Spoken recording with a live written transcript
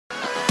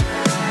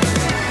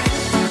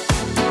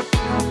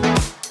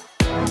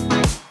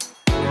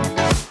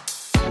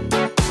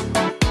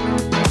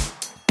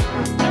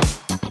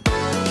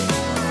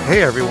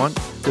Hey everyone,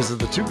 this is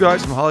the Two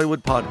Guys from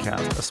Hollywood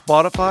podcast, a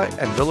Spotify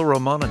and Villa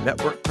Romana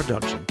network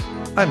production.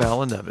 I'm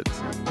Alan Nevins.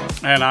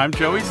 And I'm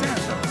Joey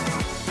Santos.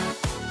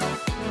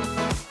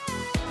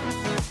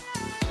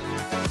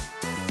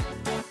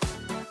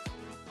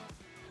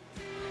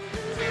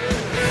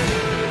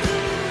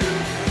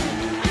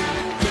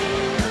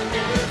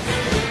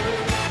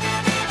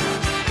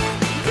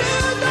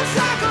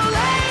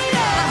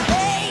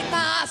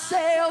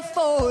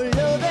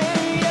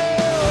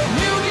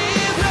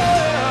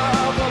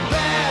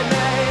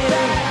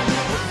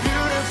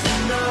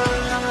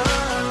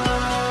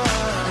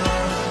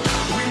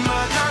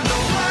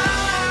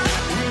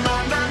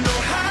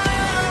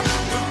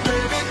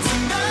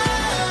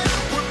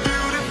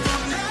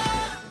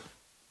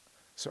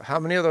 So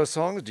how many of those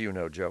songs do you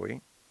know,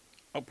 Joey?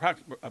 Oh,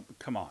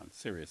 come on,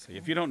 seriously.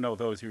 If you don't know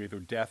those, you're either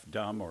deaf,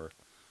 dumb, or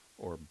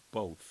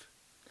both.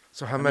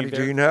 So how many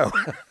do you know?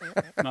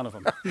 None of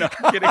them. No,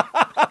 I'm kidding.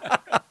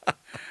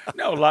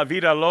 No, La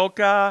Vida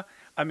Loca.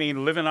 I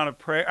mean, Living on a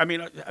Prayer. I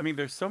mean,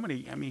 there's so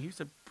many. I mean, he's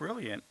a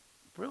brilliant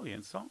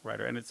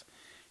songwriter, and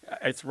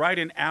it's right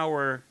in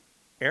our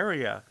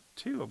area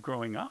too of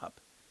growing up.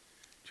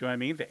 Do you know what I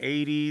mean? The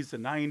 80s, the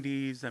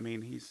 90s. I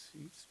mean, he's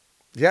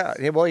Yeah,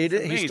 well, he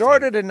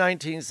started in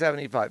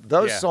 1975.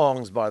 Those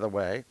songs, by the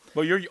way.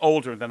 Well, you're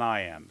older than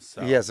I am,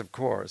 so. Yes, of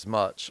course,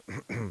 much.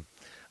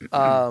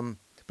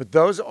 But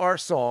those are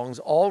songs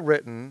all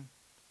written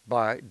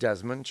by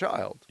Desmond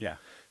Child,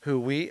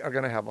 who we are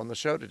going to have on the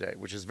show today,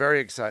 which is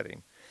very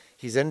exciting.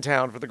 He's in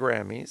town for the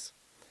Grammys,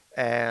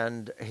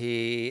 and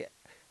he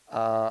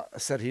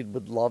said he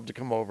would love to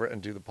come over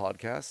and do the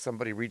podcast.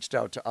 Somebody reached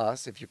out to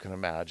us, if you can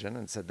imagine,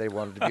 and said they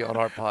wanted to be on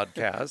our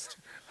podcast.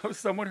 Oh,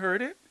 someone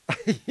heard it?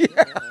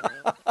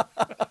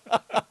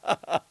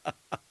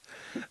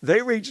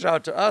 They reached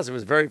out to us. It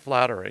was very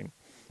flattering.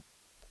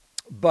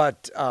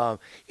 But,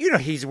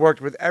 he's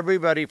worked with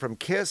everybody from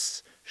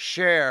Kiss,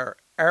 Cher,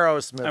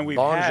 Aerosmith, and we've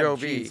Bon had Jovi.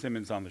 Gene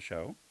Simmons on the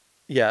show.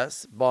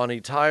 Yes,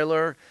 Bonnie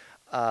Tyler,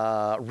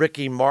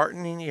 Ricky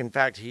Martin. In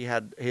fact, he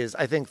had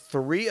I think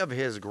 3 of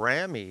his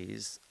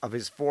Grammys, of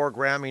his 4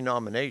 Grammy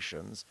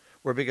nominations,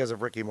 were because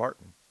of Ricky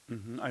Martin.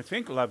 Mm-hmm. I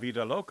think La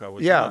Vida Loca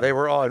was one. They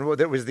were all. And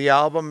it was the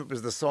album, it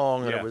was the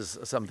song, and it was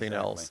something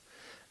else.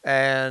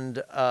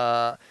 And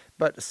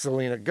but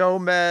Selena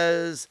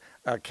Gomez,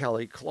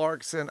 Kelly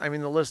Clarkson. I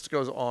mean, the list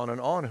goes on and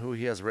on who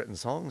he has written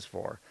songs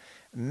for.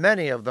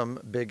 Many of them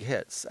big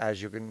hits,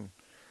 as you can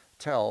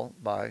tell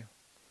by.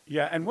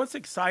 Yeah, and what's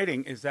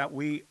exciting is that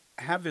we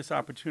have this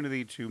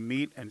opportunity to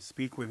meet and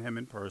speak with him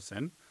in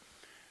person,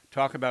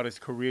 talk about his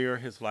career,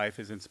 his life,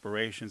 his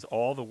inspirations,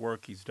 all the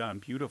work he's done.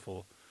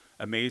 Beautiful,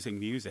 amazing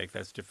music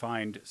that's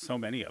defined so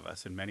many of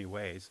us in many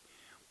ways.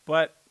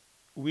 But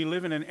we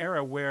live in an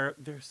era where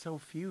there's so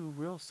few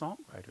real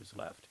songwriters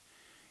left.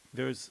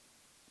 There's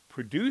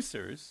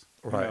producers,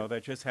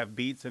 that just have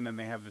beats and then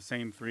they have the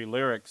same 3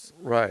 lyrics,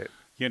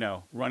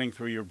 running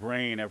through your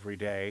brain every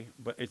day.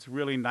 But it's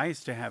really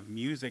nice to have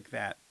music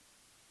that,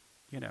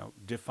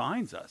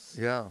 defines us.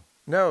 Yeah.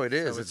 No, it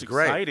is. So it's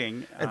great.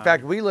 Exciting. In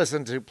fact, we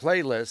listen to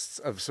playlists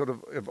of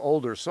of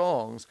older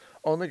songs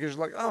only because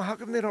you're like, oh, how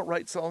come they don't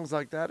write songs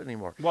like that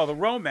anymore? Well, the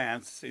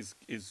romance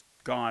is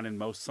gone in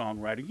most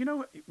songwriting.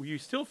 You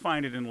still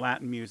find it in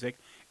Latin music,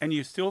 and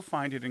you still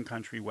find it in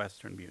country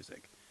western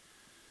music.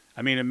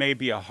 I mean, it may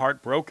be a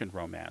heartbroken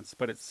romance,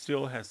 but it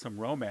still has some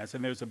romance.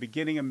 And there's a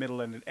beginning, a middle,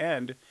 and an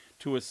end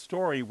to a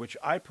story, which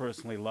I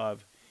personally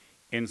love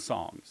in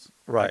songs.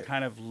 Right. I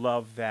kind of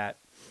love that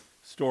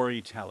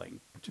storytelling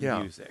to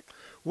music.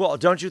 Well,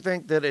 don't you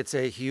think that it's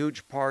a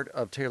huge part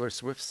of Taylor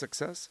Swift's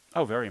success?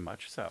 Oh, very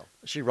much so.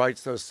 She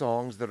writes those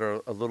songs that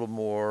are a little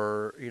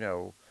more, and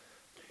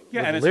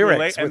with it's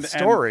lyrics, with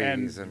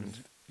stories.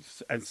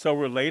 And so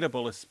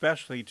relatable,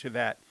 especially to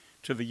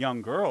the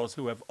young girls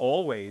who have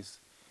always,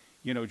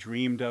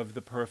 dreamed of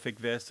the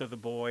perfect this or the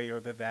boy or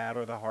the that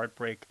or the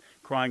heartbreak,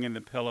 crying in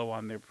the pillow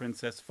on their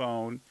princess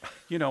phone,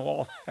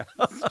 all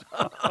that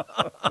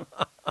stuff.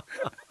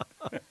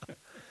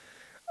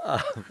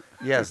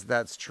 Yes,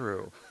 that's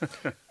true.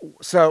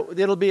 So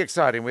it'll be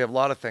exciting. We have a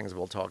lot of things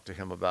we'll talk to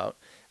him about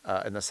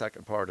in the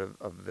second part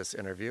of this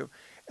interview.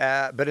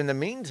 But in the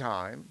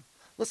meantime,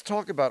 let's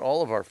talk about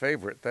all of our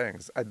favorite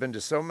things. I've been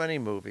to so many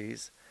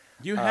movies.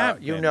 You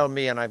have. You know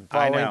me, and I'm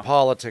following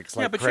politics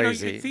like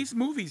crazy. Yeah, but these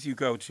movies you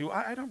go to,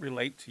 I don't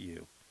relate to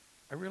you.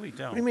 I really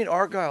don't. What do you mean?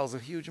 Argyle's a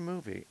huge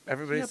movie.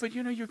 Yeah, but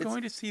you're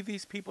going to see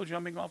these people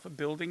jumping off of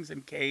buildings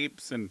in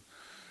capes and...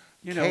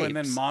 and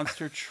then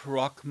monster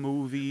truck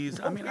movies.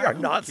 I mean, I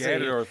don't not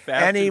get it. Or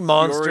any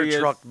monster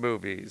truck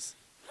movies.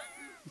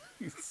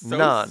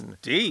 None.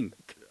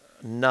 Stink.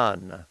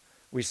 None.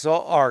 We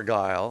saw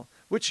Argyle,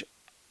 which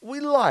we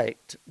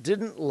liked,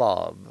 didn't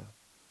love.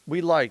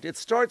 We liked. It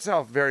starts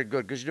off very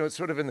good because, it's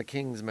sort of in the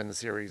Kingsman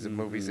series of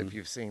movies, if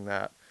you've seen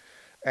that.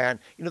 And,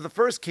 the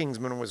first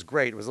Kingsman was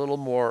great. It was a little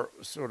more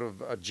sort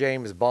of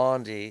James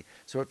Bondy,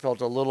 so it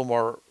felt a little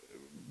more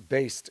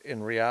based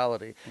in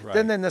reality. Right.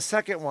 Then the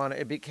second one,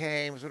 it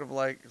became sort of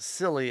like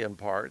silly in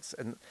parts.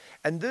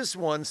 And this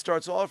one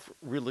starts off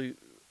really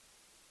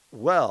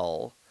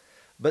well,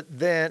 But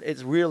then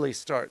it really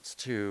starts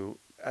to,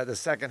 the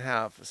second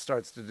half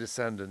starts to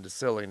descend into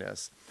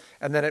silliness.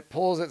 And then it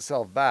pulls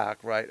itself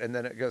back, right? And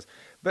then it goes.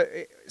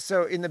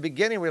 So in the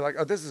beginning, we were like,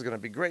 oh, this is going to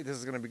be great. This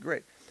is going to be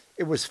great.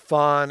 It was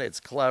fun. It's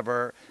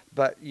clever.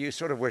 But you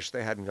sort of wish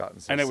they hadn't gotten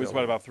so And it was, silly.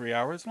 what, about 3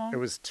 hours long? It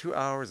was 2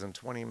 hours and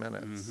 20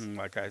 minutes.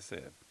 Like I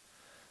said.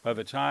 By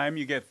the time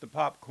you get the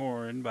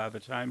popcorn, by the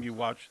time you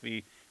watch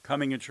the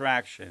coming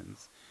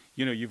attractions,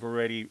 you've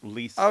already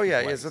leased Oh, the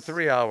yeah. place. It's a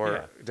 3-hour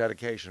Yeah.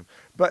 dedication.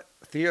 But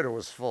theater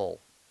was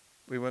full.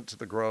 We went to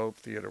the Grove.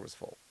 Theater was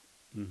full.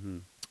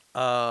 It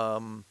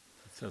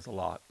says a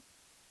lot.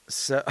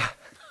 So,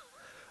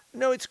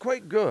 no, it's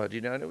quite good,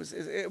 and it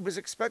was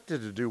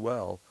expected to do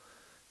well.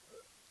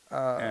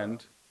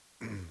 And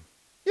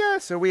Yeah,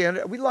 so we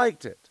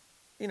liked it.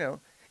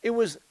 It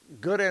was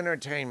good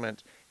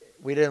entertainment.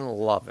 We didn't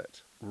love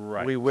it.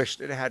 right. We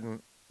wished it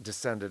hadn't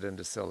descended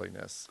into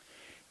silliness.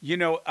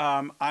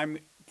 I'm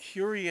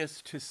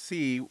curious to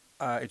see,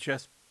 it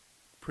just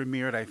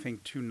premiered, I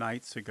think, 2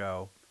 nights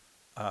ago,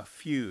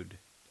 Feud.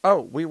 Oh,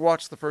 we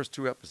watched the first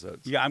 2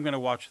 episodes. Yeah, I'm going to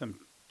watch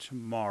them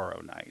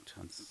tomorrow night.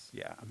 I'm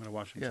going to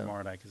watch them Yeah.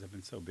 tomorrow night because I've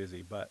been so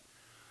busy. But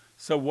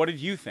so what did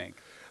you think?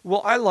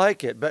 Well, I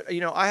like it, but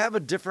I have a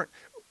different.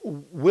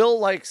 Will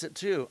likes it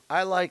too.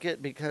 I like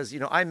it because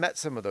I met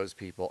some of those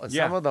people, and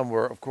some Yeah. of them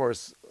were, of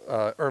course,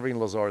 Irving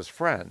Lazar's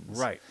friends.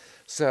 Right.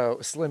 So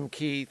Slim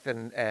Keith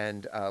and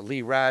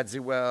Lee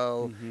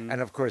Radziwill,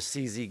 and of course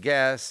CZ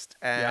Guest.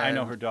 And, Yeah, I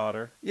know her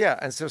daughter. Yeah,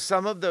 and so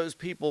some of those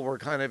people were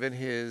kind of in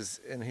his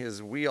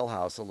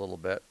wheelhouse a little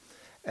bit,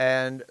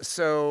 and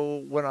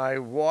so when I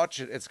watch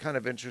it, it's kind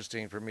of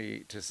interesting for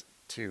me to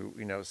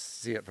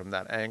see it from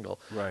that angle.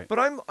 Right. But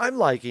I'm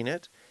liking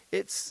it.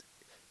 It's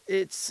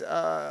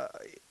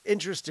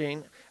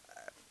interesting.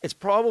 It's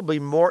probably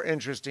more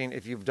interesting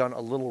if you've done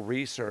a little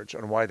research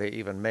on why they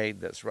even made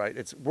this, right?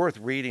 It's worth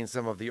reading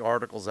some of the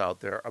articles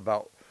out there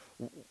about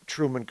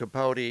Truman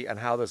Capote and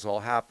how this all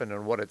happened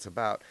and what it's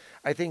about.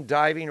 I think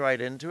diving right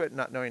into it,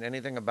 not knowing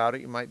anything about it,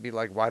 you might be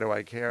like, why do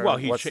I care? Well,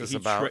 What's this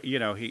about?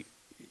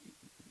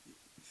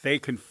 They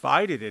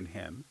confided in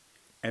him,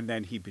 and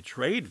then he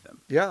betrayed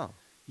them. Yeah.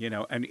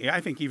 And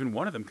I think even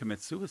one of them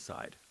commits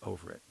suicide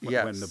over it when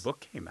Yes. the book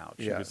came out.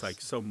 She Yes. was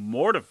like so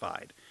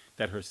mortified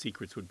that her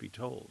secrets would be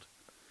told.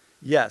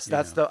 Yes,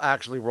 that's the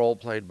actually role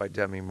played by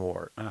Demi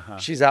Moore. Uh-huh.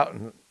 She's out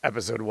in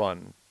episode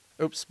 1.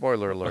 Oops,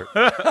 spoiler alert.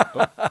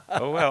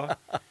 Oh, well,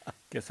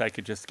 guess I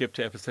could just skip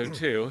to episode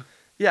 2.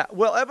 Yeah,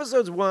 well,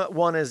 episodes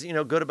one is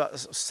good about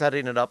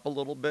setting it up a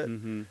little bit,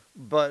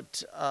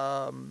 but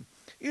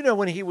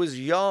when he was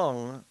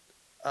young,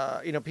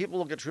 people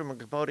look at Truman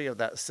Capote of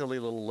that silly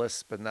little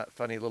lisp and that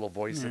funny little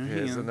voice of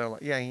his, and they're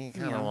like, yeah, he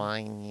kind of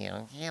whiny,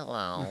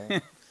 hello,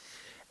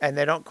 and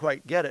they don't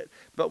quite get it.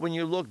 But when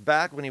you look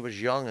back when he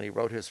was young and he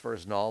wrote his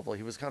first novel,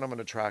 he was kind of an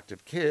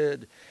attractive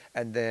kid,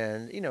 and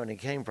then and he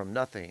came from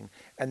nothing,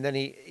 and then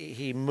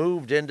he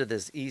moved into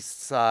this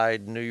East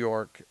Side New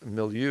York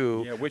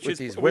milieu with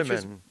these women. Which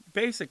is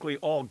basically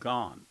all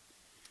gone.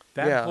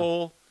 That Yeah.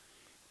 whole,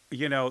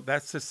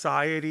 that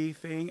society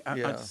thing.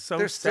 Yeah. I'm so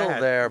They're still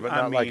sad. there, but I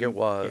not like it mean,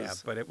 was. Yeah,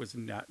 but it was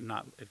not.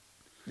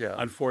 Yeah.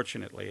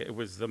 Unfortunately, it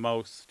was the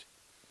most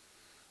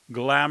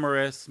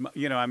glamorous.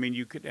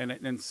 You could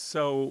and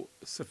so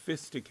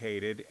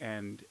sophisticated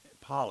and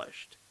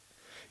polished.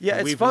 Yeah,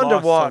 And it's we've fun to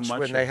lost so watch much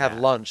when they of have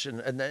that. lunch and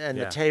the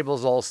Yeah.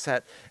 table's all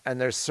set and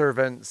there's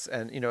servants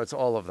and it's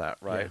all of that,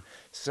 right? Yeah.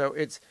 So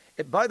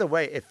by the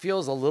way, it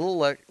feels a little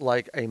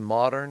like a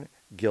modern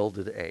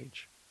Gilded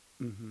Age.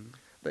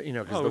 But,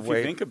 because Oh, the if way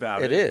you think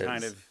about it it, is,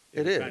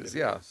 it kind of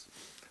yeah. is.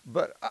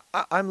 But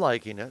I'm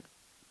liking it,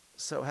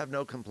 so have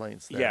no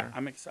complaints there. Yeah,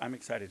 I'm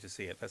excited to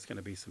see it. That's going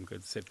to be some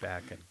good sit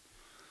back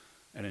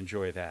and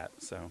enjoy that.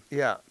 So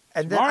Yeah,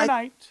 and tomorrow then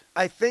night.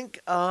 I think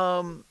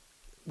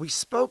we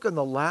spoke in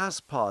the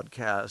last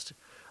podcast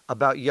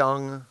about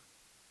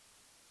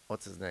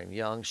what's his name?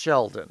 Young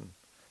Sheldon.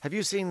 Have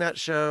you seen that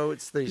show?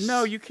 It's the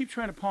No, you keep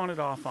trying to pawn it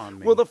off on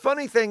me. Well, the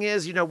funny thing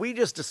is, we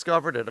just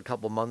discovered it a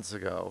couple months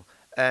ago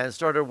and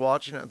started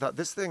watching it and thought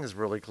this thing is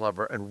really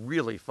clever and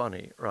really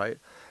funny, right?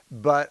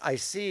 But I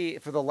see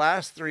for the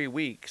last 3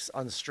 weeks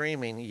on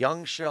streaming,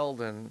 Young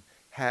Sheldon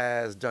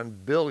has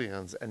done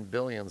billions and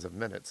billions of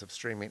minutes of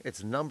streaming.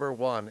 It's number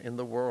 1 in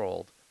the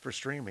world for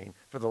streaming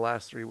for the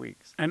last 3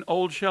 weeks. And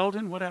old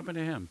Sheldon, what happened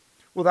to him?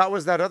 Well, that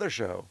was that other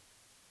show.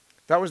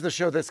 That was the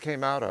show this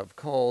came out of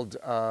called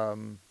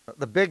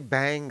The Big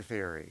Bang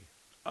Theory.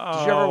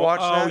 Did you ever watch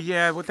that? Oh,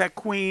 yeah, with that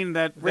queen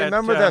that...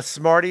 Remember the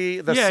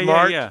Smarty, yeah,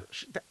 smart? yeah.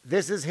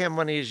 This is him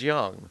when he's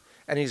young.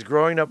 And he's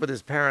growing up with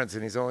his parents,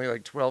 and he's only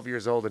like 12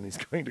 years old, and he's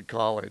going to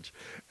college.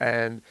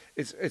 And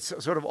it's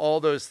sort of all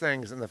those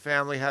things, and the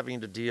family having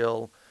to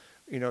deal,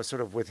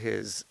 sort of with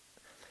his...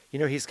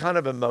 he's kind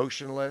of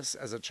emotionless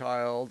as a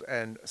child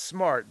and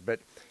smart, but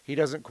he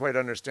doesn't quite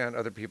understand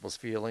other people's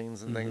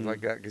feelings and things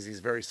like that because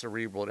he's very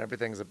cerebral, and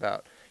everything's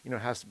about,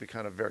 has to be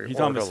kind of very He's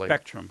orderly. on the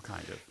spectrum,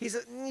 kind of. He's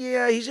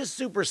just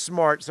super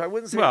smart. So I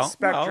wouldn't say it's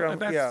spectrum.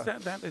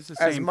 that is the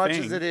As same much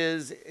thing. as it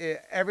is,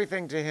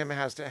 everything to him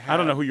has to have. I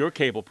don't know who your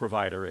cable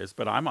provider is,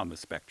 but I'm on the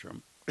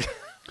spectrum.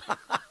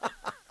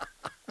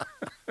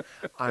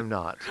 I'm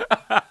not.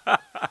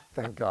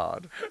 Thank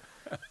God.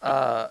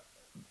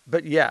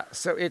 But yeah,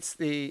 so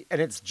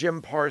it's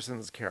Jim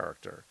Parsons'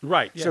 character.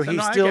 Right. So Yes.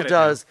 No, I get it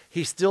now.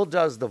 he still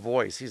does the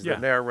voice. He's the Yeah.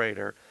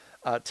 narrator,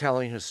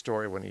 telling his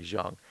story when he's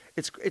young.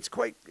 It's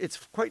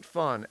quite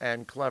fun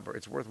and clever.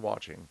 It's worth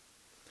watching.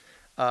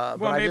 But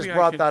Well, I just maybe I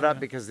brought should, that up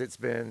because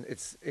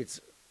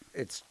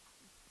it's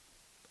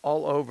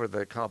all over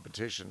the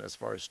competition as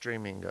far as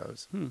streaming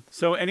goes.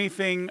 So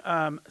anything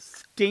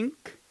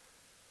stink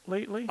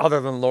lately?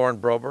 Other than Lauren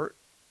Brobert,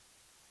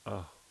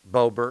 Oh,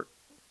 Bobert,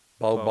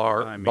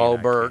 Bobart, I mean, I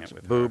Bobert, can't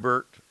with her.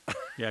 Boobert.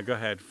 yeah. Go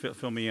ahead.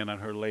 Fill me in on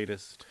her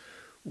latest.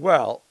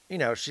 Well,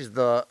 she's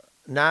the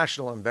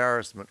national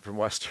embarrassment from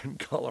Western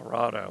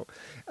Colorado.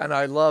 And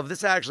I love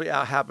this actually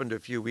happened a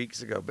few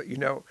weeks ago, but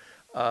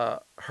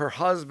her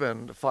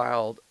husband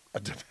filed a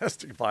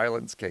domestic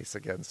violence case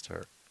against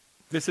her.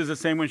 This is the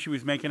same one she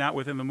was making out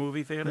with in the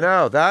movie theater?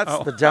 No, that's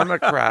Oh. the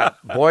Democrat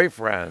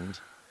boyfriend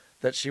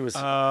that she was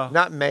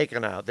not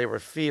making out. They were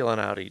feeling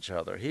out each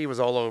other. He was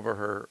all over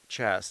her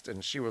chest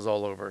and she was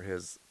all over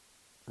his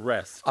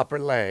Rest. upper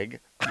leg.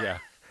 Yeah.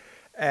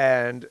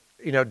 And,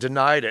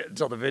 denied it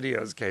until the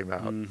videos came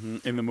out.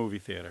 In the movie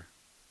theater.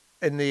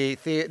 In the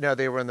theater, no,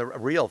 they were in the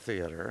real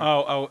theater.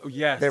 Oh,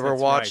 yes. They were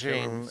that's right. They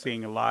watching- were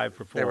seeing a live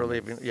performance. They were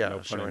leaving, No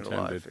pun showing it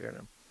intended.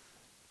 live.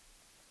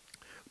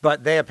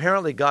 But they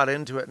apparently got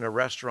into it in a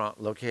restaurant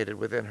located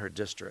within her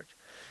district.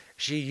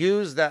 She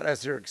used that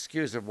as her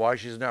excuse of why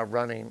she's now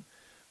running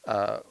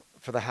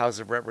for the House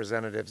of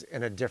Representatives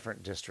in a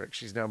different district.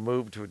 She's now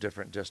moved to a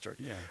different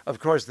district. Yeah. Of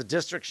course, the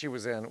district she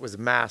was in was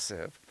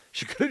massive.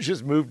 She could have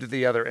just moved to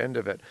the other end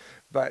of it.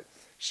 But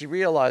she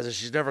realizes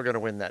she's never going to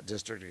win that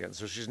district again.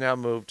 So she's now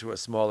moved to a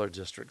smaller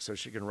district so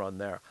she can run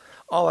there.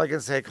 All I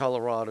can say,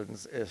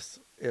 Coloradans, is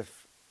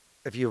if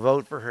you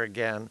vote for her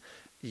again,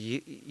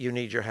 you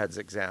need your heads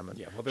examined.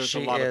 Yeah, well, there's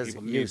she a lot of is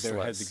people need useless.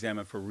 their heads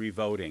examined for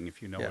revoting,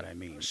 if you know Yeah, what I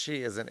mean.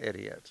 She is an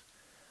idiot.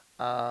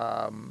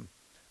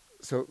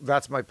 So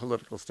that's my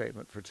political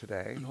statement for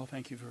today. Well,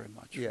 thank you very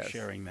much Yes, for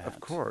sharing that. of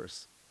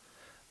course.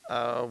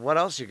 What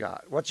else you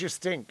got? What's your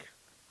stink?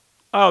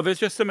 Oh, there's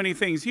just so many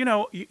things. You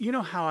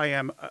know how I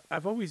am.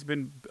 I've always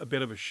been a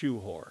bit of a shoe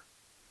whore.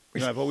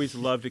 I've always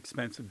loved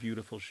expensive,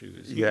 beautiful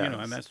shoes. Yes.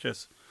 And that's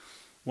just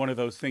one of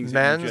those things.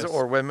 that you Men's just,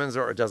 or women's,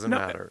 or it doesn't No,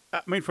 matter.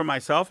 I mean, for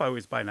myself, I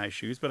always buy nice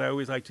shoes, but I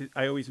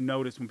always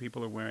notice when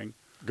people are wearing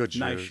Good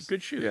nice, shoes.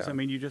 good shoes. Yeah. I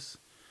mean,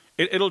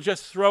 it'll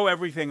just throw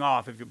everything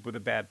off with a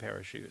bad pair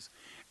of shoes.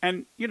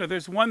 And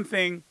there's one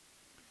thing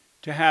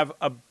to have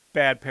a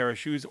bad pair of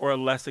shoes or a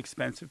less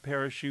expensive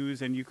pair of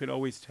shoes, and you could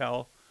always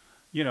tell,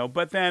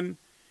 But then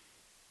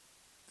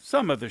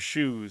some of the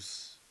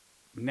shoes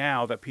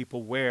now that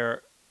people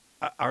wear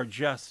are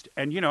just,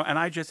 and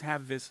I just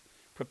have this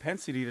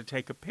propensity to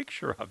take a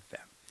picture of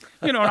them.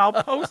 And I'll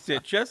post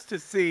it just to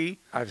see,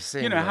 I've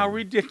seen how them.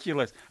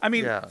 ridiculous. I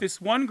mean, Yeah.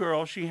 this one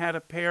girl, she had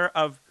a pair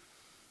of,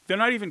 they're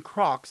not even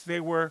Crocs, they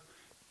were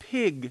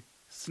pig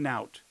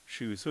snout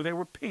shoes. So they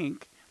were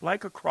pink,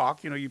 like a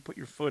Croc, you put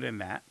your foot in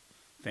that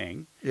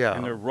thing. Yeah.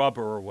 And they're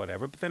rubber or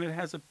whatever, but then it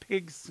has a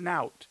pig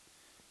snout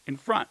in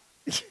front.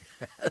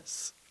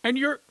 Yes. And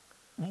you're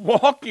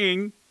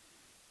walking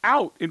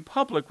out in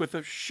public with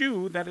a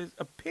shoe that is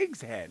a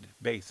pig's head,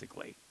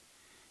 basically.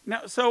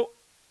 Now, so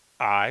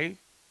I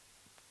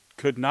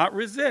could not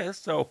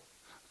resist, so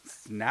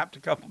snapped a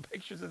couple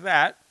pictures of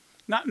that.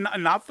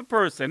 Not the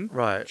person,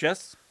 Right.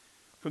 just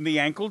from the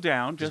ankle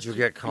down. Did Just you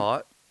get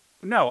caught?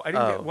 No, I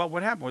didn't Oh. get. Well,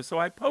 what happened was, so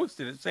I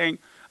posted it saying,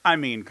 I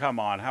mean, come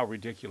on, how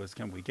ridiculous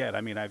can we get?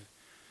 I mean,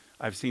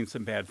 I've seen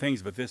some bad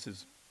things, but this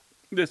is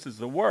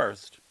the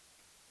worst.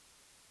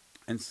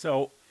 And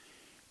so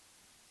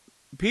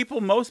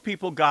most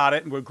people got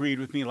it and agreed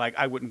with me. Like,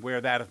 I wouldn't wear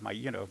that if my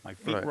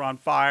feet Right. were on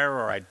fire,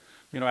 or I'd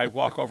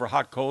walk over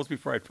hot coals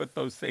before I'd put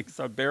those things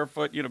on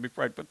barefoot,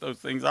 before I'd put those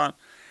things on.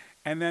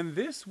 And then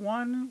this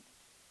one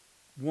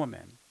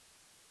woman,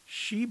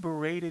 she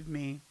berated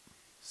me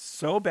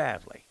so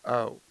badly.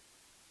 Oh.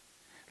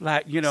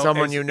 Like,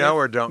 Someone as you know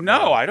if- or don't No,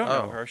 know? I don't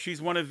Oh. know her.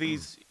 She's one of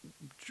these,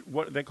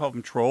 what they call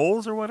them,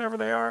 trolls or whatever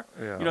they are.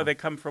 Yeah. They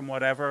come from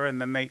whatever, and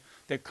then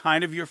they're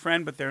kind of your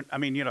friend, but they're,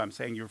 I'm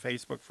saying your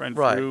Facebook friend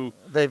Right. through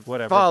They're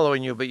whatever.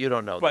 following you, but you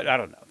don't know But them. I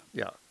don't know them.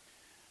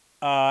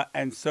 Yeah.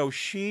 And so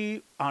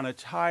she, on a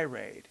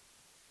tirade,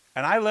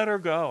 and I let her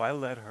go.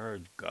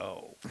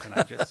 And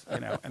I just,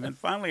 and then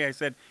finally I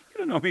said, you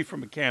don't know me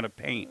from a can of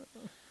paint.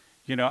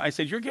 I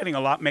said, you're making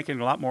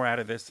a lot more out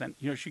of this than,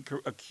 she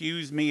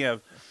accused me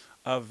of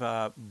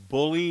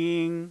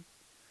bullying.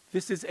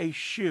 This is a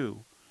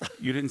shoe.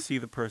 You didn't see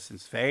the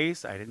person's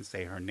face. I didn't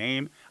say her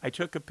name. I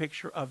took a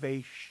picture of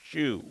a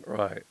shoe.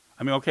 Right.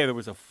 I mean, okay, there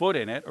was a foot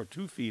in it or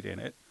 2 feet in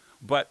it,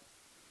 but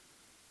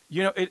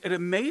it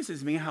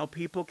amazes me how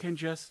people can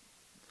just.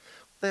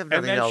 They have And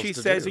nothing then else she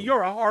to says, do.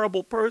 "You're a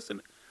horrible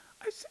person."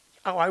 I said,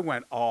 "Oh, I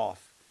went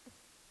off.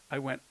 I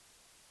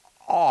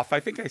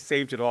think I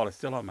saved it all. It's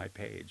still on my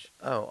page."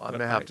 Oh, I'm But going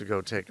to have I- to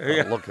go take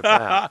a look at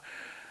that.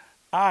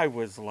 I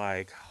was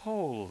like,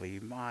 holy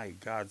my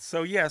God.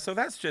 So, yeah, so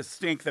that's just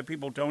stink that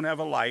people don't have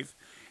a life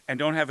and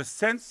don't have a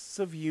sense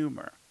of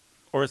humor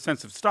or a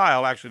sense of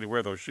style. Actually, they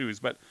wear those shoes,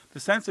 but the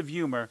sense of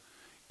humor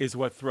is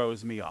what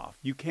throws me off.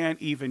 You can't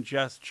even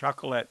just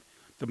chuckle at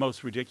the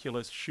most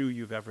ridiculous shoe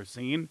you've ever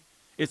seen.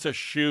 It's a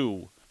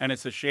shoe, and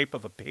it's the shape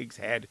of a pig's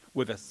head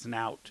with a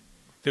snout.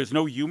 There's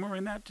no humor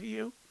in that to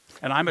you?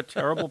 And I'm a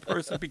terrible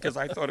person because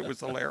I thought it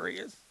was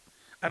hilarious.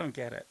 I don't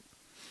get it.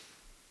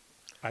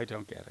 I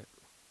don't get it.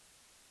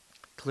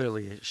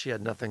 Clearly, she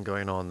had nothing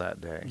going on that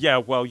day. Yeah,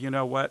 well, you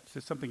know what?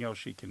 There's something else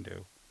she can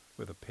do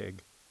with a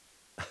pig.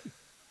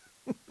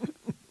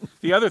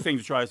 The other thing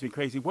that drives me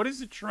crazy, what is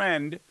the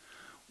trend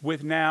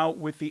with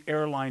the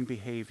airline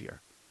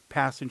behavior,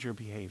 passenger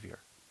behavior?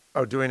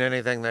 Oh, doing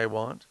anything they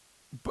want?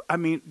 I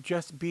mean,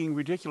 just being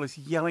ridiculous,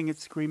 yelling and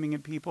screaming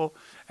at people.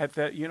 I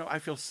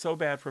feel so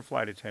bad for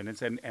flight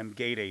attendants and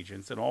gate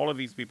agents and all of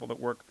these people that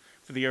work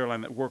for the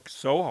airline that work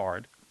so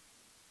hard,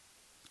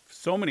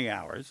 so many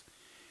hours,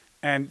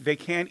 and they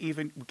can't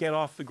even get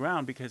off the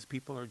ground because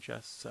people are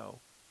just so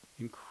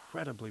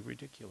incredibly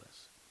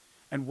ridiculous.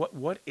 And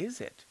what is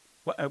it?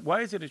 Why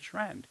is it a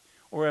trend?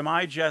 Or am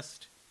I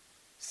just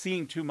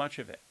seeing too much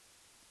of it?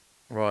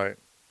 Right.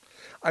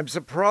 I'm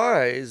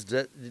surprised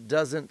that it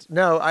doesn't.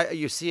 No,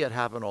 you see it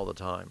happen all the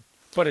time.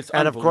 But it's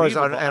And of course,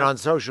 unbelievable. on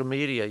social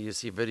media, you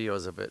see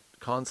videos of it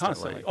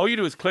constantly. All you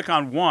do is click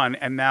on one,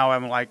 and now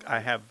I'm like, I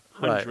have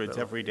hundreds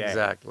Right, every day.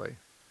 Exactly.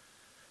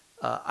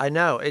 I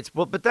know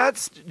but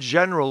that's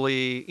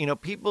generally,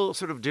 people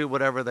sort of do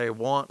whatever they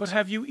want. But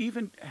have you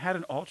even had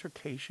an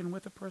altercation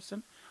with a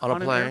person On a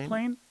an plane?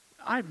 airplane?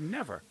 I've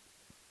never.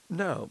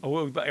 No. Oh,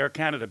 well, Air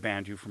Canada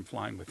banned you from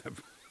flying with them.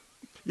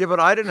 Yeah, but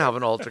I didn't have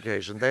an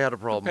altercation. They had a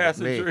problem with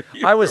me. passenger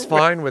you I was were with.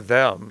 fine with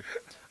them,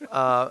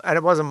 and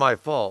it wasn't my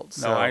fault.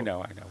 So, No, I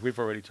know. We've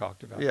already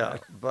talked about Yeah,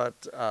 that.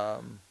 but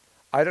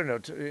I don't know.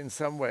 In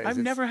some ways, I've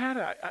never had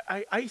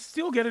it. I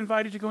still get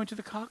invited to go into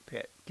the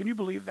cockpit. Can you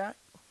believe that?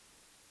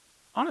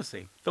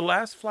 Honestly, the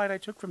last flight I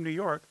took from New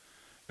York,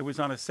 it was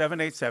on a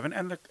 787,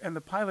 and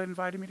the pilot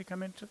invited me to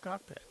come into the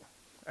cockpit.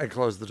 and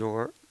close the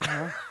door.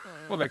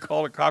 Well, they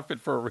call it cockpit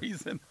for a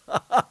reason.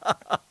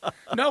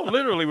 No,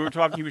 literally, we were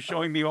talking. He was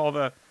showing me all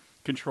the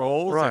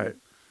controls. Right.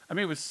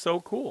 It was so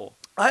cool.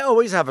 I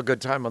always have a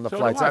good time on the So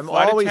flights. do I. I'm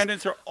Flight always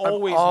attendants are I'm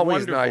always always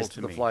wonderful nice to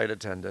to the me. flight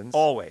attendants.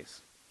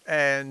 Always.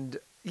 And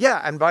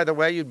yeah, and by the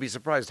way, you'd be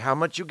surprised how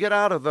much you get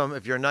out of them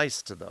if you're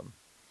nice to them.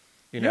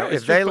 Yeah,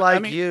 it's if they just- but,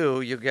 like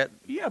you, you get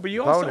Yeah, but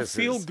you also bonuses.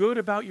 feel good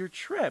about your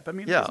trip.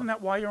 Yeah. Isn't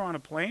that why you're on a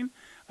plane?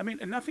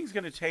 Nothing's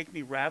going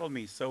to rattle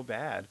me so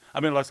bad.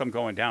 Unless I'm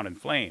going down in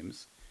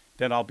flames,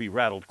 then I'll be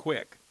rattled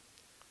quick.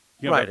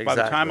 Right, By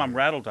the time exactly. I'm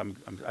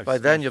rattled, By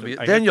then you'll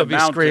I hit the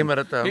mountain. screaming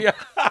at them. Yeah,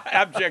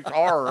 abject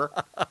horror.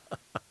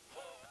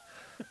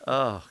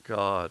 Oh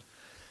God.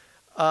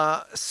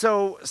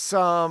 So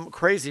some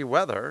crazy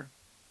weather.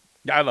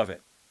 Yeah, I love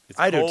it. It's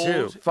I do cold,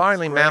 too. it's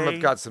Finally, Mammoth gray.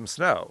 got some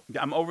snow.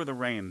 Yeah, I'm over the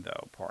rain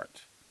though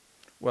part.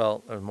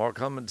 Well, there's more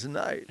coming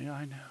tonight. Yeah,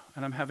 I know.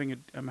 And I'm having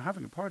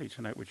a party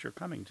tonight, which you're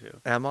coming to.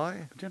 Am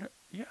I? Dinner.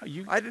 Yeah,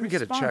 you. I didn't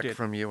get a check responded.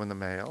 from you in the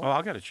mail. Oh,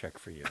 I'll get a check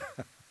for you.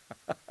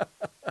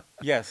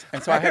 Yes,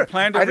 and so I had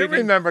planned I didn't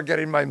everything. remember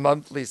getting my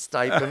monthly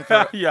stipend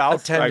for Yeah, I'll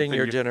attending stipend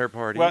your you. dinner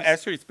parties. Well,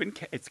 Esther,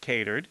 it's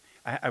catered.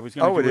 I was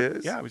going to. Oh, do it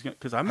is? Yeah, I was going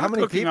because I'm How not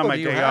many cooking people on my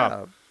do you day have?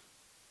 off.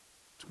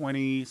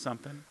 20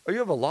 something. Oh, you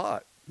have a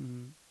lot.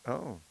 Mm-hmm.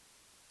 Oh.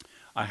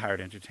 I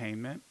hired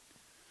entertainment.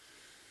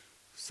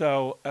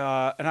 So,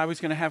 and I was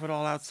going to have it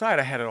all outside.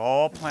 I had it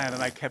all planned,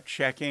 and I kept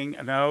checking.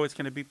 No, it's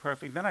going to be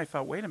perfect. Then I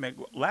thought, wait a minute.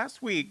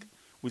 Last week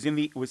was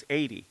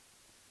 80,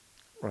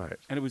 Right.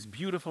 and it was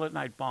beautiful at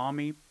night,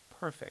 balmy,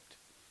 perfect.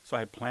 So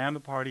I planned the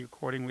party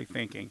accordingly,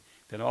 thinking.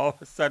 Then all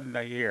of a sudden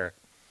I hear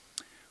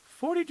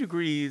 40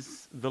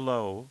 degrees the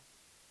low,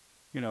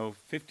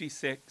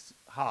 56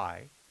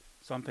 high.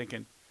 So I'm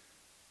thinking,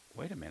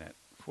 wait a minute,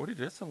 40.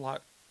 That's a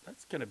lot.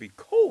 That's going to be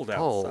cold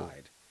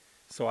outside.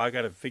 So I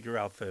got to figure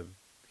out the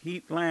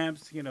heat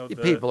lamps,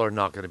 People are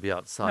not going to be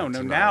outside. No,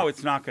 tonight. now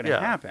it's not going to Yeah,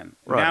 happen.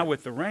 right. Now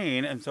with the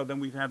rain, and so then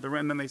we've had the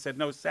rain. Then they said,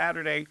 no,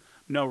 Saturday,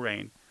 no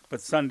rain.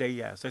 But Sunday,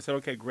 yes. I said,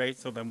 okay, great.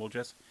 So then we'll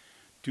just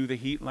do the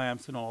heat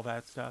lamps and all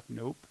that stuff.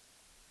 Nope.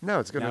 No,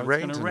 it's going Now to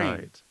rain gonna tonight.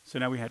 rain. So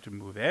now we had to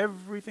move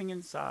everything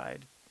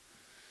inside.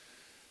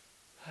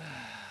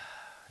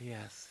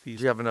 Yes. Do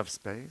you have enough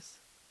space?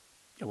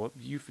 Yeah, well,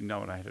 you've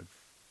known I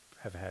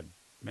have had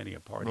many a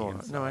party No,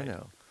 inside. no, I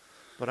know.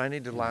 But I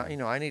need to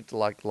I need to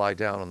lie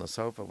down on the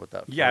sofa with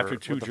that Yeah, fur, after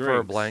two with the fur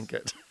drinks.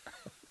 blanket.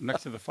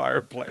 Next to the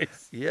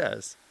fireplace.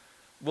 Yes.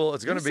 Well,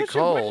 it's going to You're be such a-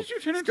 cold. When did you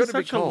turn It's into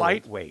gonna be such a cold.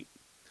 lightweight?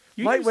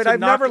 You used Lightweight. to I've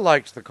knock- never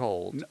liked the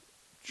cold. No.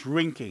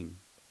 Drinking.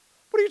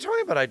 What are you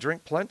talking about? I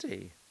drink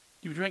plenty.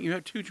 You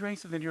had 2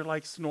 drinks and then you're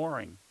like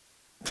snoring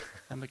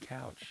on the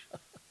couch.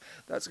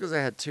 That's because I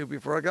had 2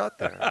 before I got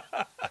there.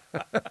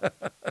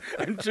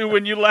 And 2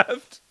 when you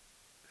left.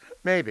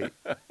 Maybe.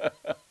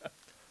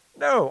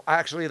 No,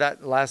 actually,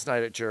 that last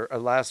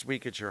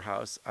week at your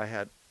house, I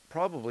had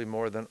probably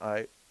more than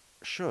I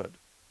should.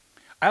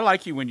 I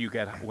like you when you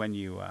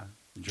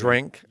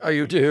Drink? Oh,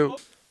 you do?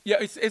 Yeah,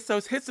 it's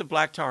those hits of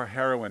black tar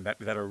heroin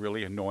that are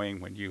really annoying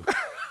when you.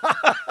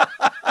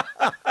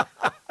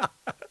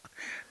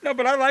 No,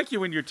 but I like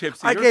you when you're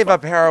tipsy. I You're gave fun.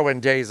 up heroin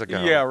days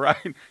ago. Yeah,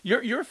 right.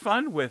 You're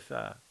fun with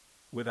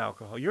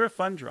alcohol. You're a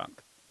fun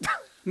drunk.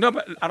 No,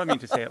 but I don't mean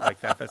to say it like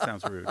that. That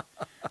sounds rude.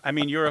 I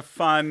mean, you're a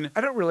fun.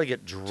 I don't really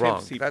get drunk.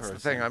 Tipsy That's the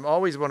thing. person. I'm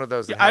always one of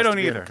those that Yeah, I has don't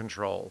to be either. in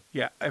control.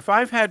 Yeah, if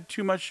I've had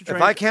too much to drink.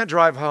 If I can't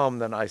drive home,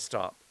 then I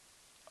stop.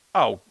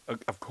 Oh,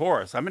 of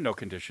course. I'm in no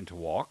condition to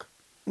walk.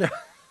 Of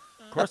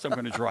course, I'm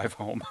going to drive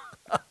home.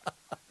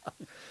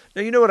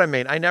 Now, you know what I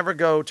mean. I never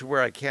go to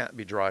where I can't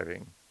be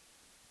driving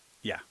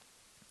Yeah.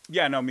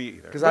 Yeah, no, me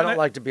either. because I don't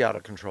like to be out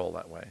of control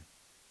that way.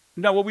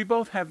 No, well, we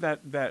both have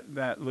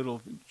that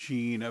little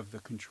gene of the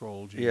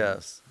control gene.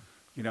 Yes.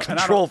 You know, and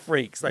I Control don't-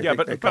 freaks. I yeah,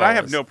 think they but I call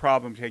have us. no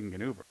problem taking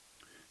an Uber.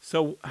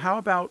 So, how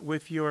about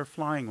with your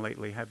flying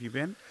lately? Have you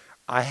been?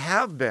 I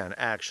have been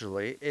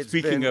actually.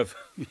 Speaking of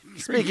speaking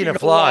of drinking a lot,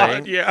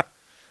 flying, yeah.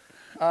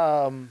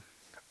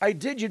 I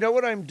did. You know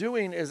what I'm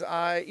doing is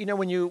I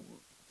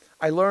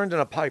learned in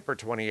a Piper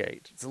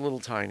 28. It's a little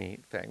tiny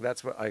thing.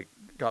 That's what I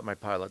got my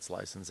pilot's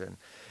license in.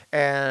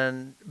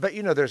 But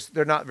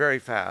they're not very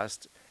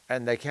fast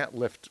and they can't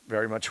lift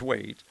very much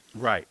weight.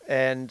 Right.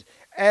 And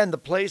the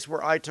place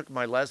where I took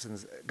my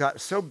lessons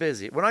got so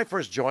busy. When I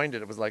first joined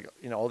it, it was like,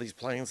 all these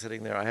planes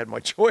sitting there. I had my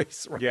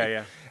choice, right? Yeah,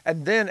 yeah.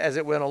 And then as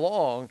it went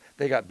along,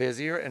 they got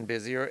busier and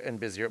busier and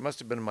busier. It must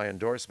have been my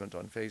endorsement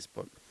on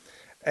Facebook.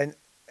 And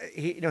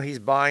he's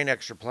buying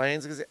extra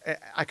planes because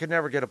I could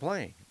never get a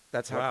plane.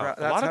 That's how Wow.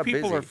 that's how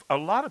busy. A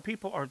lot of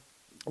people are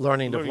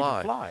learning to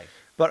learning fly.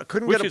 But I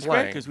couldn't which get a is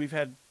plane. great because we've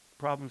had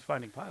problems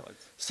finding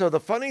pilots. So the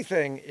funny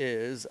thing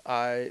is,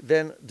 I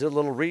then did a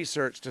little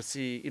research to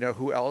see,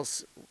 who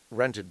else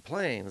rented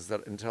planes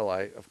until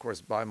I, of course,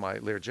 buy my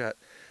Learjet.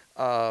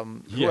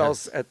 Who Yes.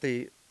 else at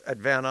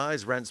Van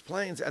Nuys rents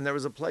planes? And there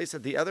was a place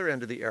at the other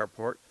end of the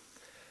airport,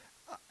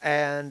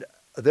 and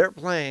their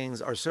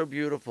planes are so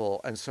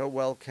beautiful and so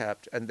well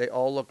kept, and they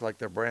all look like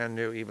they're brand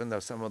new, even though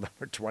some of them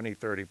are 20,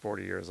 30,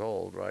 40 years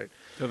old, right?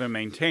 So they're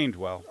maintained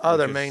well. Oh, which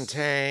they're is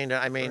maintained.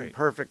 I mean, great.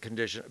 perfect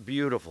condition,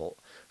 beautiful.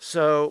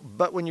 So,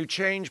 but when you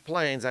change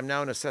planes, I'm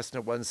now in a Cessna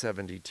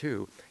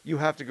 172, you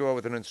have to go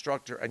with an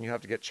instructor and you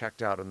have to get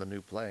checked out on the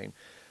new plane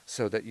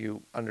so that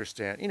you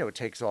understand, it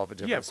takes off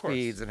at Yeah, different of course.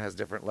 speeds and has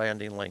different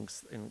landing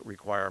lengths and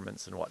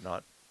requirements and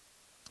whatnot.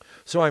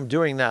 So I'm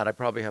doing that. I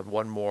probably have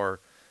one more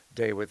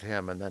day with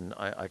him and then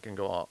I can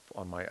go off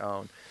on my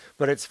own.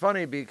 But it's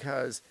funny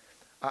because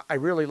I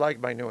really like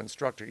my new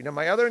instructor.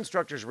 My other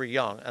instructors were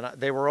young, and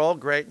they were all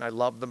great, and I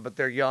love them, but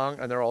they're young,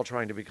 and they're all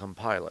trying to become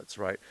pilots,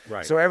 right?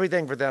 Right. So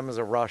everything for them is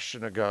a rush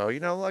and a go,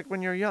 like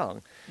when you're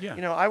young.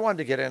 Yeah. I wanted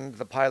to get into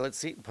the pilot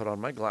seat and put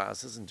on my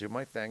glasses and do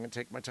my thing and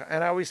take my time.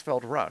 And I always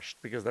felt rushed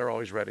because they're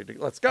always ready to,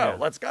 let's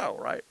go,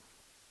 right?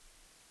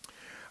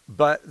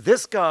 But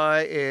this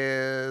guy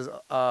is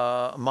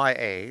my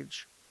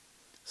age,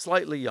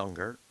 slightly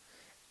younger.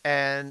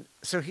 And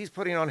so he's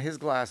putting on his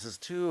glasses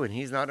too, and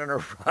he's not in a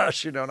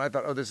rush, and I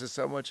thought, oh, this is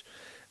so much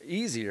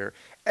easier.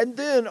 And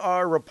then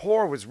our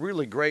rapport was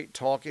really great,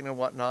 talking and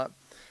whatnot.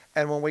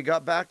 And when we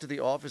got back to the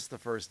office the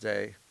first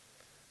day,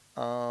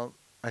 I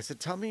said,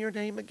 tell me your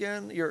name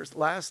again, your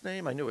last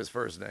name. I knew his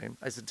first name.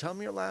 I said, tell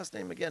me your last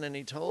name again. And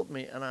he told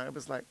me, and I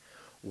was like,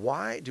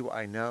 why do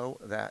I know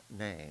that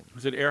name?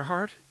 Was it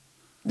Earhart?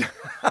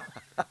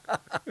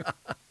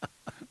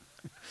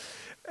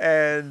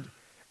 And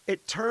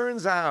it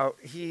turns out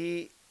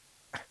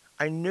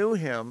I knew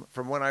him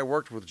from when I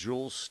worked with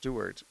Jules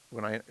Stewart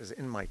when I was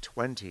in my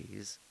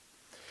 20s.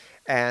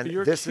 And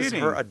You're this is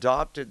kidding. her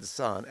adopted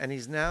son. And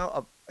he's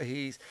now,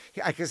 I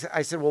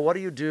said, well, what do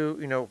you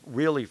do,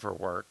 really for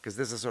work? Because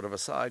this is sort of a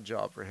side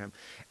job for him.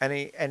 And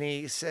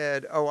he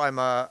said, oh, I'm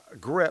a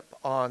grip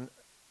on,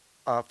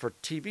 for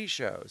TV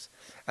shows.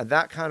 And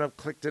that kind of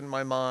clicked in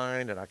my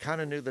mind. And I kind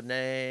of knew the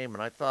name.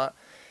 And I thought,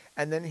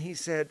 and then he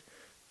said,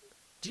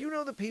 do you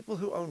know the people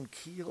who own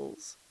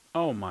Keels?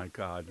 Oh my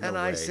God! No And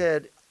way. I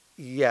said,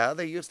 yeah,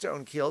 they used to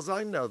own Keels.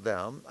 I know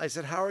them. I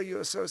said, how are you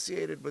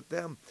associated with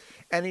them?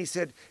 And he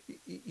said,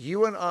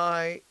 you and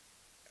I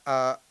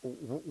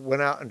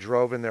went out and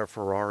drove in their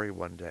Ferrari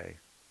one day.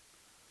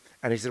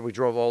 And he said, we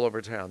drove all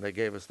over town. They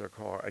gave us their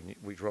car, and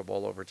we drove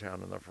all over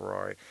town in the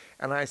Ferrari.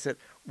 And I said,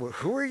 well,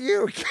 who are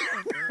you?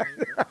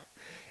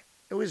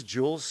 It was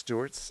Jules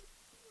Stewart's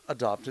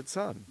adopted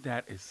son.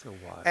 That is so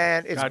wild.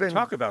 And it's God, been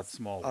talk about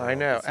small world. I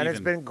know, and it's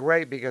been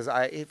great because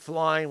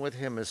flying with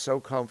him is so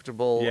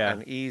comfortable Yeah.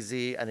 and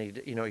easy, and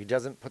he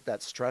doesn't put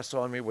that stress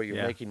on me where you're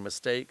Yeah. making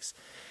mistakes,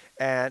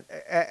 and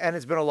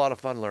it's been a lot of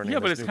fun learning. Yeah,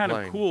 but this it's new kind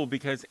plane. of cool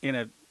because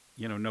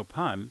no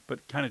pun,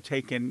 but kind of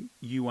taking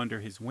you under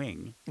his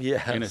wing.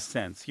 Yes. In a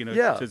sense,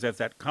 Yeah. so there's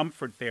that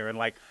comfort there, and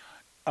like,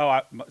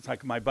 it's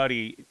like my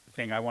buddy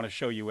thing. I want to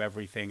show you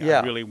everything. Yeah.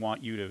 I really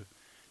want you to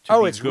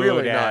Oh, be it's good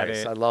really at nice.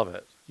 it. I love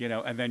it.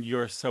 And then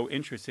you're so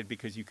interested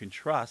because you can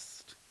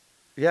trust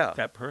Yeah.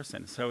 that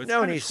person. So it's No,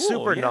 and kinda he's cool,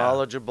 super yeah.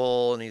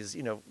 knowledgeable, and he's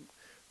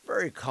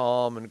very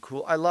calm and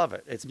cool. I love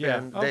it. It's Yeah.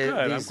 been Oh, good.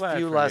 I'm these glad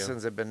few for you.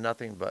 lessons have been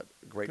nothing but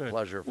great Good.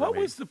 pleasure for What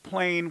me. was the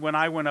plane when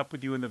I went up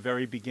with you in the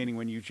very beginning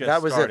when you just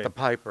That was started? it, the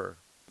Piper.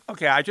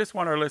 Okay, I just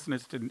want our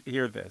listeners to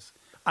hear this.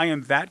 I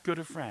am that good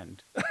a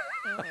friend,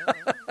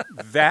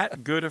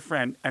 that good a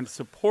friend, and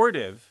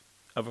supportive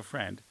of a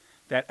friend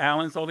that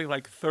Alan's only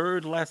like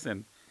third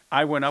lesson.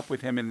 I went up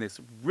with him in this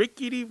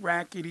rickety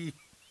rackety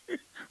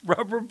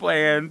rubber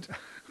band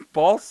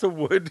balsa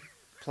wood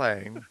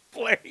Plane.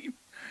 plane,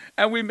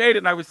 and we made it.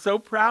 And I was so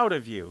proud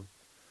of you.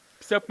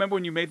 Except remember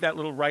when you made that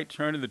little right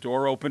turn and the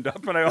door opened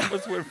up and I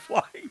almost went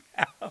flying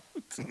out.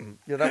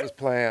 Yeah, that was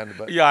planned,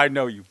 but Yeah, I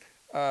know you.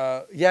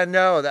 yeah,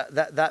 no,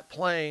 that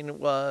plane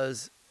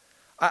was.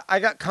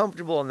 I got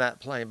comfortable in that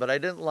plane, but I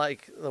didn't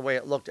like the way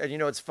it looked. And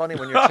it's funny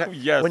when you're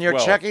Yes, when you're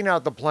well, checking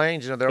out the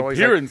planes, they're always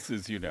like,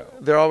 appearances,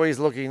 they're always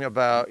looking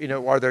about,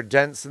 are there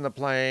dents in the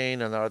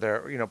plane and are there,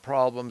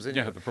 problems? And,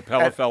 Yeah, the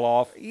propeller fell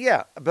off.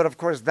 Yeah, but of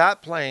course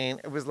that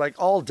plane, it was like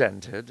all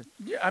dented.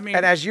 Yeah, I mean,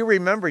 And as you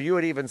remember, you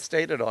had even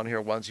stated on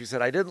here once, you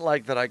said, I didn't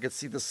like that I could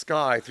see the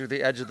sky through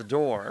the edge of the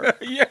door.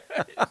 yeah,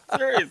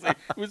 seriously,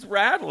 it was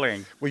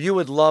rattling. Well, you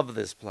would love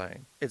this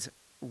plane. It's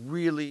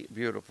really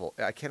beautiful.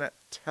 I cannot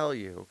tell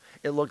you.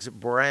 It looks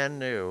brand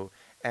new,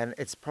 and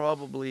it's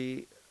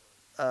probably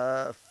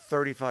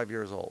 35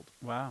 years old.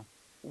 Wow.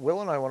 Will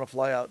and I want to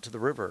fly out to the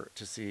river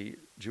to see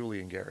Julie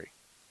and Gary.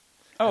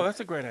 Oh, that's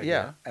a great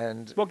idea. Yeah,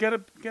 and Well, get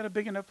a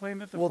big enough plane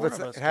that the well, four of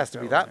us it has to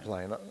could be go that in.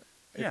 plane.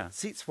 Yeah. It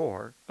seats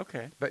 4,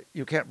 Okay. but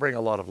you can't bring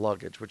a lot of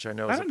luggage, which I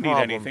know I is a don't need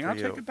problem anything. for I'll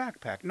you. take a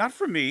backpack. Not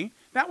for me.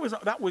 That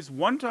was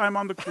one time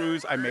on the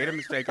cruise. I made a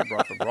mistake. I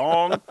brought the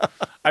wrong.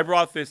 I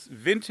brought this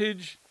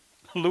vintage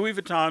Louis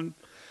Vuitton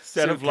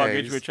set of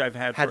luggage, Suitcase. which I've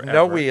had Had forever.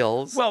 no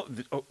wheels. Well,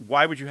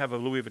 why would you have a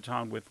Louis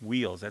Vuitton with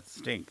wheels? That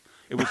stink.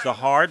 It was the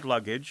hard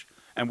luggage,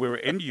 and we were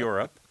in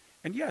Europe.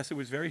 And yes, it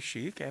was very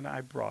chic, and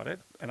I brought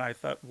it. And I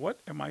thought, what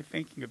am I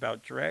thinking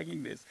about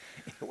dragging this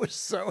It was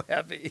so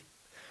heavy.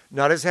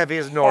 Not as heavy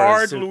as Nora's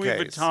hard suitcase.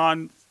 Louis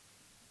Vuitton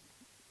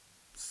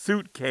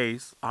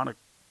suitcase on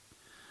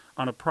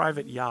a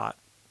private yacht?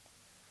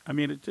 I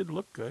mean, it did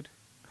look good.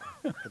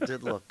 It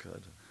did look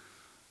good.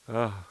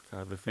 Oh,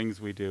 God, the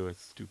things we do is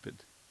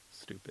stupid.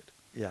 Stupid.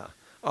 Yeah.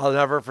 I'll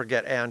never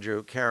forget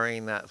Andrew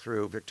carrying that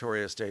through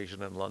Victoria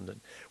Station in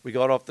London. We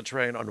got off the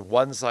train on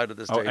one side of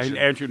the Oh, station. and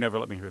Andrew never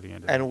let me hear the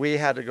end of it. And we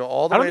had to go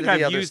all the I don't way to think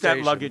the I've other used station.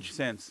 that luggage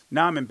since.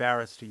 Now I'm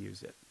embarrassed to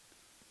use it.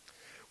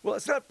 Well,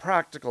 it's not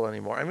practical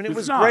anymore. I mean, it It's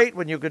was not. great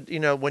when you could,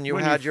 when you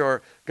When had you-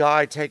 your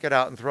guy take it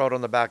out and throw it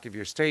on the back of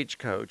your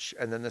stagecoach,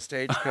 and then the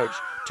stagecoach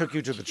took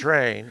you to the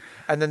train,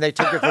 and then they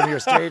took it from your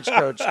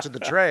stagecoach to the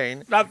train,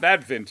 It's not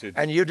that vintage.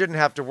 and you didn't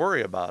have to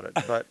worry about it.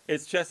 But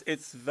It's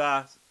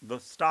the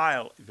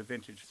style, the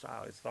vintage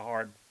style. It's the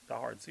hard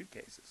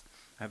suitcases.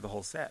 I have the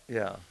whole set.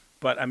 yeah,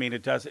 But I mean,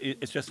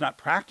 it's just not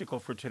practical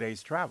for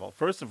today's travel.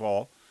 First of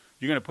all,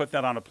 you're going to put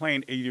that on a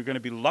plane. You're going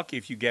to be lucky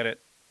if you get it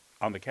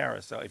on the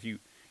carousel.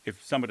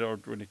 If somebody were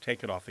going to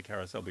take it off the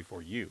carousel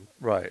before you.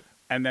 right.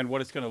 And then what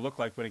it's going to look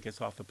like when it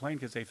gets off the plane,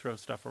 because they throw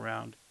stuff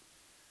around,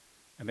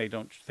 and they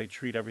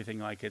treat everything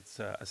like it's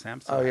a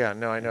Samsung. Oh yeah,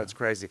 no, I know it's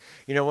crazy.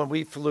 When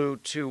we flew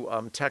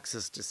to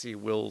Texas to see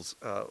Will's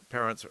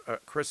parents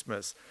at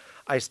Christmas,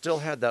 I still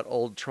had that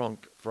old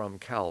trunk from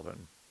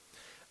Calvin.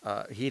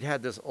 He'd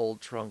had this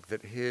old trunk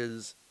that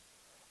his,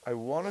 I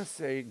want to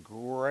say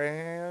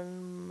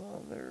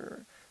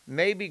grandmother,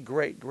 maybe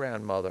great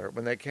grandmother,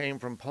 when they came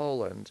from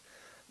Poland,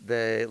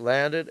 they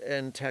landed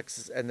in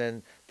Texas and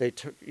then they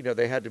took,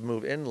 they had to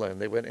move inland.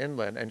 They went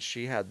inland and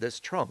she had this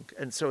trunk.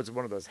 And so it's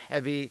one of those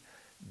heavy,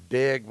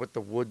 big with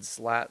the wood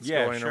slats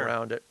going sure.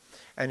 around it.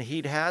 And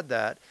he'd had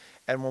that.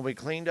 And when we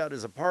cleaned out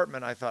his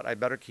apartment, I thought I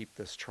better keep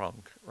this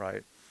trunk,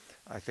 right?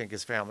 I think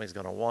his family's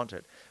going to want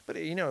it. But,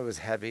 it was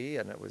heavy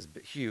and it was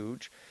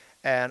huge.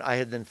 And I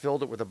had then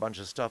filled it with a bunch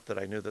of stuff that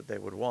I knew that they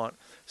would want.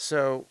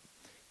 So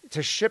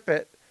to ship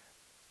it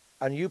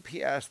on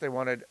UPS, they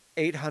wanted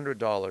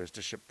 $800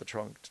 to ship the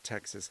trunk to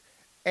Texas.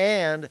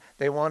 And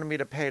they wanted me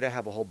to pay to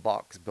have a whole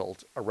box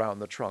built around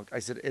the trunk. I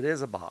said, it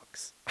is a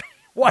box.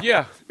 What?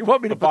 Yeah. You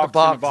want me to A put the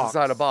box in a box box.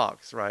 inside a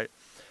box, right?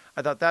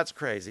 I thought, that's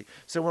crazy.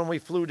 So when we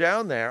flew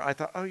down there, I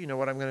thought, oh, you know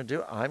what I'm going to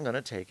do? I'm going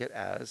to take it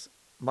as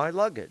my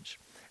luggage.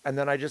 And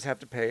then I just have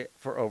to pay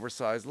for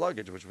oversized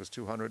luggage, which was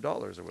 $200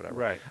 or whatever.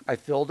 Right. I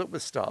filled it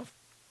with stuff.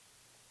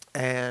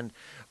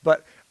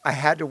 But I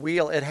had to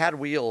wheel, it had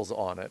wheels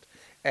on it.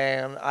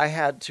 And I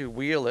had to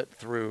wheel it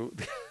through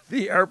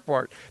the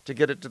airport to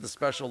get it to the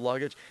special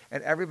luggage.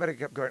 And everybody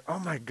kept going, oh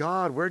my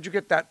God, where'd you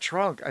get that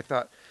trunk? I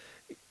thought,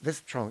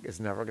 this trunk is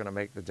never going to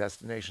make the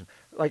destination.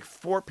 Like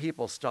 4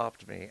 people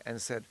stopped me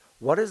and said,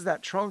 what is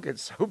that trunk?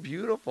 It's so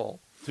beautiful.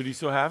 So do you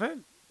still have it?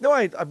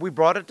 No, we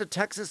brought it to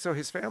Texas so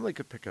his family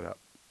could pick it up.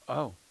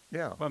 Oh.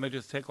 Yeah. Well, they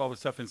just take all the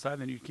stuff inside,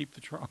 and then you keep the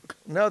trunk.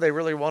 No, they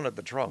really wanted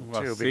the trunk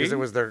Well, too, because see? it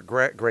was their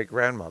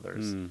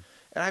great-grandmother's. Mm.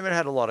 And I haven't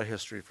had a lot of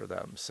history for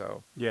them.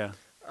 So, Yeah.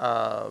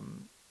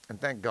 and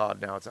thank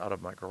God now it's out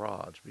of my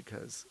garage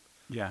because,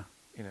 Yeah.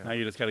 Now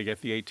you just got to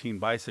get the 18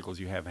 bicycles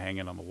you have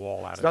hanging on the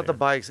wall out it's of not there. the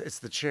bikes, it's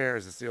the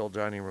chairs. It's the old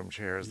dining room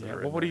chairs that Yeah. are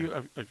Well, in what are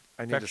there. you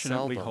I need to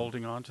sell affectionately them.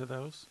 holding on to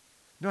those?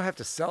 You don't have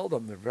to sell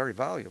them. They're very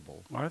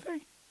valuable. Are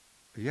they?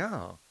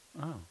 Yeah.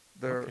 Oh,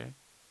 They're okay.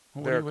 Well,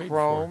 what are they're you waiting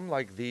chrome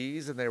like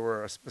these, and they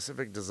were a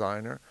specific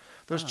designer.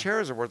 Those Ah.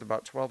 chairs are worth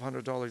about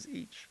 $1,200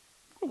 each.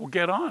 for? Well,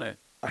 get on it.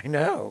 I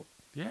know.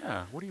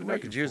 Yeah. What are you I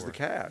waiting could use for? the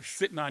cash.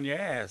 Sitting on your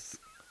ass.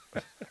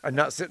 I'm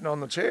not sitting on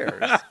the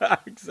chairs.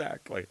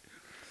 Exactly.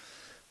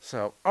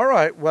 So, all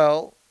right.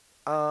 Well,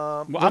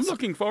 Well, I'm let's,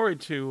 looking forward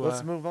to.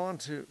 let's move on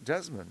to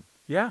Desmond.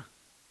 Yeah.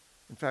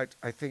 In fact,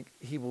 I think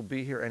he will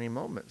be here any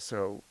moment.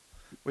 So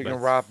we can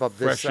Let's wrap up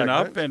this freshen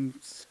segment. up and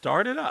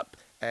start it up.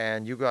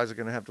 And you guys are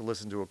going to have to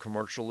listen to a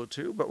commercial or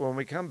two. But when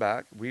we come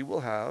back, we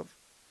will have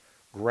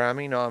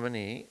Grammy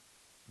nominee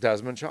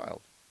Desmond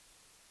Child.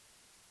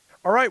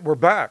 All right, we're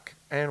back.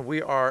 And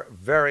we are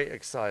very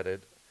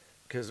excited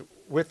because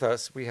with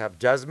us, we have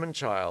Desmond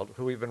Child,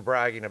 who we've been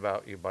bragging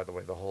about you, by the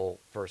way, the whole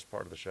first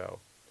part of the show.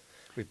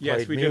 We played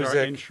Yes, we music. did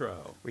our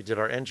intro. We did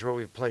our intro.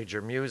 We've played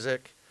your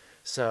music.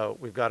 So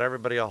we've got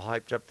everybody all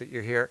hyped up that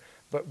you're here.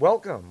 But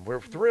welcome. We're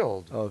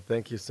thrilled. Oh,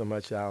 thank you so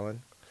much,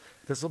 Alan.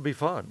 This will be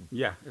fun.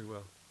 Yeah, it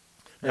will.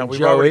 Now, And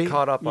we've already Joey?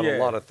 caught up on a Yeah.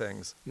 lot of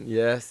things.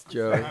 Yes,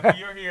 Joe. Happy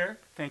you're here.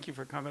 Thank you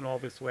for coming all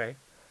this way.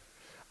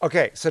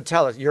 Okay, so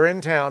tell us. You're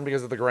in town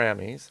because of the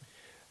Grammys.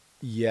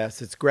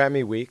 Yes, it's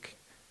Grammy week.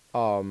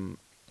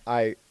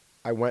 I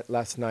went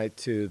last night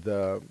to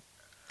the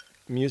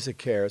Music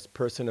Cares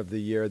Person of the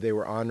Year. They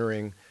were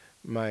honoring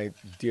my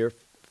dear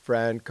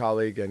friend,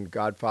 colleague, and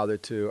godfather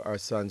to our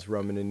sons,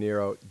 Roman and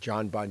Nero,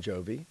 John Bon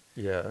Jovi.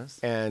 Yes.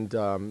 And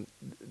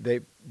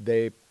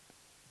they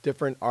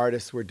different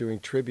artists were doing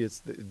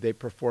tributes. They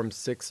performed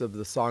 6 of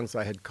the songs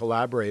I had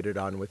collaborated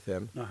on with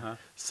him. Uh-huh.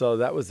 So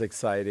that was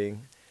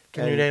exciting.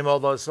 Can you And- name all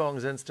those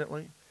songs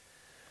instantly?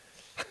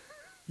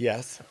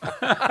 Yes.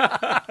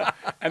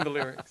 And the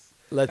lyrics.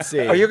 Let's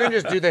see. Or you can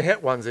just do the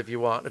hit ones if you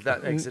want, if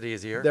that makes it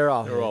easier. They're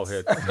all They're all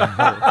hits.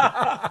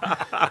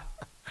 hits.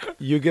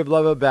 You Give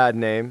Love a Bad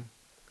Name,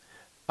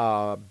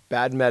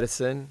 Bad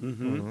Medicine,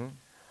 Mm-hmm.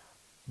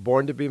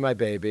 Born to Be My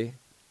Baby,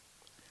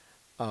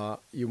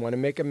 You Want to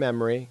Make a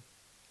Memory,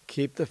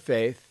 Keep the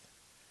Faith,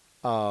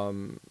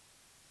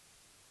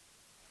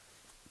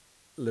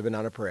 Living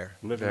on a Prayer.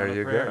 Living There on a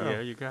you prayer. go.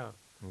 There you go.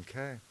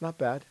 Okay. Not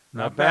bad.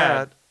 Not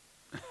bad.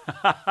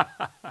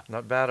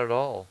 Not bad at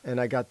all. And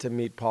I got to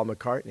meet Paul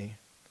McCartney.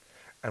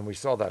 And we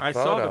saw that I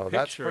photo. saw the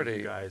That's picture of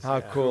pretty you guys. How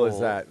yeah. cool is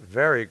that?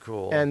 Very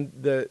cool. And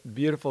the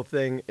beautiful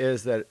thing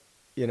is that,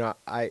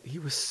 he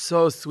was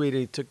so sweet.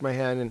 He took my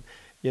hand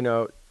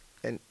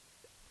and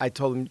I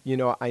told him,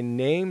 I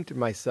named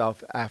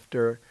myself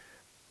after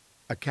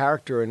a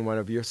character in one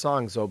of your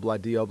songs,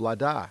 Obla Di Obla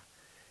Da.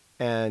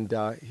 And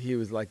he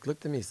was like,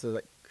 looked at me, so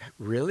like,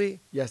 really?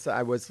 Yes,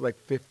 I was like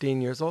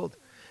 15 years old.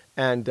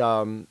 And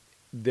the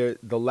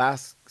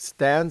last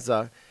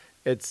stanza,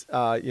 it's,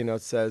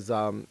 it says,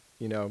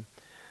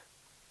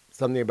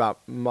 something about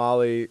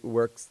Molly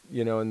works,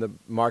 in the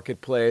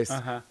marketplace,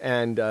 Uh-huh.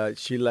 and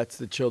she lets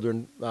the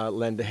children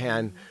lend a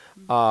hand.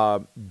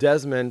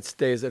 Desmond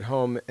stays at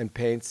home and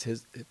paints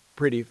his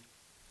pretty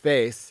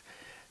face.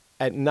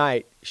 At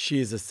night,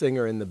 she's a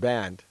singer in the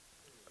band.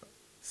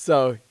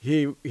 So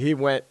he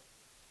went,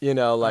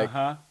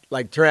 Uh-huh.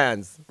 like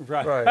trans,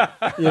 Right. right.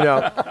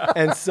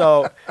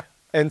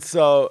 and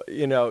so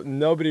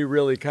nobody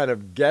really kind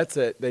of gets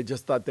it. They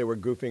just thought they were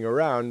goofing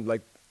around,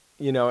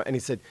 and he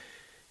said,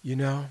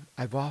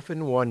 I've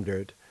often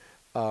wondered,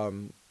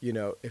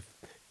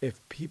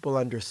 if people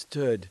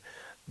understood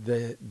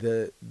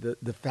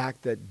the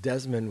fact that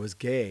Desmond was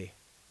gay.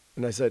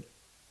 And I said,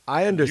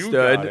 I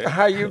understood. got it.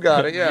 How you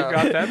got it, yeah. You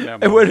got that memo.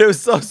 And when it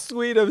was so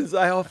sweet,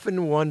 I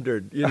often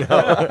wondered,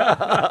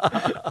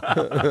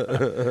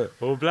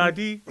 Oh,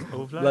 bloody.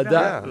 Oh, La bloody.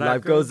 da,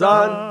 life goes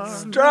on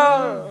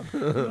strong.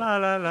 La,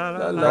 la, la,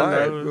 la,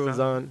 Life Right. goes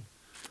on.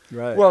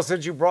 Right. Well,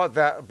 since you brought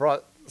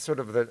sort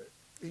of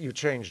you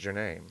changed your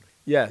name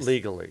yes.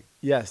 legally.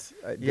 Yes,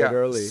 I did Yeah.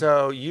 early.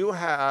 So you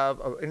have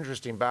an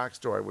interesting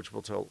backstory, which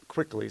we'll tell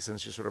quickly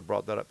since you sort of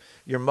brought that up.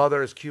 Your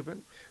mother is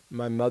Cuban?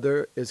 My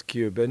mother is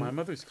Cuban. My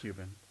mother's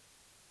Cuban.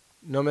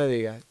 No me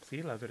digas.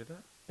 Sí, la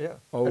verdad. Yeah.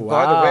 Oh, and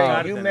by the way,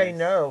 wow. you may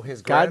know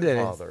his Cárdenas.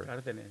 grandfather.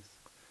 Cárdenas.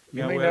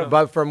 You Mi may abuelo. know-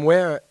 But from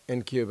where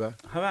in Cuba?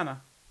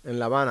 Havana. In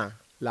La Habana.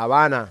 La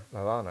Habana.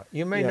 Havana.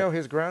 You may Yeah. know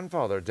his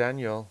grandfather,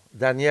 Daniel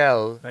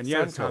Daniel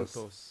Santos.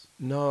 Santos.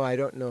 No, I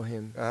don't know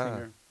him.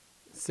 Singer,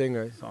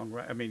 Singer.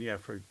 songwriter. I mean, yeah,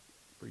 for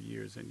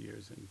years and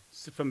years. And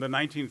from the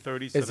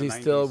 1930s Is to the he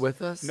 90s. still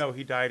with us? No,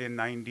 he died in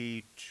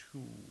 92,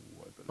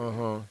 I believe.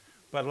 Uh-huh.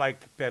 But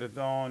like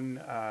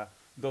Perdón,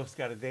 Dos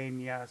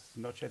Gardenias,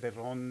 Noche de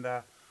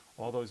Ronda,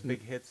 all those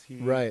big hits he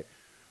Right.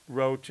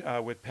 wrote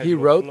with Pedro He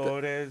wrote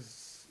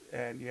Flores.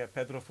 And yeah,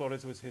 Pedro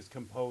Flores was his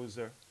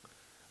composer.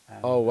 And,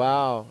 Oh,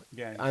 wow.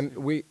 Yeah, I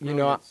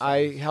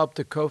songs. helped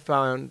to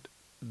co-found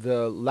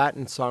the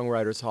Latin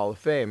Songwriters Hall of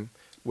Fame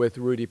with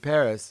Rudy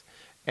Perez.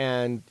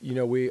 And,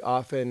 we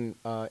often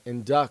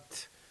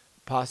induct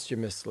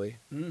posthumously.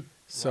 Mm,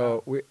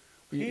 So wow.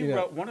 we, He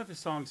wrote one of the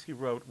songs he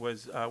wrote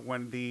was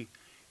when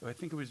I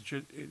think it was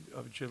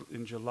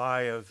in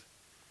July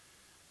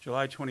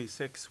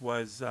 26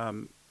 was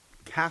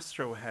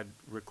Castro had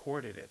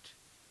recorded it.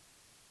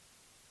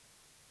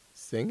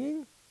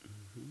 Singing?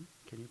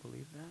 Can you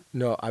believe that?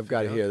 No, I've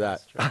got to Fidel hear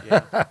that.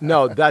 Castro, Yeah.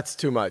 No, that's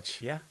too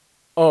much. Yeah.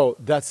 Oh,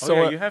 that's Oh, so.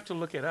 yeah, you have to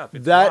look it up.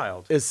 It's That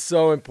wild. is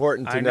so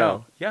important to I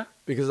know. Yeah.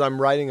 because I'm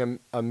writing a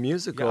Yeah,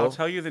 musical. I'll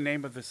tell you the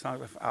name of the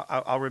song.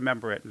 I'll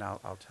remember it and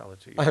I'll tell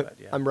it to you. But,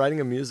 yeah. I'm writing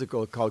a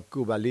musical called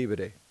Cuba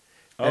Libre.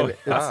 Oh, And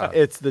yeah.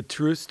 it's the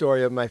true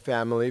story of my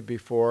family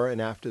before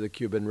and after the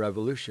Cuban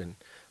Revolution.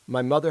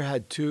 My mother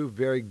had two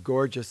very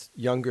gorgeous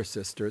younger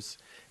sisters,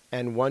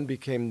 and one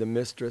became the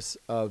mistress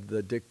of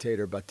the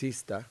dictator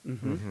Batista,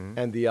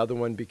 and the other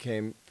one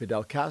became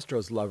Fidel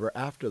Castro's lover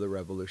after the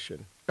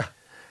revolution.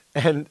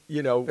 And,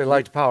 you know, They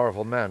liked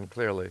powerful men,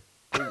 clearly.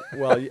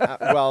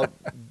 well,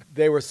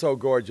 they were so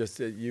gorgeous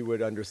that you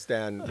would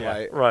understand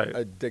why right.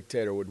 a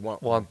dictator would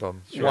want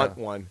them. want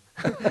one.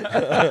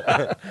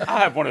 I'll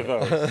have one of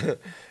those.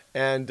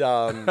 And,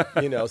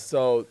 you know,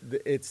 so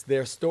it's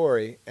their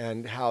story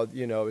and how,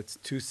 you know, it's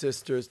two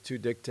sisters, two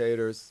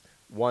dictators,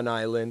 one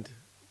island.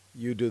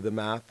 You do the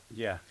math.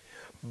 Yeah.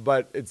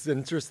 But it's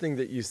interesting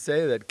that you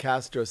say that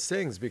Castro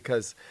sings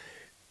because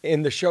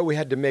in the show we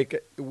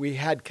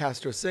had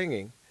Castro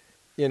singing,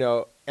 you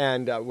know,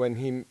 and when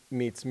he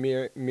meets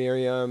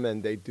Miriam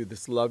and they do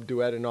this love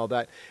duet and all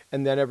that.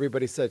 And then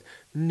everybody said,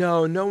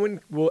 no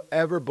one will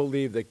ever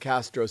believe that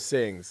Castro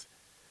sings.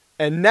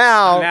 And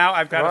now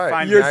I've got to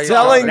find. you're this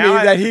telling song. me Now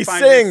I that have to he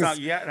find this sings. song.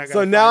 Yeah, and I gotta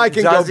So now find I it.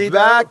 can Does go he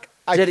back.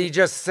 though? Did he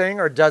just sing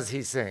or does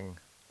he sing?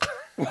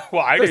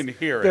 Well, I didn't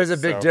hear it. There's a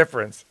big so-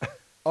 difference.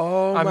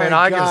 Oh I my mean,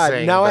 I can God!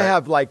 sing, Now I but-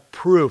 have like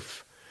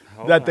proof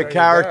Oh, that the there you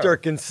character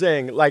go. can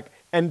sing, like,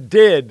 and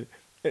did,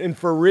 and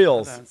for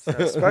reals.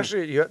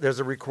 Especially, there's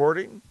a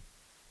recording,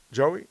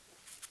 Joey?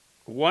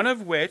 One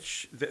of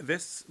which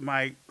this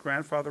my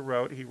grandfather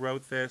wrote. He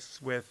wrote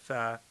this with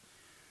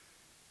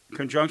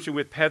conjunction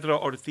with Pedro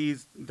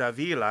Ortiz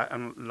Davila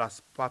and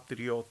Las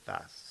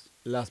Patriotas.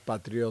 Las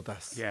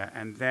Patriotas. Yeah,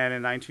 and then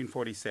in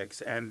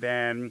 1946, and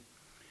then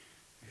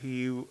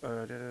he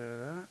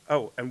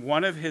and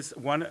one of his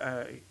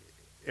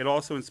it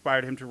also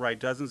inspired him to write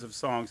dozens of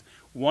songs.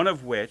 One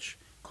of which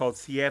called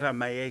Sierra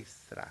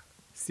Maestra.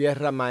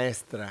 Sierra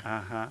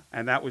Maestra.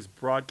 And that was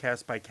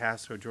broadcast by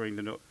Castro during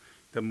the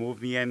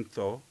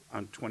Movimiento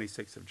on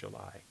 26th of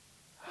July.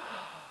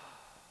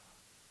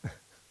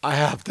 I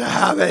have to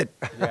have it.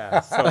 Yeah,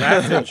 so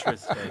that's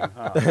interesting.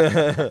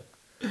 Huh?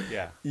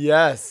 Yeah.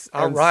 Yes.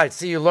 All and right.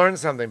 See, you learned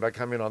something by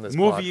coming on this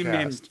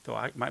podcast.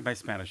 Movimiento. My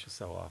Spanish is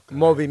so off. guys.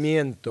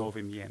 Movimiento.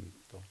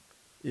 Movimiento.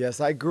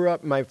 Yes, I grew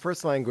up. My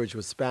first language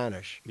was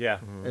Spanish, Yeah.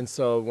 and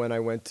so when I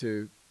went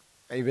to,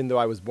 even though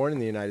I was born in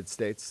the United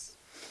States,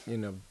 you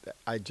know,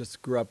 I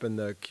just grew up in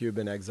the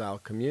Cuban exile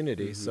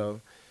community,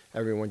 so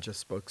everyone just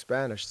spoke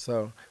Spanish.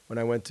 So when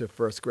I went to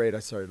first grade, I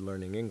started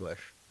learning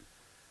English.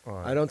 All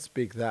right. I don't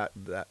speak that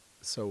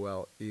so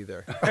well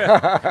either.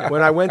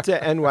 When I went to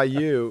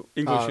NYU,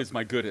 English is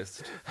my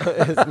goodest.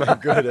 is my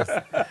goodness.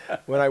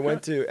 When I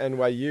went to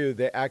NYU,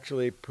 they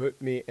actually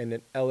put me in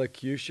an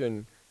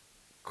elocution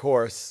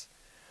course,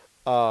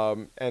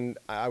 and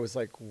I was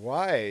like,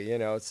 "Why?" You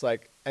know, it's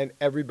like, and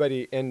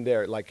everybody in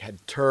there like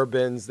had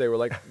turbans. They were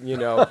like, you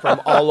know,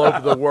 from all over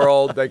the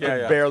world. They could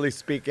Yeah. barely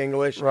speak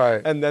English.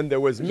 Right. And then there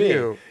was me,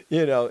 You.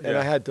 know, and Yeah.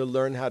 I had to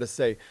learn how to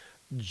say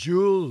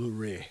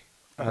jewelry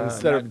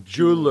instead not of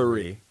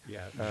jewelry.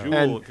 Yeah, And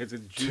jewel, because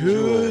it's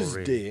jewel.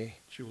 Tuesday,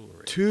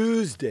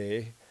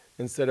 Jewelry.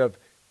 instead of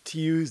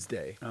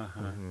Tuesday.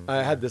 Uh-huh.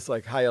 I had this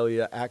like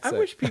Hialeah I accent.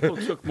 wish people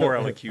took more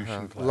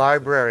elocution classes.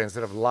 Library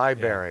instead of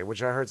library,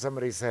 which I heard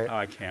somebody say. Oh,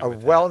 I can't A with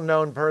that.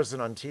 well-known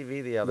person on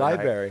TV the other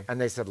Library. night, and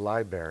they said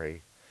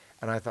library,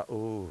 and I thought,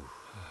 ooh,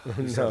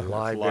 you No. said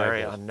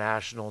library libel. on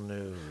national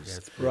news.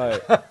 Right.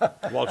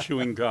 While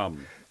chewing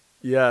gum.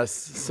 Yes.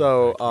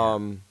 So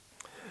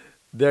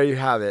there you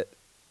have it.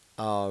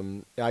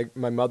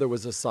 My mother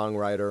was a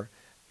songwriter.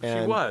 She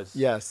was?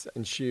 Yes,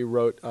 and she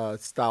wrote a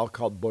style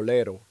called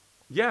bolero.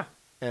 Yeah.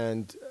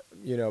 And,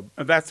 you know,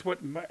 And that's what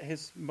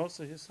most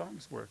of his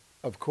songs were.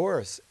 of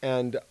course.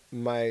 And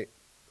my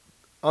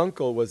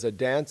uncle was a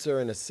dancer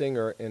and a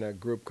singer in a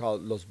group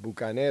called Los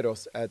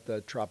Bucaneros at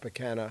the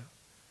Tropicana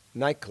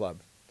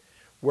nightclub,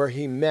 where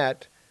he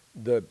met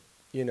the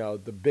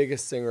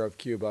biggest singer of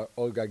Cuba,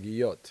 Olga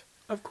Guillot.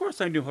 Of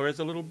course I knew her as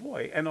a little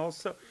boy. And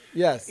also,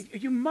 Yes.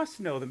 you must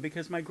know them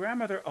because my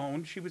grandmother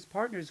she was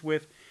partners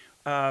with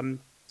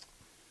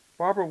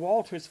Barbara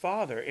Walters'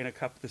 father in a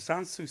couple, the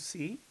Sans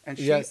Souci, and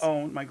Yes.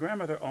 my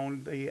grandmother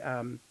owned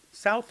the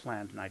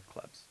Southland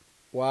nightclubs.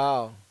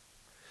 Wow.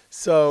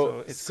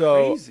 So it's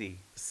crazy.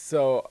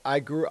 So I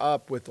grew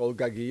up with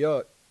Olga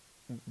Guillot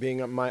being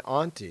my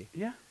auntie.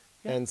 Yeah.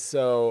 Yeah. And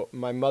so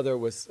my mother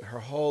was, her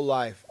whole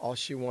life, all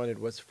she wanted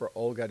was for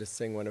Olga to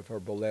sing one of her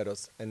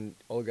boleros, and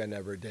Olga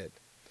never did.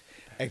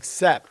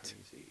 Except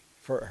Crazy.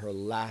 for her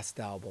last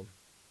album.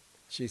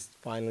 She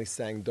finally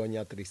sang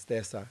Doña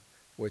Tristeza,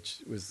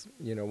 which was,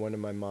 one of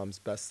my mom's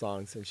best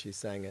songs, and she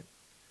sang it.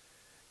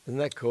 Isn't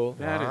that cool?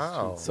 That is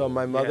Wow. too So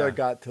my cool. mother Yeah.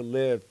 got to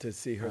live to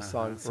see her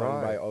song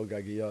sung by Right.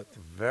 Olga Guillot.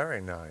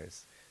 Very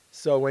nice.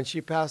 So when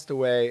she passed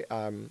away,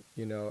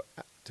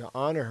 to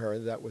honor her,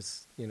 that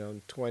was,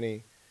 in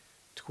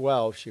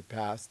 2012 she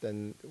passed,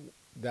 and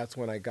that's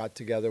when I got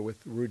together with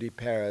Rudy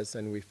Perez,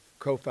 and we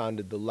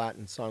co-founded the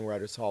Latin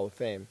Songwriters Hall of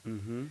Fame.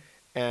 Mm-hmm.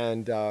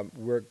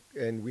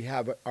 And we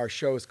have our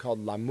show is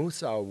called La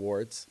Musa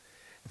Awards,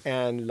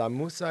 and La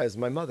Musa is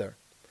my mother.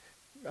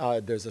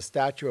 There's a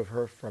statue of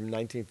her from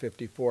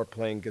 1954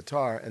 playing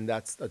guitar, and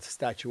that's a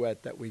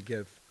statuette that we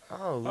give.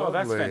 Oh, lovely. Oh,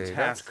 that's fantastic.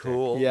 That's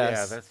cool. Yes.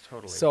 Yeah, that's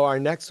totally. So our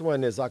next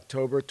one is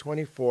October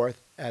 24th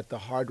at the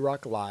Hard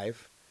Rock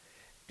Live,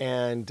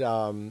 and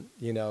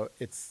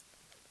it's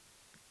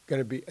going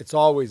to be. It's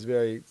always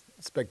very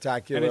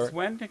spectacular. And it's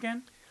when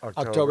again?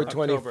 October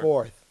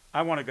 24th.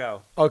 I want to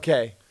go.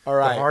 Okay, all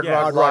right. The Hard Yeah.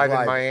 Rock Hard Rock Live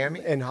in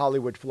Miami? in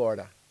Hollywood,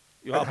 Florida.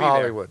 I'll In be there.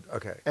 Hollywood.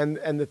 Okay. And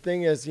the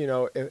thing is,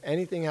 if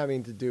anything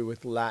having to do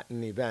with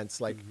Latin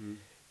events, like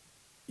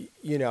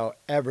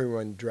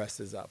everyone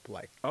dresses up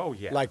Oh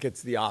yeah. like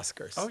it's the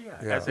Oscars. Oh yeah.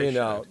 Yeah. As they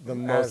should. The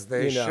most As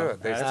they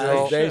should. They As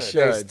still, they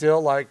should. They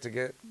still like to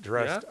get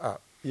dressed Yeah.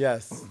 up.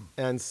 Yes,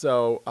 and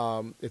so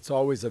it's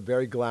always a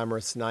very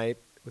glamorous night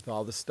with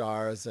all the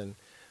stars, and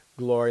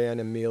Gloria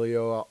and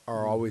Emilio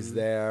are always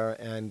there.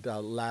 And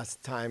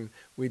last time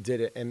we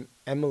did it,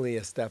 Emily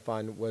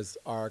Estefan was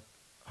our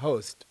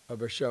host of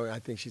her show, and I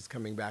think she's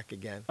coming back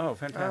again. Oh,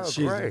 fantastic.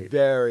 She's great.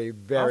 very,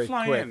 very I'll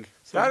fly quick. in.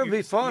 That'll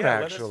be fun,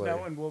 Let actually. us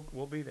know and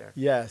we'll be there.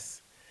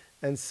 Yes,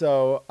 and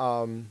so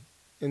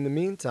in the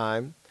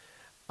meantime,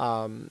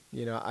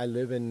 I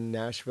live in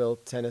Nashville,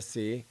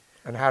 Tennessee.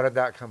 And how did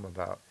that come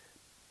about?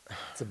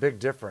 It's a big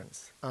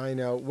difference. I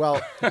know.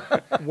 Well,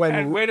 And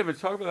when wait a minute,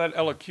 talk about that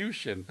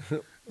elocution.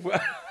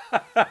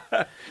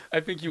 I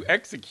think you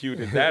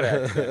executed that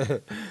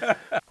accent.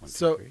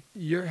 so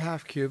you're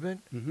half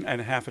Cuban.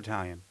 And half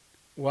Italian.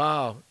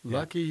 Wow, Yeah.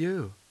 lucky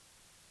you.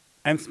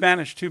 And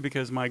Spanish too,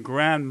 because my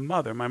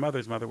grandmother, my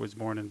mother's mother, was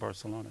born in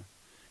Barcelona.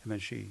 And then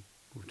she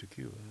moved to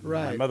Cuba. And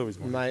Right. My mother was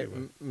born in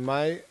Cuba.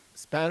 My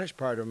Spanish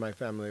part of my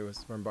family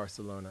was from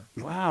Barcelona.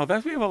 Wow,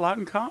 we have a lot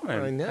in common.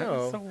 I know.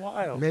 That is so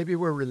wild. Maybe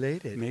we're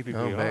related. Maybe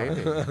Oh, we are.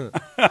 maybe.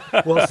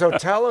 Well, so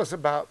tell us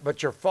about,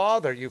 but your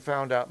father, you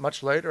found out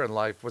much later in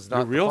life, was not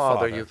Your real the father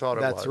father. you thought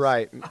it was. That's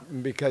right.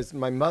 Because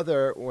my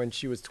mother, when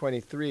she was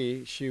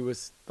 23,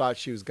 thought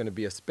she was going to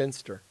be a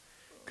spinster,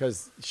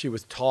 because she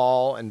was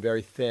tall and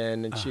very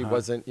thin, and she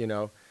wasn't,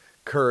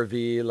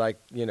 curvy like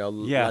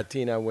Yeah.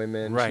 Latina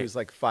women. Right. She was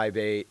like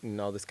 5'8"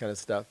 and all this kind of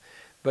stuff.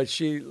 But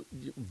she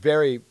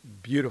very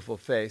beautiful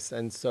face,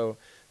 and so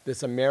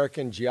this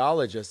American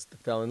geologist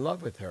fell in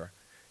love with her,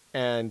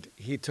 and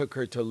he took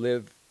her to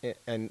live,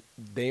 and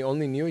they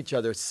only knew each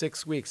other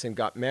 6 weeks and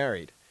got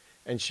married,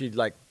 and she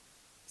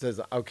says,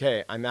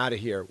 "Okay, I'm out of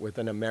here with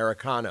an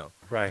Americano."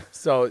 Right.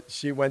 So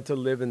she went to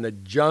live in the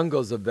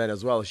jungles of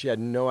Venezuela. She had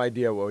no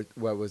idea what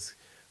was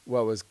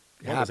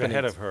happening.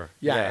 ahead of her.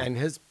 Yeah, Yeah. and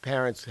his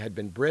parents had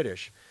been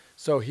British.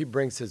 So he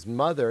brings his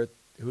mother,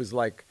 who's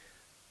like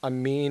a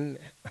mean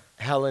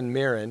Helen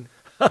Mirren,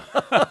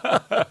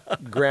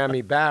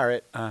 Grammy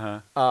Barrett,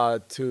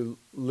 to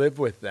live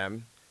with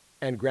them.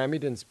 And Grammy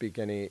didn't speak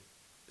any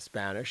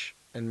Spanish,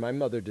 and my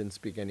mother didn't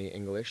speak any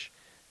English.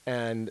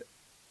 And,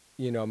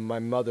 my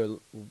mother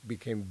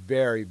became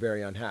very,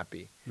 very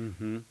unhappy.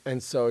 Mm-hmm.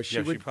 And so she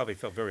She would probably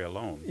felt very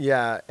alone.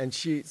 yeah, and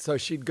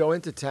she'd go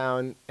into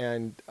town,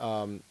 and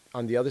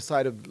on the other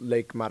side of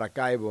Lake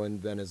Maracaibo in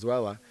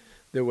Venezuela,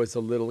 there was a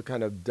little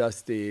kind of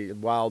dusty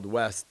Wild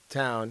West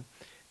town,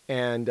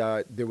 and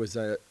there was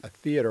a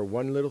theater,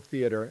 one little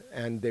theater,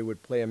 and they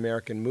would play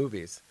American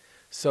movies.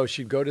 So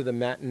she'd go to the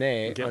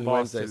matinee Get on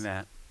lost Wednesdays. in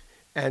that.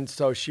 And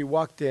so she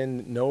walked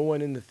in, no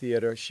one in the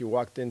theater. She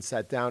walked in,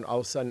 sat down. All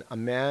of a sudden, a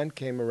man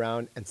came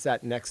around and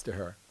sat next to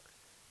her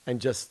and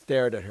just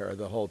stared at her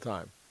the whole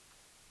time.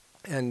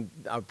 And,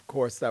 of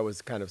course, that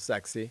was kind of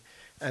sexy.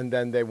 And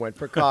then they went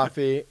for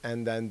coffee,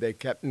 and then they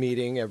kept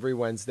meeting every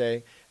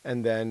Wednesday.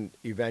 And then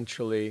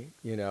eventually,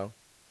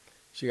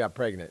 she got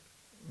pregnant.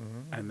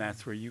 And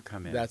that's where you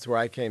come in. That's where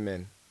I came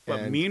in.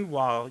 But And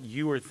meanwhile,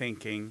 you were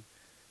thinking,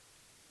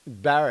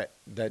 Barrett,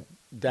 that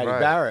Daddy Right.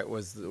 Barrett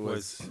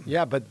was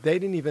yeah, but they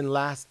didn't even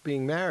last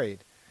being married.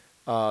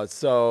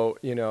 So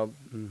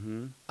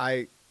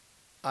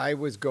I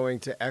was going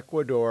to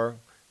Ecuador.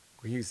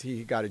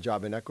 He got a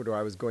job in Ecuador.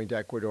 I was going to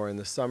Ecuador in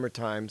the summer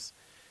times,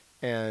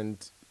 and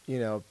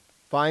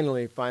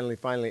finally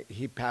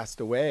he passed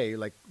away,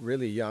 like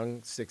really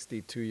young,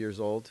 62 years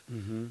old.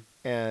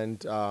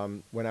 And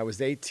when I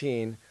was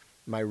 18,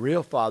 my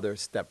real father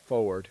stepped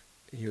forward.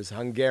 He was a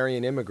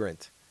Hungarian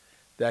immigrant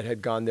that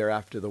had gone there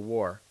after the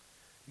war.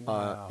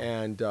 Wow.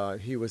 And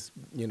he was,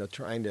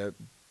 trying to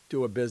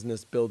do a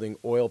business building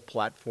oil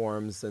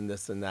platforms and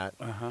this and that.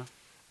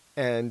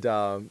 And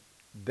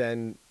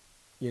then,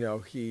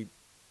 he,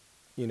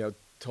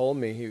 told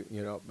me,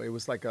 it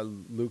was like a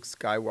Luke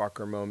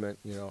Skywalker moment,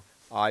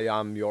 I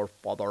am your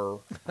father,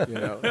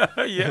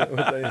 Yeah. with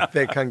a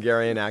thick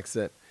Hungarian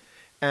accent.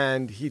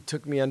 And he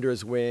took me under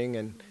his wing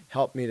and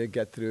helped me to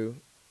get through,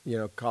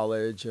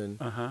 college. And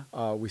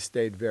we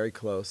stayed very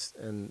close.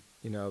 And,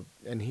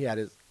 and he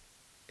had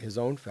his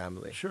own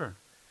family. Sure.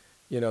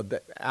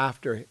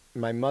 after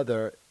my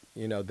mother,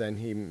 then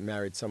he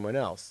married someone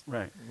else.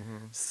 Right.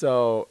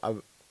 So,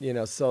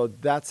 so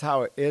that's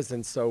how it is.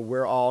 And so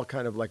we're all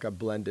kind of like a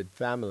blended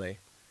family.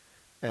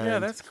 And Yeah,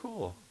 that's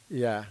cool.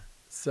 yeah.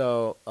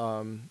 So,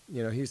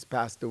 he's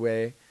passed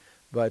away,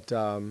 but,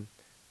 the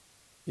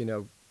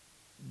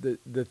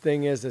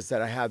thing is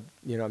that I have,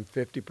 I'm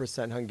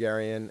 50%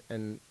 Hungarian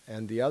and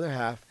the other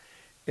half,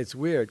 it's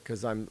weird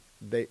because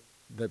the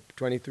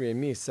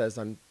 23andMe says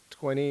I'm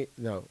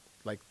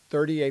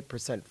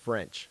 38%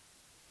 French.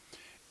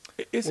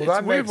 It's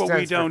that weird makes what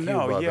we sense for don't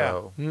know. Cuba, Yeah.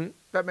 though.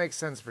 That makes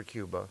sense for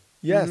Cuba.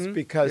 Yes,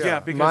 because Yeah,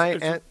 because my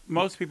it's- aunt,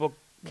 most people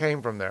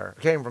Came from there.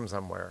 Came from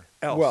somewhere.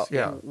 else. well,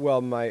 yeah.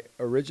 well, my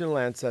original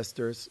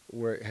ancestors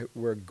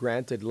were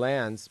granted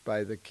lands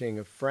by the King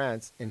of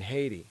France in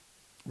Haiti.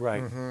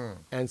 Right.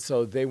 And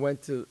so they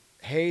went to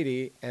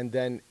Haiti, and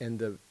then in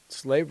the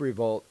slave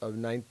revolt of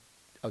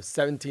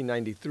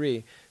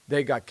 1793,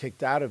 they got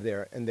kicked out of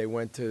there, and they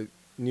went to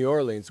New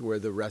Orleans, where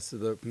the rest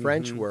of the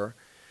French were.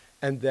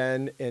 And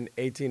then in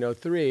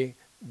 1803,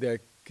 there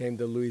came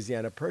the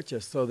Louisiana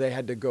Purchase. So they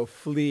had to go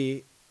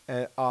flee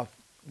off.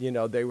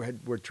 They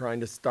were trying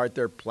to start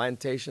their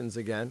plantations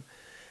again,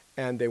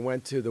 and they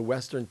went to the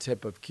western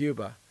tip of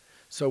Cuba.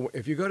 So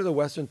if you go to the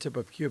western tip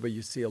of Cuba,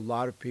 you see a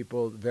lot of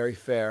people, very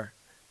fair.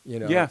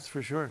 Yes,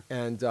 for sure.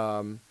 And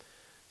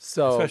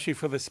so Especially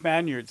for the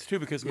Spaniards, too,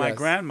 because my Yes.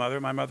 grandmother,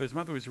 my mother's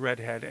mother, was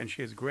redhead, and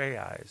she has gray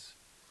eyes.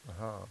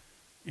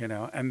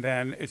 And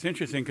then it's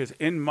interesting because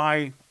in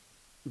my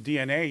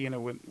DNA,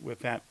 with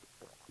that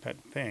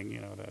thing,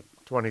 that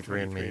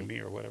 23andMe. Me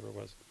or whatever it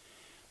was,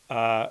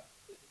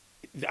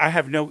 I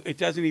have it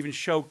doesn't even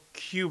show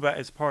Cuba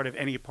as part of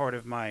any part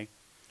of my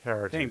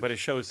Heritage. thing, but it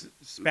shows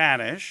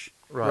Spanish,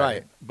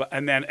 right.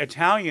 and then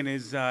Italian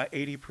is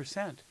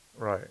 80%.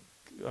 Right.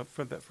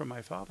 From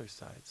my father's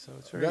side, so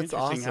it's very That's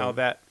interesting how awesome.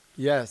 that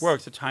Yes.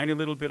 works. A tiny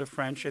little bit of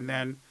French and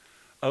then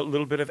a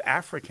little bit of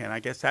African. I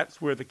guess that's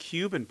where the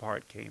Cuban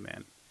part came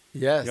in.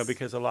 Yes.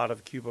 Because a lot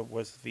of Cuba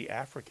was the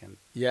African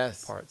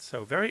Yes. part.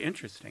 So very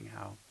interesting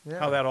how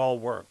Yeah. that all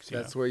works.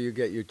 That's where you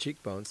get your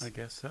cheekbones. I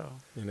guess so.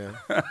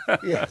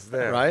 Yes,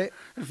 there. Right?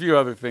 A few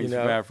other things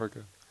from know.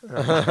 Africa.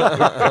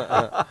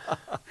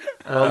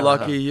 Well,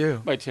 lucky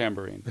you. My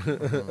tambourine.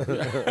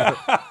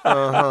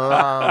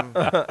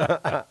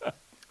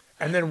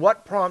 And then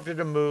what prompted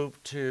a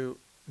move to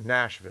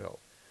Nashville?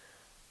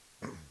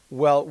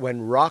 Well,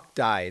 when rock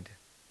died,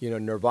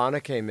 Nirvana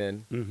came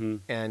in, Mm-hmm.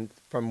 and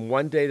from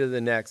one day to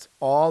the next,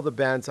 all the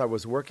bands I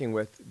was working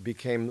with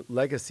became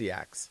legacy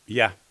acts.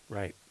 Yeah,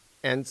 right.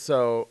 And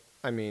so,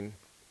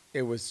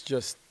 it was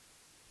just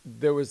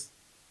there was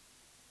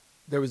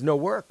no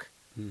work.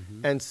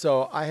 Mm-hmm. And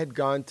so I had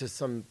gone to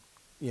some,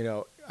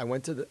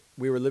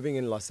 we were living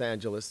in Los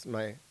Angeles,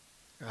 my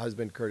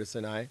husband Curtis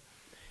and I,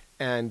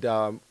 and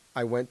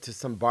I went to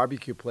some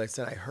barbecue place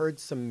and I heard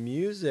some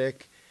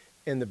music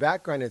in the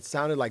background. It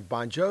sounded like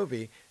Bon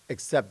Jovi,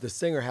 except the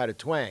singer had a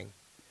twang.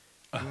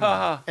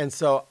 And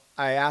so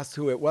I asked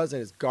who it was,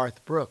 and it's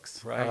Garth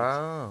Brooks. Right.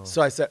 Oh.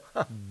 So I said,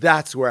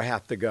 that's where I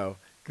have to go.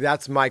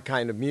 That's my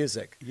kind of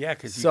music. Yeah,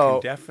 because you So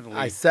can definitely.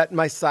 I set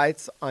my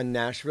sights on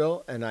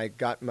Nashville, and I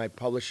got my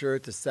publisher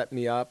to set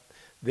me up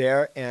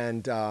there.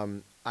 And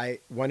I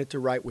wanted to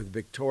write with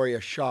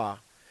Victoria Shaw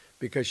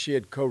because she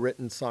had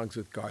co-written songs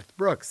with Garth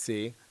Brooks.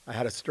 See, I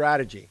had a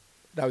strategy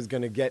that I was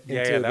going to get Yeah,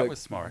 into yeah, that the was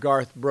smart.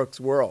 Garth Brooks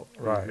world.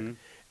 Right. Mhm.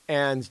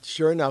 And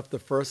sure enough, the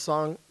first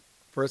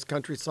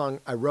country song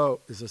I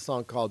wrote is a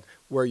song called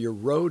Where Your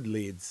Road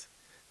Leads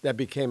that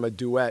became a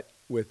duet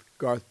with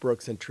Garth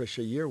Brooks and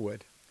Trisha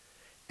Yearwood.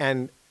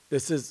 And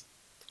this is,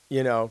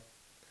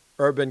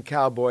 urban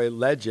cowboy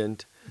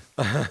legend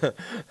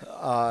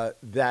that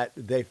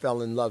they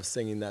fell in love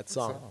singing that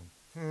song.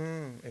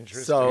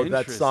 Interesting. So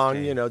that song,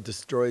 Interesting.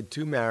 destroyed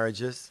 2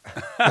 marriages.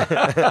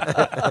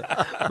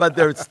 But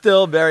they're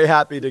still very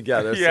happy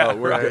together. Yeah, So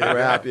we're right.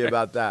 we're happy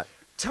about that.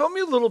 Tell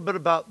me a little bit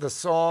about the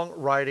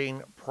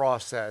songwriting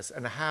process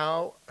and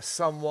how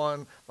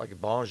someone like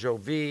Bon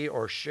Jovi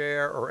or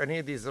Cher or any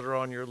of these that are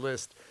on your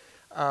list,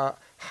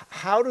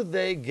 how do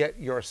they get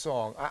your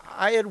song?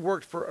 I had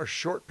worked for a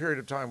short period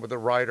of time with a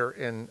writer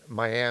in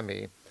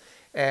Miami,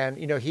 and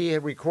he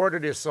had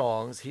recorded his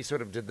songs. He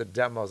sort of did the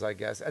demos, I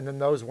guess, and then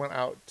those went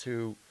out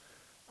to,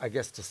 I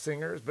guess, to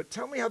singers. But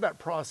tell me how that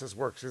process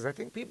works, because I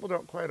think people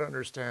don't quite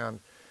understand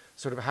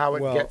sort of how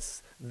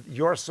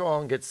your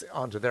song gets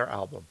onto their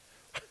album.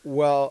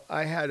 Well,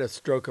 I had a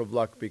stroke of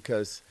luck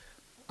because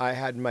I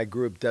had my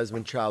group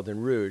Desmond, Child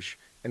and Rouge,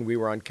 and we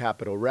were on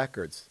Capitol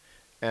Records.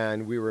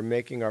 And we were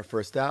making our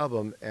first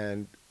album,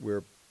 and we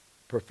were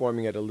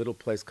performing at a little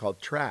place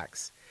called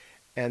Trax.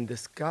 And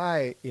this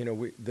guy,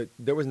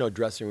 there was no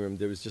dressing room.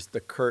 There was just the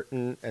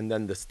curtain and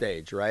then the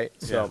stage, right?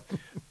 So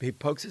he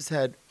pokes his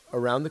head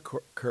around the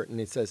curtain.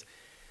 He says,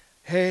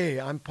 "Hey,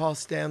 I'm Paul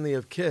Stanley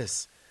of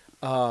Kiss."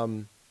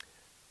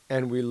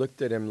 And we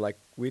looked at him like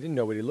we didn't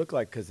know what he looked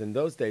like, because in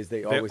those days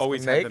they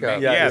always had had the the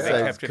makeup. they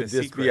said, kept it a could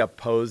this secret. be a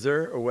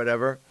poser or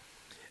whatever?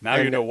 Now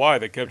and- you know why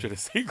they kept it a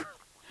secret.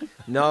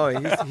 No,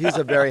 he's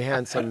a very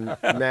handsome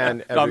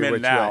man I'm every in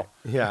which now.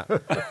 way. Yeah.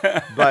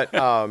 But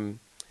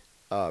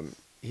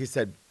he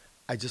said,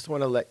 I just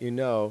want to let you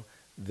know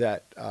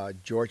that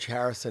George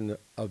Harrison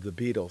of the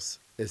Beatles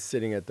is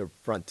sitting at the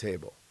front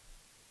table.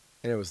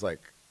 And it was like,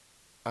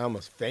 I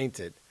almost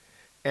fainted.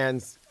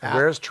 And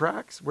Where's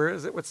tracks? Where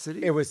is it? What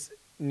city? it was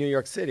New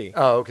York City.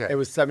 Oh, okay. It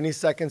was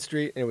 72nd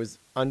Street, and it was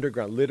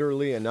underground,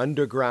 literally an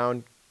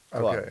underground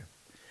club. Okay.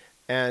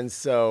 And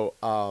so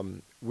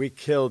we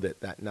killed it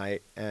that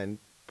night, and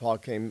Paul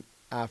came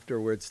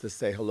afterwards to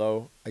say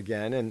hello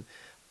again, and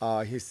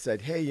he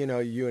said, hey,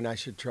 you and I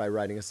should try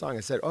writing a song.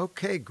 I said,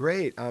 okay,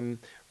 great. I'm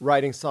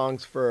writing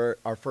songs for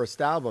our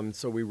first album.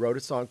 So we wrote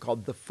a song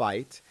called The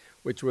Fight,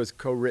 which was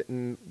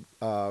co-written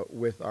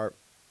with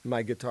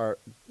my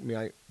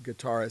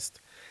guitarist,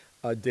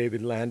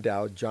 David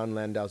Landau, John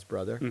Landau's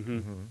brother.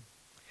 Mm-hmm.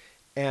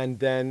 And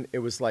then it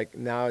was like,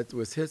 now it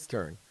was his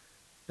turn.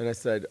 And I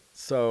said,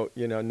 so,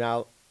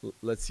 now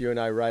let's you and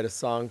I write a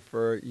song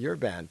for your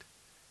band.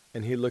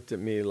 And he looked at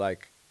me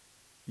like,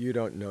 you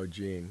don't know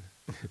Gene.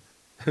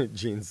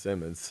 Gene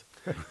Simmons.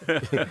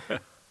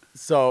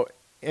 So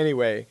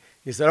anyway,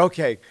 he said,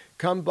 okay,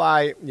 come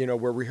by,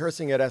 we're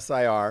rehearsing at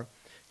SIR.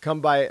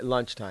 Come by at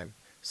lunchtime.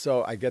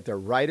 So I get there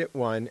right at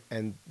 1,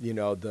 and,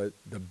 the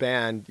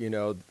band,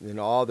 in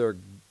all their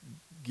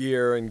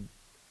gear and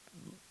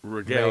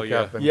Regalia.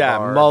 Makeup and yeah,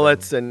 garb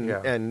mullets and-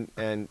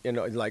 and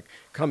like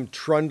come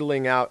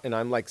trundling out, and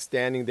I'm like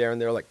standing there, and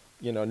they're like,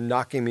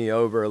 knocking me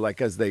over like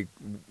as they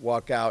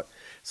walk out.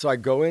 So I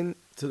go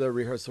into the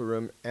rehearsal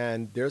room,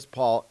 and there's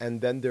Paul,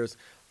 and then there's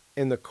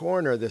in the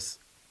corner this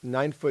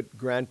 9-foot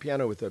grand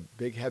piano with a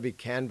big heavy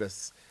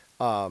canvas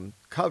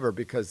cover,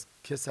 because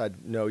Kiss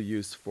had no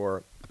use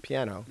for a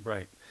piano.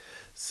 Right.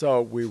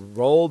 So we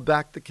rolled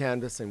back the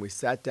canvas, and we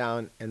sat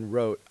down and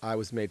wrote "I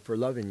Was Made for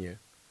Loving You."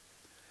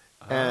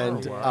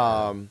 And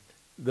wow.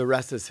 the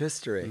rest is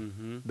history.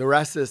 Mm-hmm. The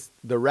rest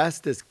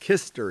is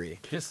history.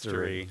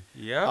 History.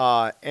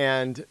 Yeah.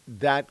 And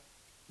that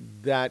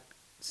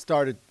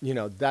started.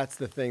 That's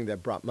the thing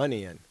that brought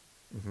money in.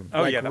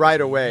 Oh, Like yeah. that right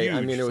was a away. I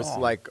huge mean, it was song.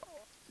 like,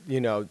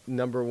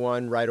 number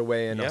one right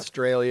away in Yep.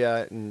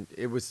 Australia, and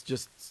it was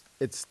just.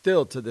 It's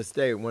still to this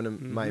day one of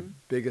my Mm-hmm.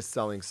 biggest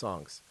selling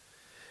songs.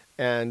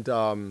 And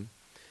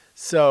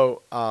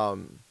so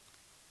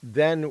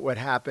then what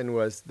happened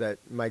was that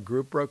my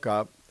group broke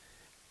up.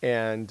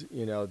 And,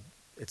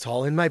 it's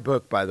all in my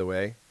book, by the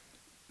way.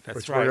 That's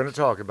which right. we're going to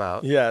talk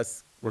about.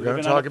 Yes. We're going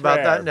to Living on talk a about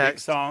prayer. that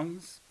next. Big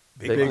songs.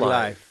 Big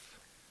life.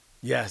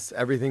 Yes,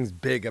 everything's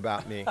big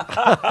about me. You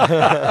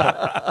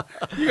got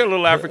a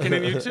little African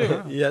in you,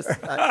 too. Yes,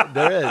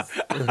 there is.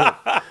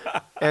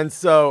 And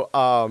so,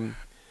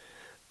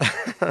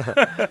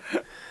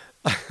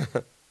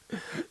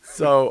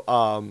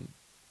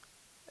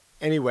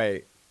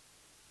 anyway,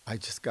 I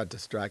just got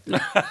distracted.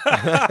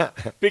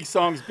 Big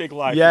songs, big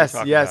life. Yes, you're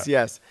talking yes, about.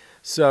 yes.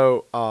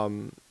 So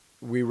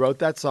we wrote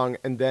that song,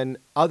 and then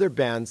other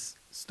bands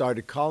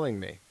started calling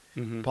me.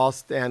 Mhm. Paul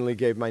Stanley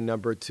gave my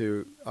number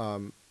to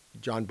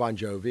John Bon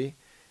Jovi,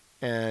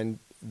 and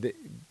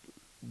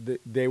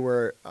they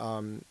were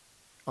on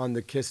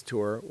the Kiss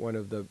tour, one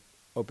of the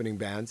opening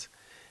bands,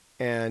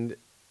 and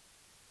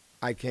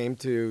I came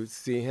to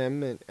see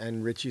him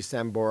and Richie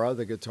Sambora,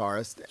 the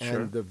guitarist, Sure.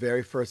 and the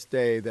very first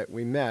day that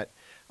we met,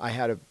 I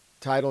had a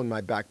title in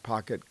my back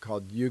pocket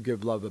called "You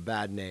Give Love a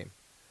Bad Name."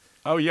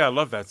 Oh, yeah. I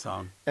love that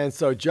song. And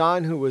so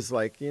John, who was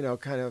like,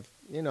 kind of,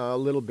 a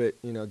little bit,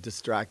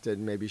 distracted,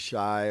 maybe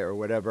shy or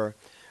whatever,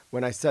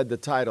 when I said the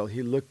title,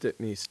 he looked at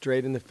me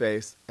straight in the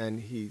face,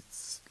 and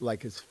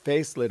like his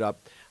face lit up.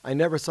 I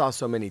never saw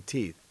so many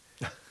teeth.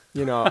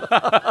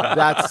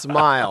 That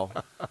smile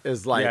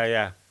is like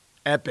yeah.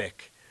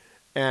 epic.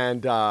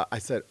 And I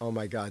said, oh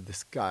my God,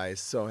 this guy is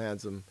so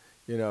handsome.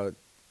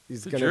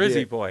 He's The going to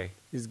Jersey be boy.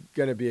 he's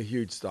going to be a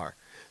huge star.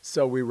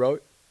 So we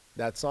wrote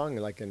that song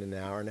like in an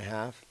hour and a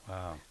half.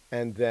 Wow.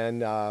 And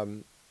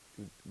then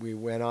we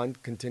went on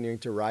continuing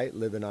to write,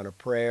 Living on a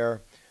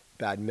Prayer,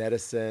 Bad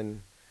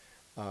Medicine,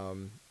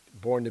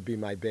 Born to Be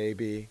My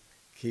Baby,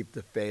 Keep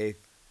the Faith.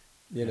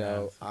 It's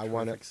a I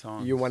want terrific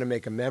songs. You Want to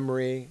Make a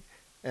Memory,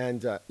 and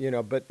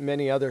but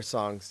many other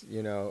songs,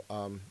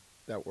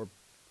 that were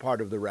part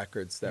of the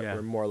records that Yeah.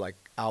 were more like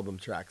album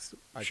tracks.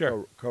 I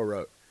Sure.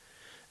 co-wrote,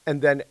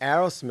 and then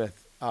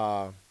Aerosmith,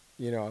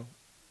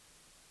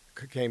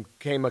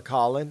 came a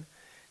calling,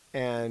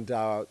 and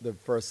the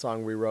first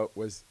song we wrote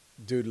was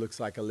 "Dude Looks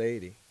Like a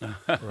Lady."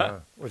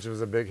 Right. Which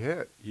was a big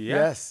hit. Yeah.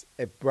 Yes,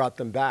 it brought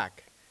them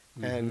back.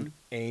 Mhm. And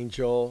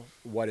Angel,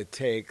 What It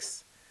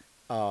Takes,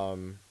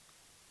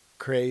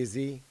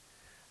 Crazy,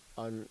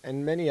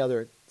 and many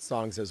other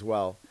songs as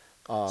well.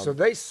 So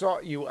they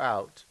sought you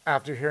out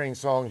after hearing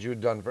songs you'd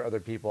done for other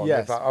people. And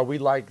Yes. They thought, oh, we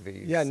like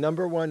these. Yeah,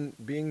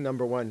 being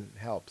number one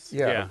helps.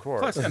 Yeah, of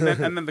course. Plus, and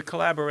then the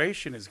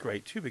collaboration is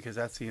great too, because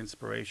that's the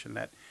inspiration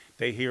that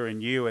they hear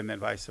in you, and then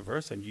vice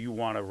versa. And you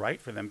want to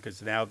write for them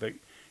because now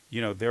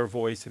their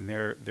voice and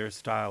their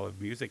style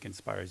of music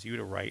inspires you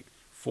to write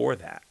for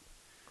that.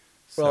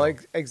 Well,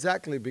 So-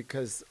 exactly,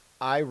 because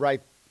I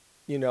write,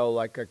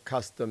 like a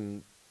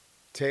custom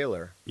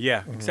tailor.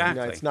 Yeah, You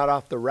exactly. know, it's not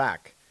off the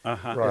rack.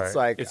 Uh-huh. Right. It's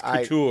like It's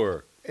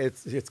couture.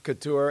 It's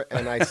couture,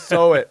 and I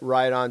sew it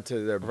right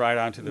onto their Right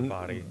onto the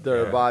body.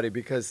 their Yeah. body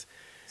because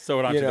Sew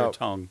it onto you know, their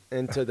tongue.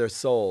 into their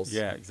souls.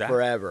 Yeah, exactly.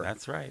 Forever.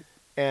 That's right.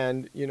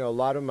 And you know, a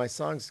lot of my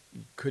songs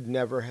could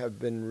never have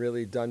been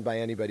really done by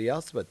anybody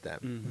else but them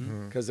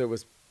Mm-hmm. because it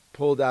was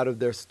pulled out of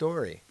their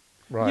story.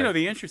 Right. You know,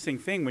 the interesting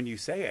thing when you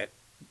say it,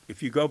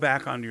 if you go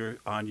back on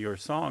your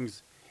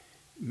songs,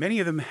 many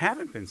of them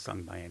haven't been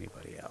sung by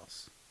anybody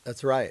else.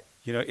 That's right.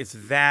 You know, it's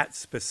that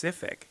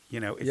specific. You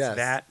know, it's Yes.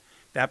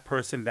 that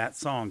person, that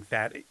song,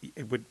 that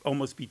it would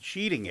almost be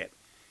cheating it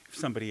if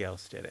somebody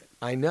else did it.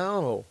 I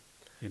know.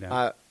 You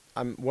know,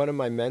 One of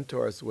my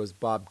mentors was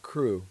Bob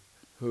Crew,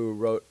 who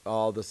wrote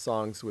all the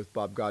songs with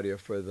Bob Gaudio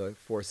for the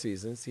Four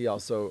Seasons. He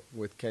also,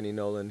 with Kenny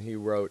Nolan, he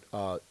wrote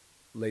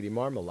Lady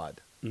Marmalade.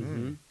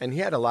 mm-hmm. And he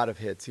had a lot of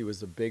hits. He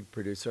was a big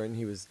producer, and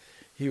he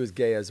was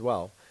gay as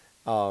well,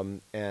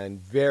 and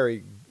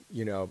very,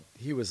 you know,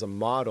 he was a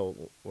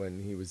model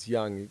when he was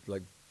young,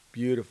 like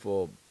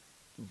beautiful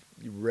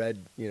red,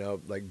 you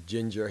know, like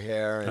ginger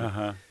hair and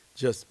Uh-huh.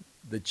 just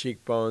the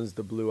cheekbones,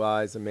 the blue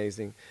eyes,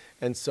 amazing.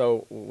 And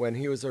so when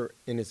he was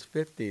in his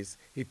 50s,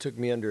 he took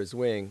me under his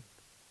wing.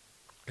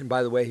 And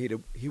by the way,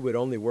 he would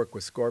only work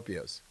with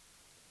Scorpios.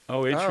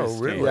 Oh, interesting.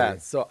 really? Yeah,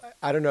 so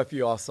I don't know if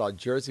you all saw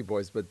Jersey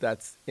Boys, but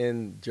that's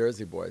in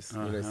Jersey Boys, you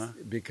know, Uh-huh.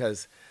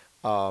 because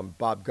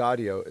Bob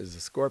Gaudio is a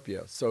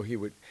Scorpio. So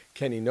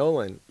Kenny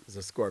Nolan is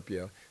a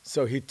Scorpio.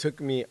 So he took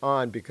me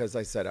on because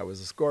I said I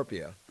was a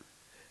Scorpio.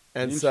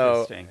 And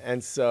Interesting.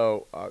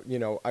 so you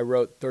know, I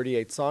wrote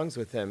 38 songs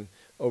with him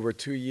over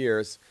 2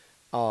 years,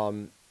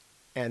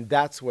 and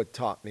that's what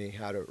taught me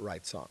how to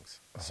write songs.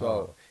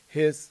 So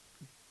his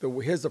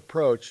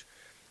approach,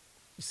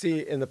 you see,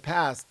 in the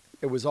past,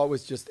 it was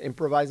always just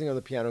improvising on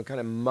the piano, kind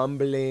of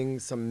mumbling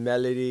some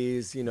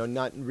melodies, you know,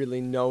 not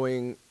really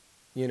knowing,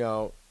 you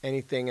know,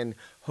 anything, and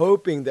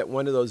hoping that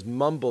one of those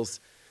mumbles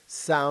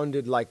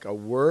sounded like a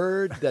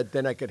word that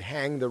then I could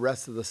hang the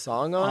rest of the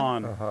song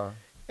on. Uh-huh.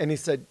 And he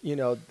said, you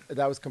know,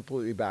 that was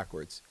completely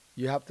backwards.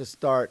 You have to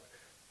start,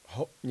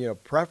 you know,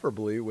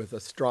 preferably with a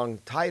strong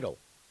title.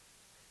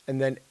 And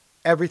then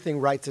everything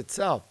writes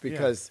itself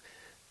because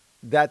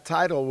that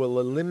title will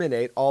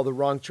eliminate all the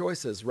wrong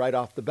choices right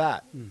off the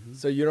bat. Mm-hmm.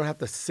 So you don't have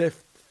to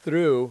sift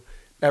through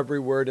every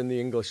word in the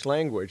English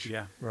language.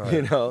 Yeah. Right.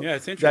 You know, Yeah,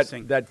 it's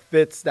interesting. That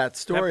fits that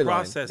storyline. That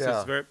process Yeah.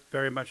 is very,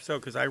 very much so,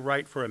 because I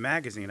write for a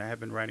magazine. I have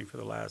been writing for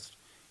the last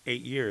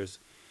 8 years,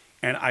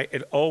 and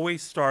it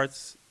always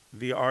starts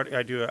the art.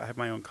 I have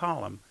my own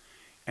column,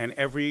 and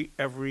every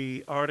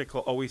article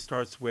always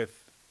starts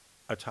with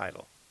a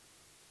title,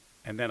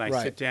 and then I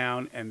Right. sit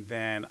down and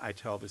then I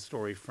tell the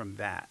story from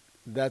that.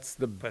 That's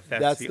the But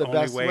that's the only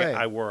best way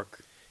I work.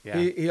 Yeah.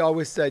 He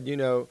always said, you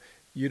know,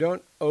 you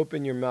don't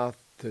open your mouth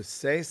to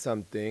say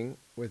something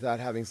without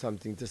having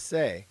something to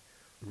say.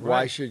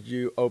 Why Right. should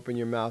you open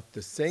your mouth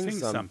to sing Sing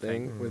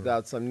something something.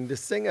 without something to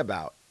sing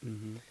about?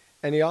 Mm-hmm.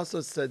 And he also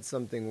said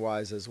something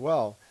wise as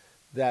well,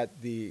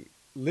 that the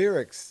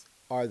lyrics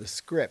are the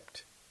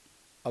script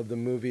of the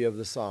movie, of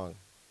the song.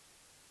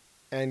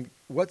 And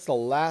what's the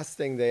last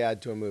thing they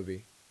add to a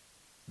movie?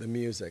 The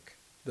music,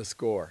 the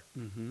score,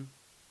 Mm-hmm.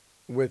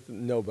 with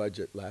no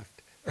budget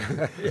left.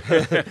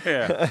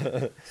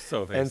 Yeah.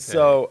 So they and say.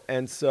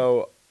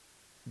 so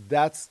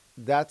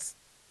that's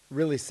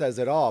really says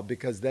it all,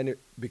 because then it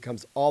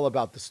becomes all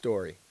about the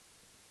story.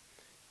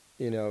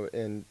 You know,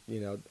 and you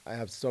know, I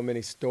have so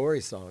many story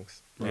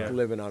songs, like Yeah.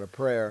 "Living on a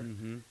Prayer"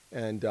 Mm-hmm.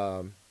 and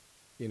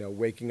you know,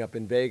 "Waking Up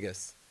in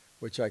Vegas,"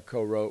 which I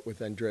co-wrote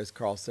with Andreas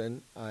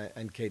Carlson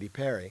and Katy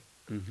Perry.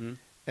 Mm-hmm.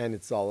 And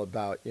it's all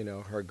about, you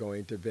know, her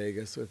going to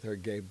Vegas with her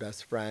gay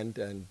best friend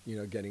and, you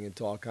know, getting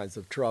into all kinds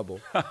of trouble.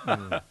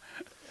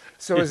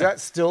 So is that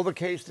still the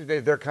case today?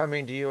 They're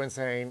coming to you and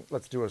saying,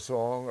 let's do a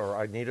song, or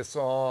I need a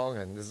song,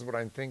 and this is what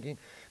I'm thinking?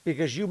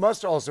 Because you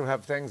must also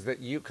have things that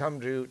you come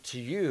to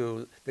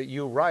you that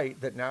you write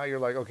that now you're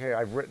like, okay,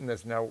 I've written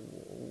this, now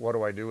what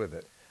do I do with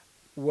it?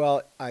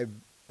 Well,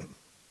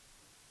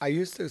 I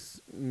used to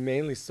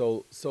mainly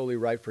solely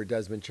write for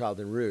Desmond, Child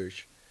and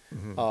Rouge.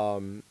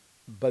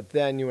 But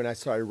then when I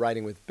started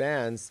writing with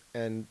bands,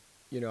 and,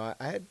 you know,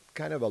 I had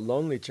kind of a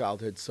lonely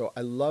childhood, so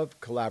I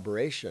loved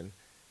collaboration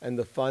and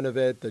the fun of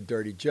it, the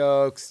dirty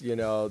jokes, you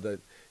know,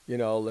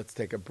 let's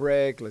take a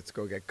break, let's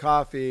go get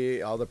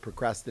coffee, all the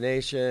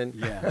procrastination.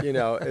 Yeah. You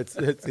know, it's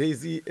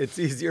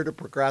easier to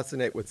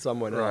procrastinate with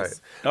someone Right.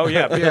 else. Oh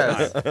yeah. big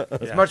Yes. time.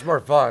 It's Yeah. much more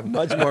fun.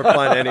 Much more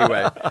fun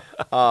anyway.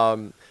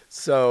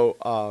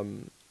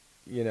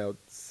 You know,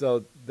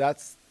 so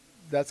that's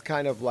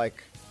kind of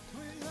like,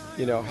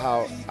 you know,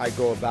 how I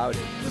go about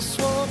it. This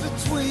war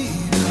between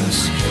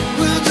us,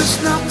 we're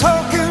just not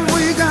talking,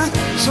 we got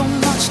so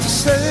much to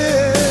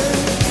say.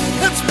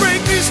 Let's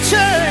break these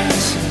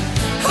chains,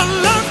 our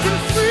love can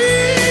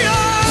free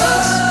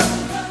us.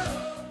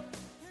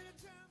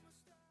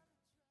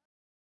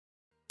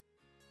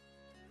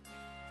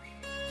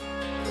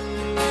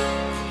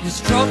 You're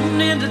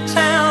struggling into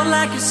town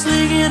like you're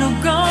slinging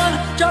a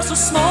gun. Just a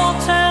small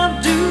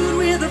town dude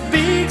with a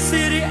big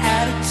city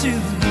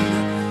attitude.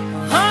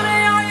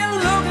 Honey, are you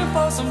looking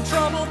for some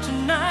trouble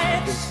tonight?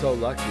 I've been so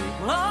lucky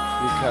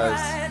because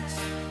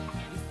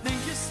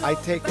I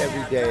take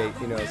every day,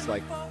 it's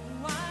like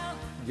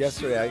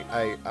yesterday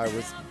I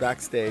was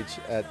backstage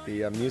at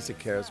the Music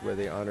Cares where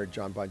they honored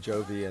John Bon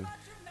Jovi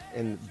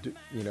and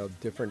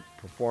different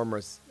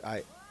performers.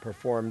 I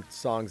performed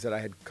songs that I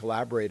had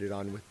collaborated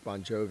on with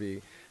Bon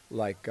Jovi,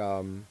 like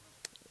all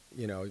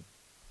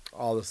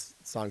the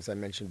songs I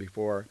mentioned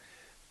before,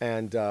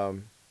 and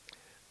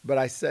but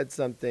I said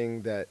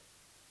something that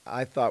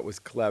I thought was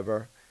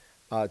clever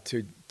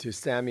to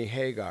Sammy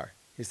Hagar.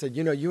 He said,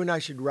 you and I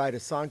should write a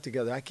song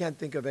together. I can't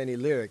think of any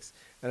lyrics.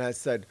 And I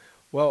said,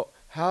 well,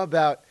 how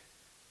about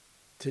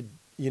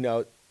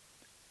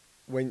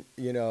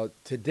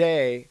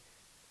today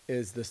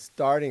is the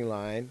starting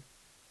line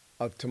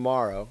of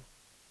tomorrow,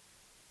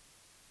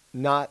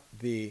 not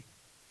the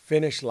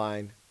finish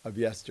line of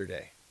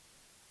yesterday.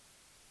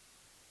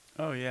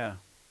 Oh, yeah.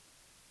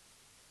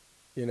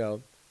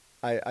 It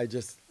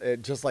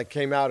just like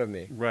came out of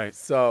me. Right.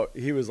 So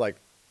he was like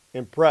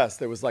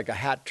impressed. It was like a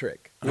hat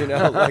trick, like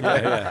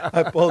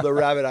I pulled a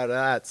rabbit out of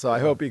a hat. So I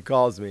hope he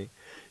calls me,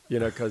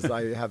 because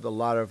I have a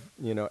lot of,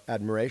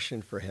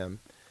 admiration for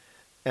him.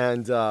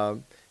 And,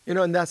 and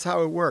that's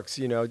how it works.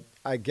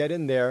 I get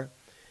in there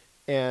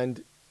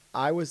and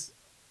I was,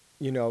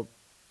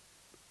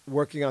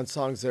 working on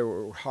songs that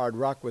were hard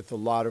rock with a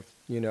lot of,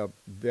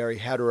 very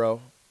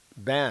hetero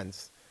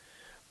bands.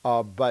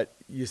 But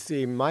you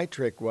see, my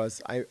trick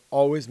was I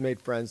always made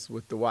friends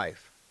with the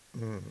wife.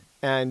 Mm.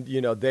 And,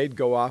 they'd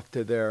go off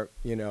to their,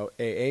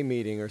 AA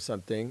meeting or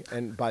something.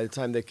 And by the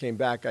time they came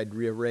back, I'd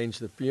rearrange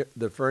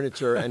the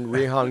furniture and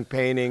rehung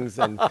paintings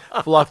and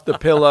fluff the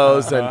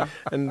pillows. And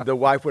the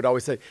wife would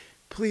always say,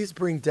 please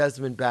bring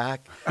Desmond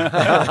back.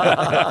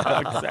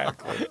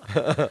 Exactly.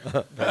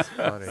 That's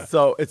funny.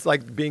 So it's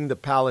like being the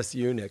palace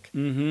eunuch.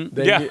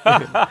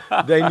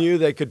 Mm-hmm. They knew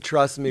they could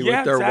trust me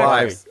with their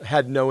wives,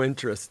 had no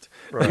interest.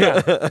 Right.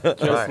 Yeah.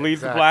 Just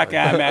leave the black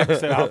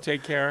Amex and I'll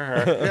take care of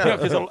her.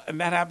 Yeah. And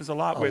that happens a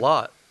lot.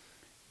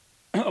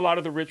 A lot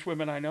of the rich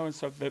women I know and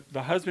stuff,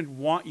 the husband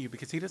want you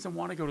because he doesn't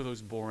want to go to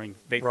those boring,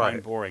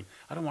 find boring.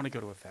 I don't want to go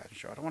to a fashion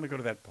show. I don't want to go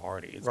to that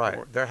party. It's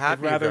boring. They're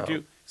happy They'd rather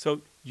though.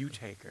 So you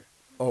take her.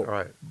 Oh,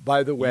 right.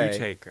 By the way, You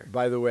take her.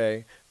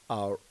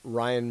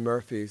 Ryan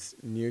Murphy's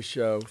new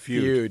show,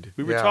 Feud.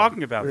 We were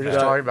talking about We were that.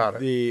 just talking about it.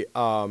 The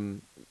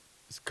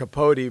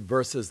Capote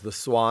versus the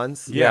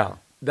Swans. Yeah.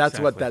 That's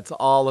what that's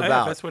all Oh, yeah,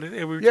 about. that's what it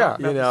is. We were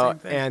talking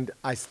about the same thing. And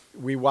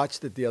we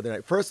watched it the other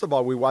night. First of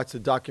all, we watched the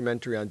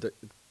documentary on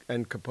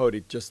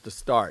Capote just to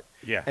start.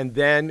 Yeah. And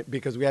then,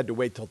 because we had to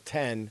wait till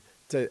 10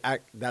 to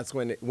act, that's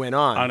when it went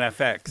on. On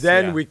FX.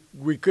 Then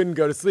we couldn't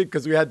go to sleep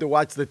because we had to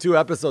watch the 2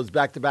 episodes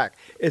back to back.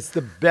 It's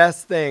the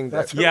best thing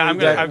that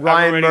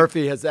Ryan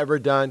Murphy has ever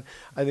done.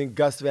 I think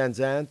Gus Van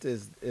Sant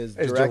is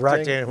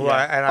directing.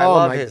 I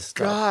love his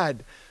stuff.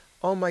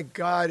 Oh my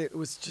God! It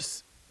was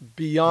just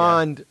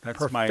beyond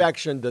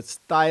perfection. The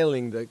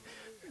styling,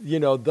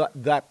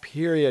 that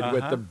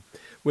period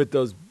with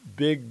those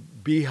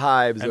big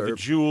beehives and or the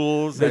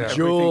jewels, the and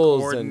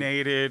jewels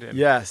coordinated. And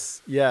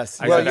yes.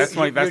 That's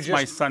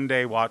my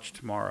Sunday watch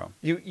tomorrow.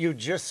 You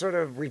just sort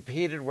of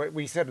repeated what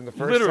we said in the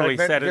first Literally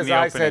segment, said it in because the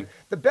I opening. said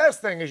the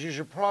best thing is you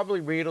should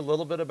probably read a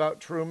little bit about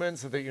Truman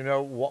so that you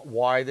know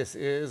why this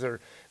is.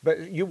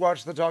 But you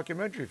watch the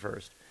documentary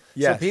first.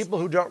 Yes. So people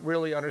who don't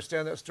really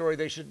understand that story,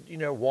 they should,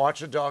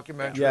 watch a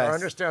documentary or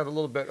understand a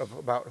little bit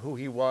about who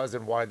he was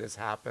and why this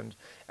happened,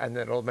 and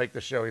then it'll make the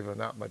show even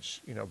that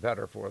much,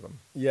 better for them.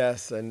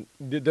 Yes, and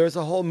there's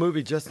a whole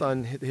movie just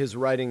on his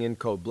writing in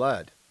Cold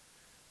Blood,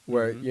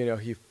 where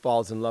he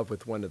falls in love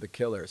with one of the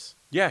killers.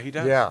 Yeah, he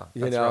does. Yeah,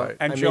 that's right.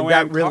 And Joanne,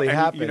 that really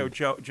happened.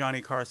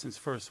 Johnny Carson's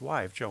first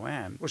wife,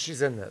 Joanne. Well,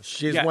 she's in this.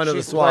 She's one of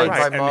the swans.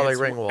 Played by Molly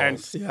Ringwald.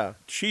 And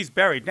she's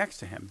buried next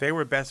to him. They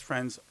were best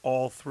friends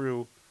all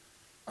through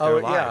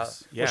their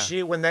lives. Yeah.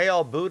 Well, when they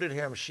all booted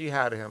him, she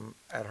had him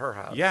at her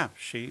house. Yeah,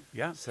 she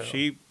was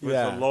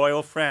a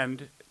loyal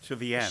friend to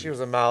the end. She was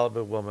a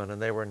Malibu woman,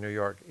 and they were New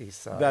York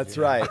East Side. That's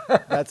right.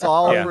 That's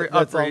all.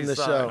 That's on the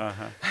show.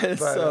 Uh-huh.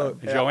 So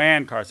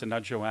Joanne Carson,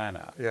 not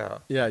Joanna.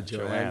 Yeah,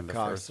 Joanne the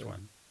Carson. first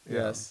one.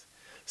 Yes.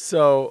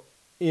 So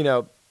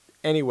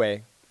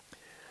anyway,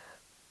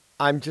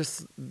 I'm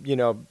just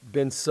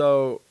been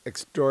so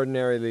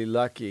extraordinarily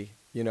lucky.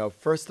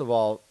 First of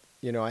all,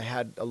 I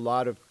had a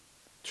lot of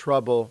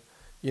trouble,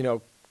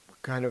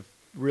 kind of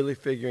really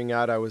figuring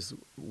out I was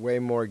way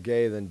more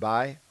gay than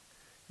bi,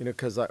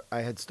 because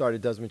I had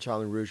started Desmond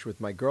Child and Rouge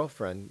with my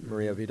girlfriend,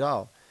 Maria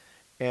Vidal.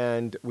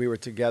 And we were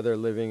together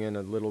living in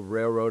a little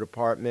railroad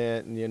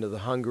apartment and, the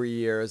hungry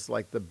years,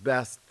 like the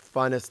best,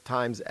 funnest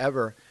times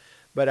ever.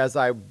 But as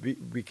I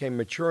became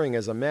maturing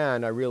as a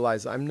man, I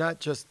realized I'm not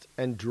just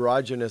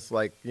androgynous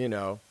like,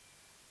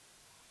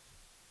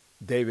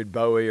 David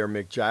Bowie or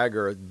Mick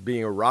Jagger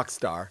being a rock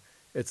star.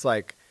 It's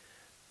like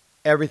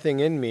everything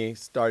in me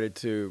started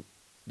to,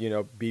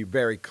 be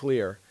very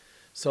clear.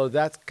 So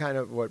that's kind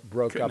of what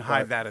broke Couldn't up.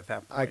 hide that at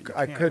that point. You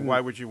I can't. couldn't. Why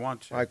would you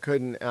want to? I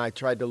couldn't. And I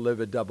tried to live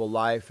a double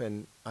life,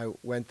 and I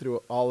went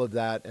through all of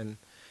that and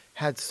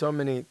had so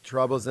many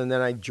troubles. And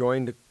then I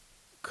joined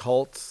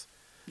cults.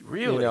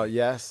 Really? You know,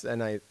 yes.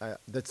 And I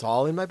that's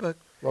all in my book.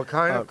 What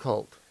kind of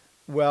cult?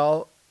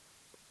 Well,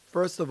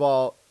 first of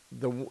all,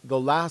 the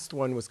last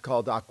one was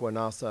called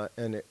Aquanasa,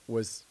 and it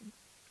was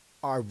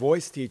our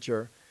voice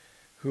teacher,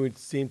 who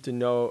seemed to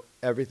know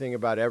everything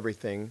about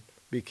everything,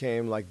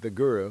 became like the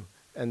guru,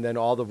 and then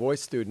all the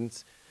voice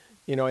students,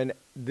 you know. And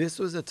this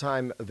was a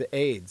time of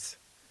AIDS,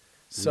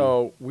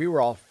 so we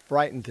were all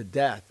frightened to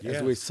death as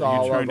Yes, we so saw you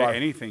all of turned to our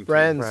anything to-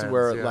 friends Friends,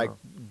 were yeah. like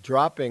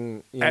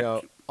dropping, you At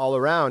know, all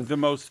around. The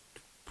most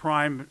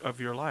prime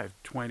of your life,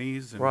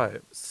 20s. And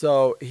Right.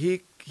 So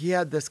he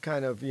had this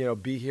kind of, you know,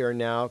 be here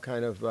now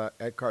kind of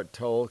Eckhart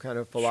Tolle kind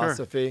of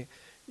philosophy,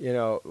 you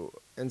know.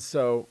 And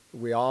so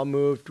we all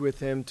moved with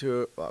him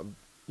to,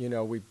 you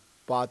know, we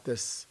bought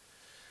this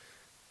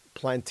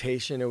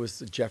plantation. It was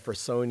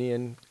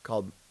Jeffersonian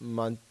called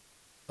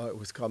it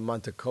was called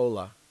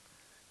Montecola,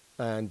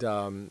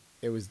 and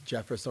it was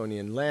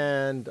Jeffersonian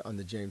land on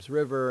the James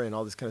River and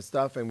all this kind of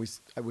stuff. And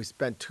we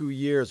spent 2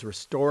 years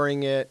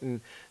restoring it, and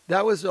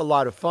that was a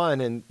lot of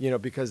fun. And you know,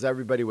 because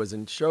everybody was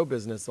in show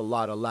business, a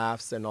lot of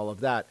laughs and all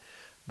of that.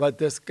 But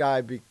this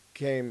guy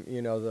became,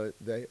 you know,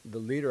 the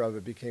leader of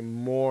it became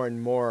more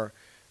and more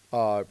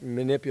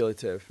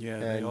manipulative, Yeah,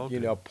 they all and you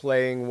do. know,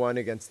 playing one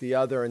against the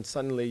other, and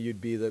suddenly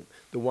you'd be the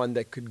one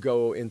that could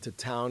go into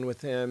town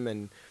with him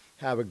and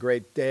have a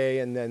great day,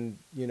 and then,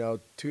 you know,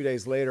 2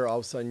 days later, all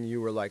of a sudden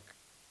you were like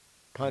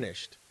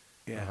punished.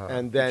 Yeah.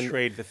 And then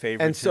Betrayed the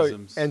and so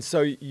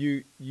favoritisms.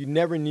 you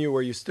never knew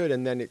where you stood,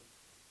 and then it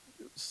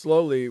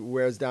slowly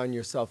wears down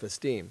your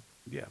self-esteem.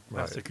 Yeah.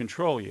 Has to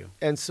control you.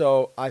 And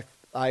so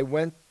I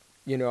went,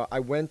 you know, I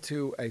went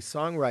to a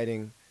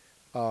songwriting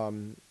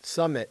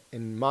summit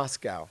in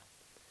Moscow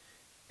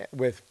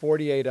with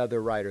 48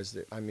 other writers.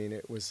 I mean,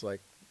 it was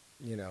like,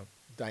 you know,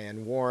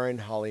 Diane Warren,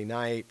 Holly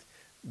Knight,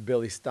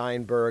 Billy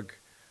Steinberg.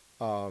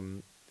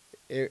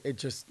 It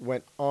just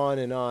went on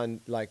and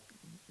on, like,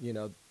 you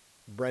know,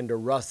 Brenda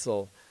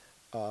Russell,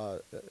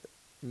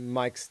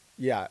 Mike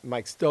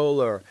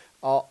Stoller,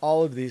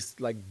 all of these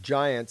like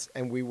giants,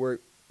 and we were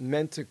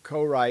meant to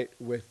co-write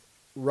with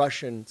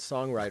Russian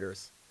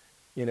songwriters,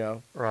 you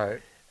know.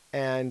 Right.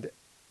 And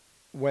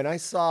when I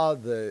saw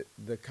the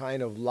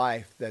kind of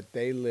life that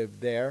they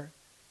lived there,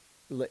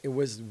 it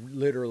was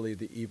literally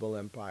the evil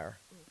empire.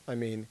 I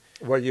mean,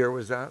 What year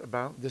was that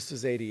about? this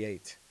was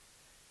 88.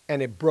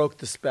 And it broke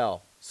the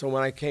spell. So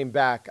when I came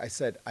back, I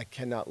said, I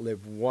cannot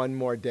live one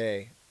more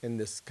day in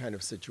this kind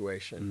of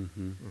situation.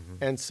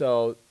 And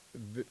so,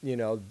 you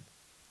know,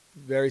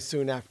 very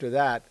soon after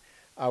that,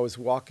 I was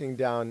walking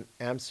down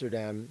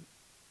Amsterdam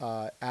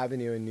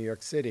Avenue in New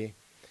York City,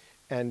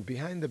 and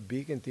behind the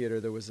Beacon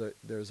Theater, there was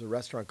a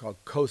restaurant called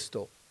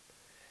Coastal.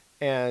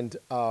 And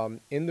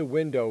in the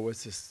window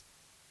was this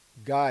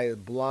guy,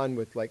 blonde,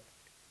 with like,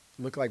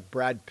 looked like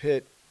Brad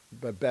Pitt,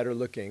 but better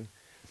looking,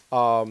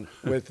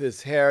 with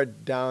his hair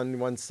down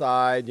one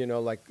side, you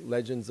know, like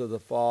Legends of the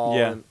Fall,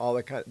 Yeah. and all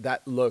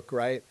that look,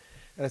 right?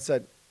 And I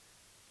said,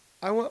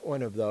 I want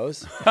one of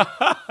those.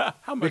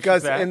 How much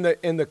Because is that?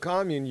 in the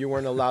commune, you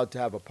weren't allowed to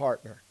have a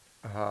partner,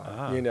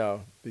 Ah. you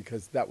know,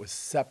 because that was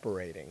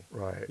separating.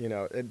 Right. You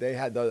know, they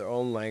had their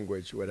own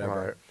language,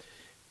 whatever. Right.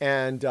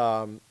 And,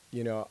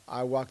 you know,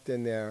 I walked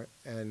in there,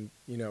 and,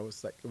 you know,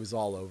 it was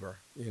all over,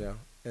 you know.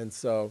 And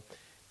so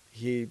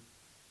he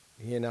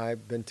and I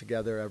have been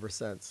together ever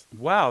since.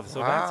 Wow. So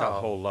that's a Wow.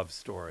 whole love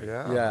story.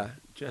 Yeah. Yeah.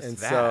 Just and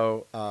that.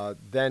 so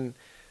then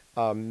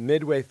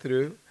midway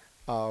through,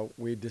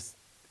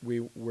 we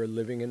were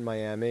living in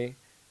Miami,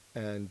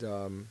 and,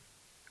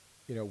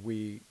 you know,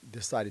 we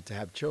decided to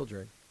have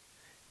children.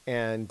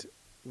 And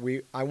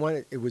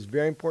it was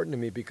very important to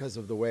me because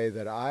of the way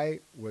that I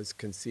was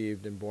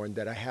conceived and born,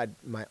 that I had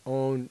my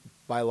own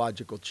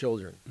biological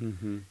children.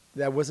 Mm-hmm.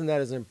 That wasn't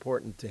that as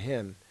important to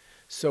him.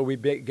 So we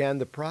began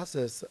the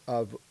process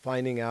of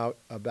finding out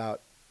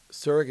about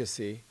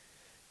surrogacy,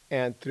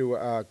 and through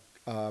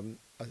an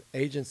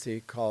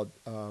agency called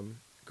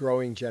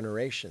Growing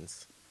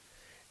Generations.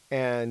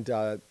 And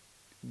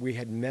we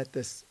had met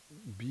this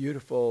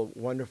beautiful,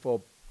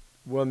 wonderful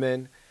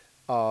woman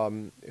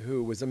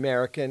who was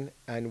American,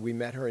 and we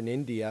met her in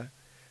India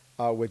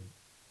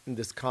in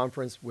this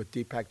conference with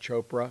Deepak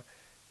Chopra.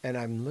 And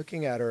I'm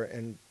looking at her,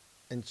 and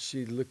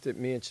she looked at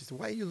me, and she said,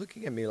 "Why are you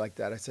looking at me like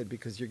that?" I said,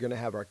 "Because you're going to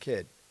have our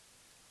kid."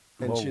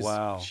 And Oh,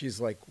 wow. she's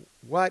like,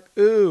 "What?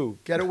 Ooh,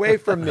 get away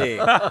from me.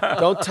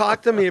 Don't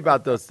talk to me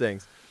about those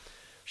things."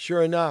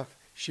 Sure enough,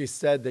 she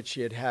said that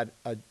she had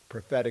a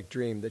prophetic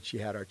dream that she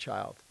had our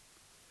child.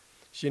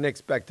 She didn't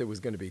expect it was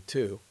going to be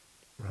two.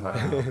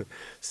 Wow.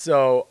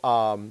 So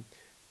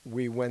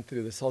we went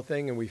through this whole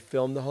thing, and we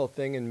filmed the whole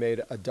thing and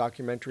made a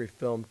documentary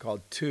film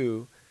called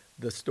Two,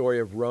 the story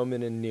of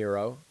Roman and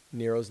Nero.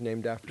 Nero's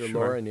named after Sure.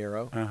 Laura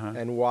Nero, Uh-huh.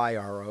 and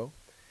YRO.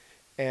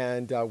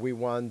 And we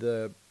won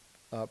the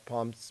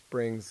Palm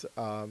Springs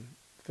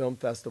Film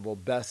Festival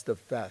Best of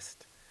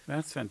Fest.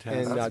 That's in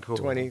fantastic. That's cool.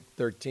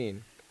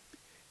 2013.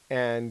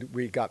 And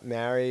we got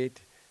married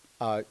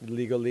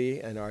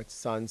legally, and our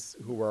sons,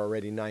 who were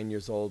already 9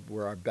 years old,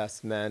 were our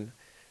best men.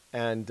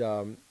 And,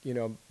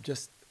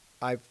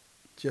 I've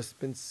just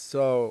been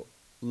so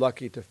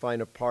lucky to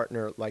find a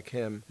partner like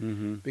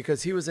him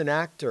because he was an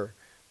actor,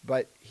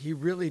 but he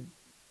really,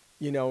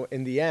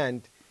 in the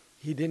end,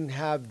 he didn't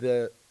have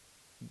the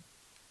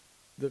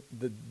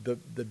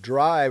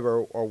drive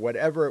or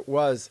whatever it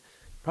was.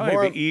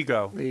 Probably the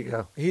ego. There you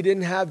go. He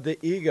didn't have the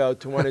ego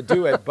to want to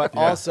do it, but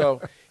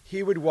also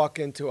he would walk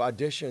into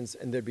auditions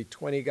and there'd be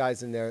 20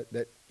 guys in there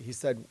that he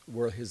said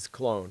were his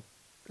clone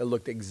that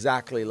looked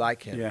exactly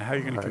like him. Yeah, how are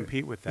you going to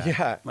compete with that?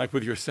 Yeah. Like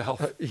with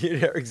yourself.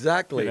 Yeah,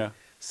 exactly. Yeah.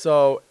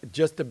 So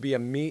just to be a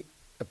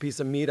piece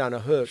of meat on a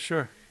hook.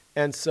 Sure.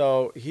 And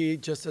so he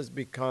just has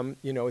become,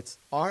 it's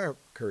our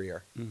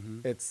career.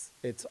 It's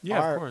Yeah,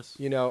 of our, course.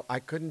 I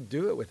couldn't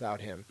do it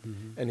without him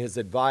and his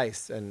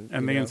advice and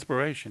The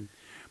inspiration.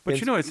 But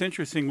it's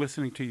interesting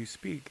listening to you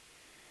speak.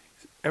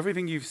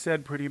 Everything you've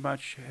said pretty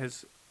much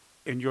has,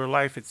 in your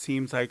life, it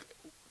seems like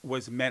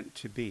was meant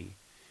to be.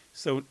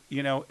 So,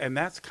 and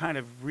that's kind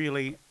of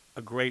really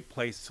a great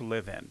place to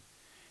live in.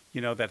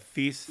 That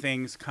these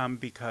things come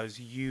because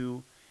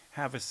you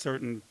have a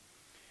certain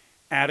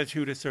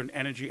attitude, a certain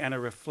energy, and a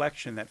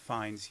reflection that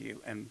finds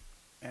you. And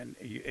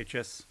it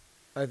just,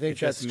 I think it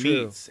just that's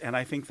true. meets. And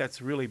I think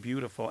that's really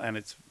beautiful. And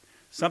it's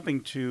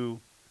something to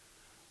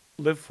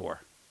live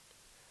for.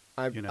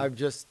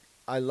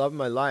 I love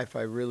my life.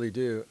 I really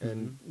do.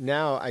 And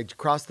now I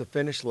crossed the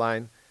finish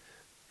line.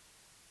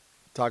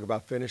 Talk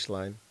about finish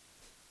line.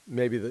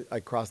 Maybe I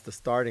crossed the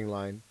starting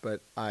line, but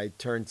I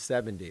turned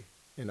 70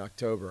 in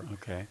October.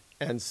 Okay.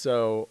 And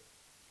so,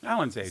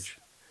 Alan's age,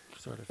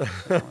 sort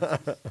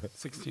of.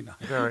 69.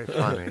 Very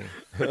funny.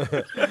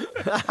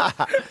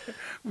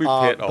 We pit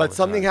all but the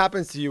something time.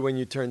 happens to you when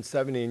you turn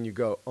 70 and you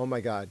go, oh my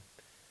God,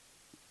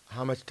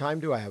 how much time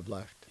do I have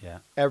left? Yeah.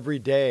 Every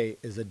day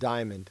is a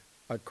diamond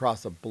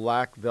across a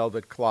black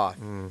velvet cloth.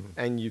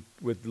 And you,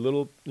 with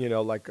little,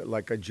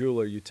 like a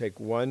jeweler, you take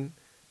one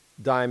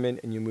diamond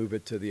and you move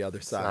it to the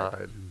other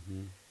side.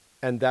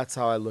 And that's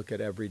how I look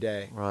at every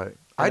day. Right.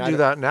 And I do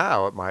that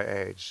now at my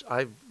age.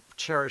 I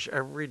cherish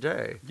every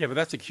day. Yeah, but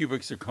that's a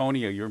cubic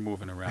zirconia you're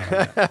moving around. On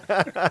that.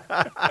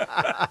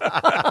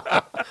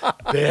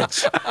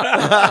 Bitch.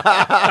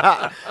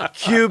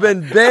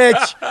 Cuban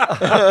bitch.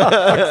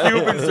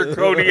 Cuban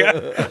zirconia.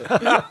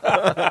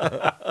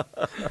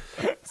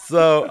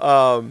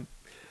 So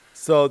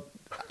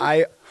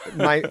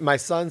my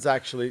sons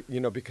actually,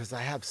 because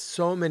I have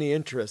so many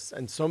interests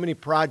and so many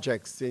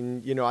projects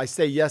and, I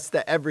say yes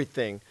to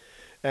everything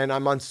and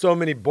I'm on so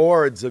many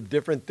boards of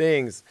different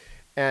things.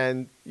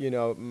 And,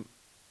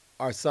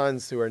 our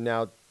sons who are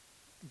now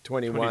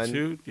 21,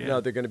 22, yeah.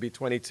 they're going to be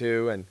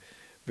 22 and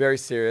very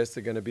serious.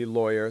 They're going to be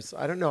lawyers.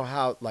 I don't know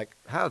how,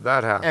 How'd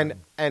that happen?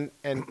 and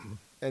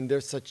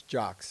they're such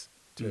jocks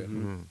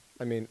too.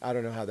 I mean, I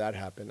don't know how that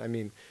happened. I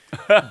mean,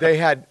 they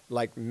had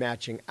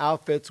matching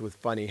outfits with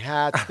funny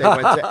hats. They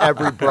went to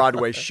every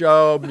Broadway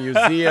show,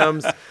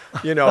 museums,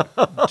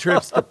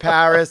 trips to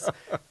Paris.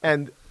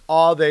 And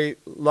all they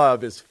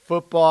love is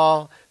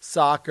football,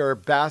 soccer,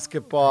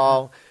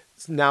 basketball,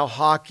 now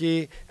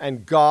hockey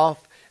and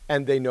golf.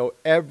 And they know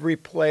every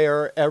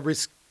player,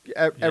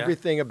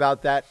 everything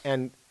about that.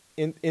 And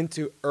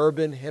into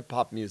urban hip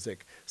hop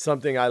music,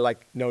 something I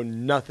know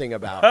nothing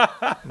about.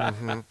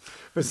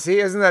 But see,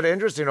 isn't that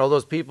interesting? All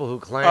those people who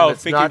claim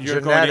it's thinking not you're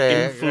going to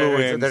genetic,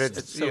 influence. that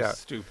it's so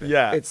stupid.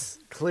 Yeah. It's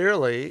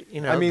clearly,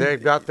 I mean,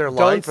 they've got their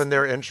life and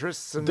their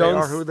interests, and they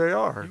are who they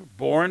are.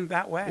 Born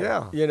that way.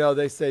 Yeah.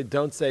 They say,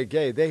 don't say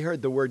gay. They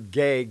heard the word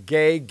gay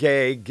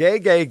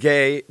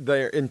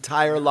their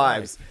entire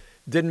lives.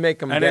 Didn't make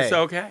them And gay. it's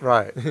okay.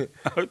 Right.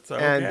 It's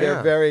okay. And they're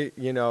Yeah. very,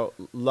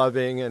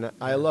 loving. And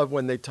I love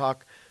when they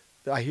talk.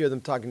 I hear them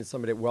talking to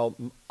somebody, well,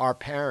 our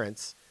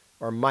parents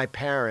or my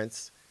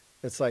parents,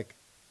 it's like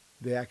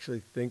they actually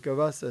think of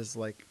us as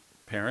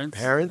Parents.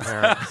 parents.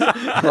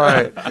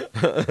 Right.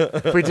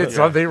 If we did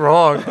something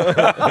wrong.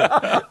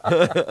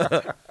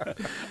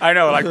 I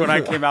know, when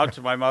I came out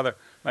to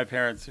my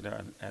parents,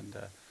 and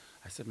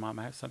I said, Mom,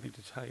 I have something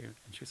to tell you.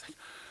 And she was like,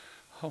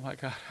 oh my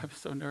God, I'm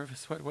so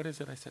nervous. What is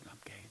it? I said, I'm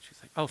gay. And she's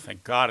like, oh,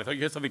 thank God. I thought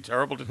you had something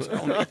terrible to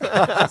tell me.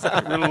 I was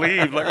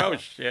relieved. Oh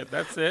shit,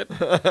 that's it.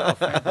 Oh,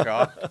 thank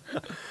God.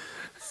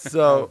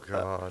 So,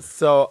 God.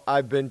 so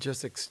I've been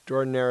just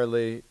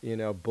extraordinarily,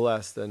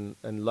 blessed and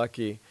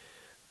lucky.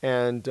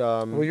 And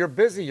Well, you're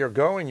busy. You're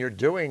going. You're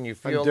doing. You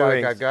feel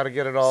doing. like I've got to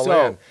get it all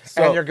So- in.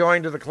 so- And you're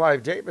going to the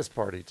Clive Davis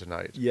party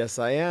tonight, yes,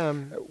 I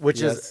am.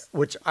 which Yes.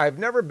 which I've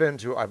never been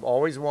to. I've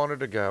always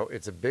wanted to go.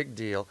 It's a big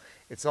deal.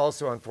 It's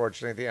also,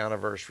 unfortunately, the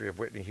anniversary of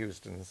Whitney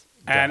Houston's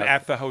And death.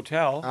 at the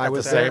hotel. I at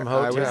was the there. same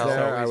I was hotel.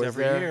 there. I Always was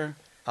every there. year.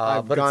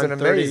 I've but gone it's an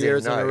 30 amazing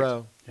years night. in a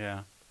row.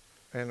 Yeah.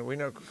 And we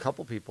know a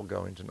couple people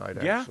going tonight,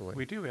 Yeah, actually.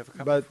 we do. We have a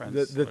couple But of friends.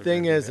 the that are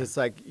thing gonna be is, there. it's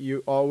like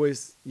you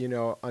always, on They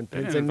pins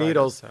didn't and invite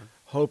needles, us, so.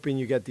 hoping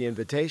you get the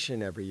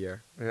invitation every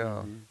year.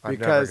 Yeah. I've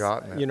Because,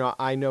 never gotten it.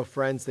 I know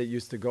friends that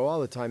used to go all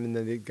the time and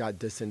then they got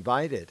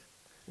disinvited.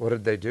 What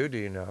did they do? Do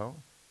you know?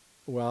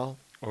 Well,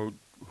 Or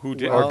who Well,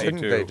 didn't Or they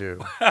didn't do? they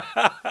do?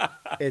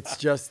 it's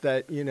just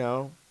that you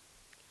know.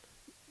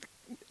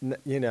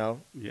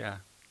 Yeah.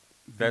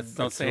 Don't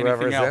It's say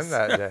whoever's anything else. in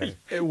that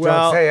day.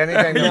 Well, Don't say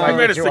anything that You might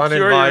made a get you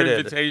secure uninvited.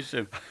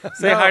 invitation.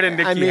 Say No, hi to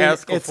Nikki I mean,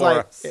 Haskell it's for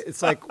like us.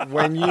 it's like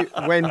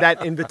when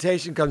that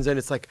invitation comes in,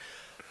 it's like,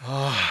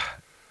 oh,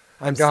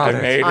 got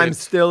it. Made I'm it.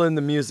 still in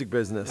the music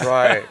business.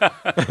 Right.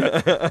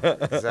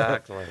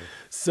 Exactly.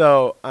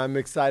 So I'm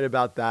excited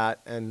about that.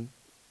 And,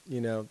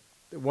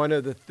 one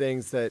of the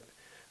things that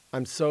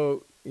I'm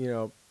so,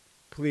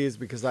 pleased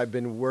because I've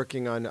been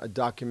working on a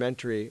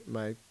documentary,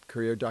 my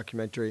career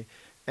documentary.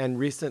 And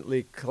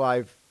recently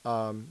Clive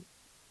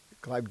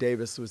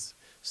Davis was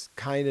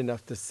kind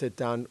enough to sit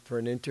down for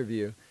an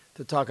interview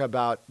to talk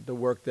about the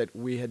work that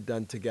we had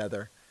done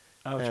together.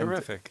 Oh, And-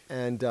 terrific.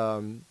 And,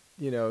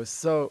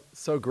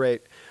 so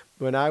great.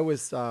 When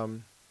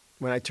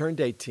I turned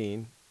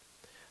 18,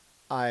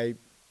 I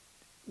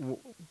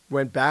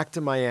went back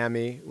to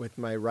Miami with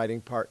my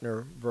writing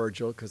partner,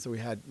 Virgil, because we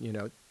had,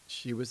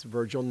 she was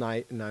Virgil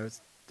Knight and I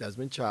was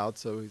Desmond Child.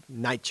 So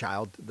Night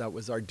Child, that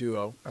was our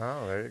duo.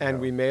 Oh, there you And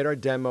go. we made our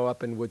demo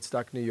up in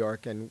Woodstock, New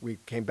York, and we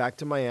came back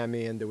to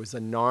Miami, and there was a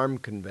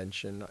NARM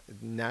convention,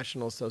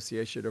 National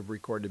Association of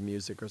Recorded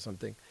Music or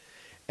something.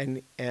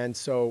 And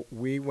so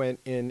we went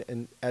in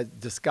and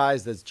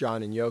disguised as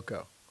John and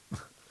Yoko.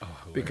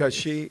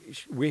 Because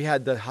we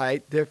had the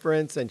height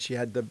difference, and she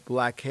had the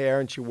black hair,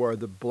 and she wore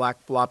the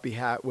black floppy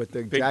hat with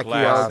the Big Jackie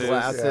glasses. O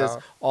glasses, Yeah.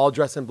 all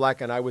dressed in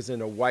black, and I was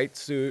in a white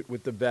suit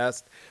with the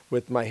vest,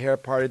 with my hair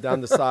parted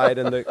down the side,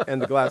 and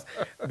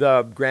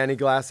the granny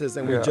glasses,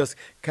 and we Yeah. just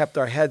kept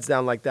our heads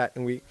down like that,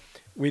 and we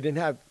didn't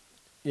have,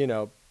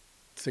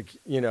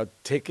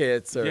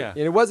 tickets or Yeah.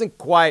 it wasn't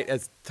quite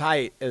as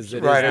tight as it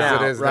is Right, now,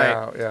 as it is right?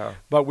 now, yeah.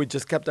 But we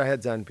just kept our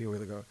heads down, and people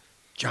would go,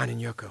 John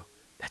and Yoko.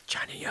 That's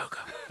John and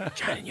Yoko.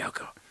 John and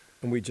Yoko.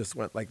 And we just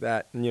went like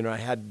that. And, I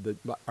had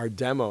our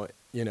demo,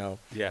 Yeah.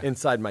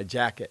 inside my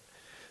jacket.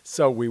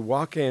 So we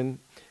walk in,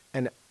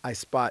 and I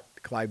spot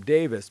Clive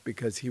Davis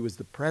because he was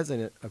the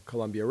president of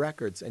Columbia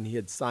Records, and he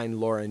had signed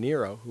Laura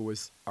Nyro, who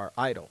was our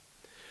idol.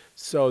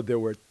 So there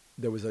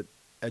was a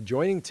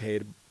adjoining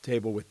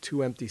table with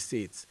 2 empty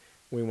seats.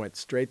 We went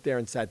straight there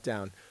and sat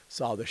down.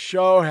 Saw the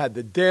show, had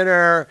the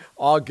dinner,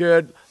 all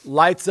good,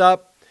 lights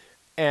up,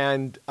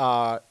 and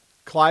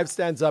Clive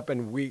stands up,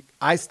 and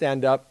I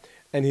stand up,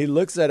 and he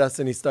looks at us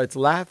and he starts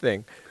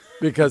laughing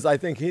because I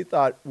think he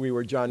thought we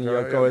were John and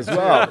Yoko as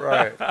well.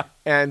 Right.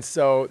 And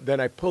so then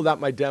I pulled out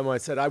my demo. I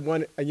said, I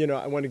want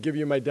to give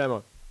you my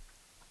demo.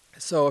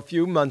 So a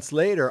few months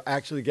later, I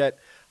actually get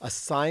a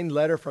signed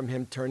letter from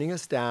him turning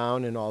us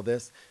down and all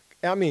this.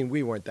 I mean,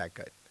 we weren't that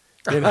good,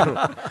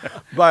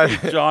 but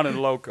John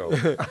and Loco.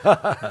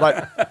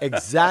 but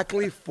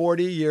exactly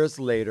 40 years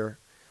later,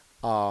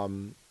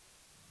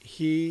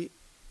 he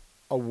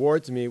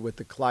awards me with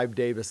the Clive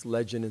Davis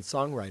Legend in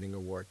Songwriting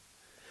Award.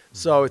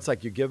 So it's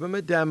like you give him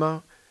a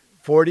demo,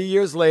 40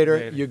 years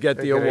later, you get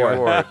the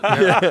award.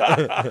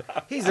 Yeah.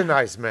 He's a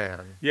nice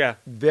man. Yeah.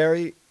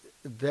 Very,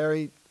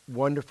 very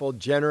wonderful,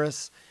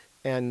 generous,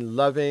 and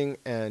loving,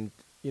 and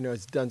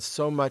has done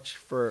so much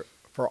for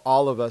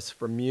all of us,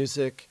 for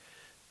music,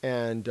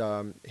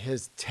 and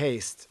his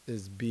taste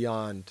is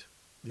beyond.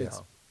 Yeah.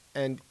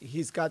 And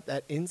he's got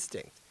that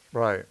instinct.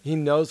 Right. He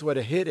knows what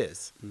a hit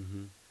is.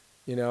 Mm-hmm.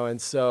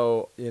 And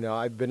so,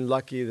 I've been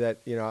lucky that,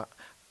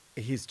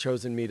 he's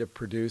chosen me to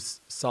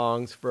produce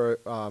songs for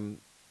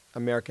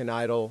American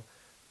Idol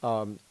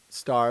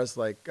stars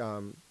like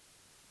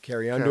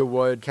Carrie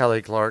Underwood,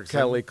 Kelly Clarkson.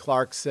 Kelly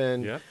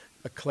Clarkson, Yep.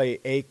 Clay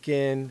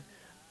Aiken.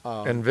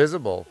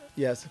 Invisible.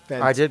 Yes,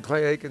 I did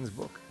Clay Aiken's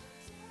book.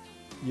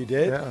 You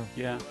did? Yeah.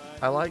 Yeah.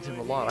 I liked him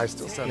a lot. I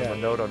still sent him Yeah. a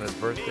note on his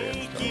birthday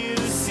and stuff. You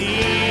see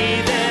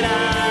that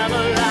I'm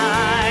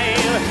alive.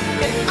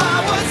 If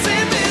I was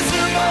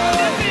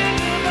invisible,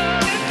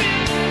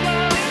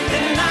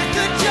 then I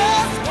could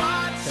just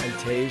watch.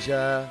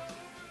 Fantasia.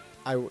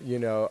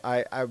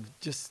 I've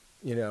just,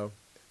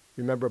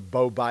 remember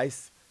Bo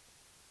Bice?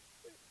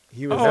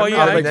 He was Oh,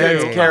 yeah, up I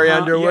against do. Carrie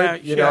Uh-huh,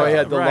 Underwood. yeah, He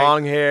had the right.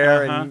 long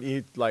hair Uh-huh. and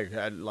he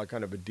had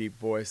kind of a deep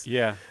voice.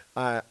 Yeah.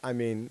 Diana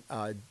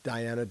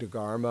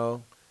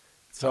DeGarmo.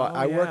 So Oh,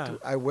 I yeah.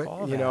 worked,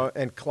 All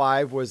and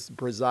Clive was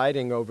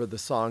presiding over the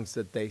songs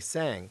that they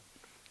sang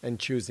and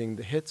choosing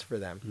the hits for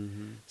them.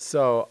 Mm-hmm.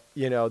 So,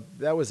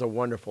 that was a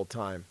wonderful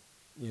time,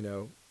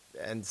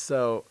 and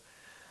so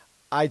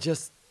I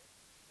just,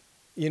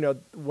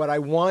 what I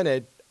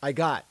wanted, I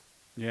got.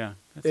 Yeah.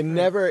 That's It great.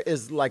 never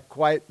is like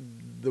quite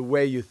the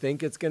way you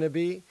think it's going to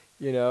be,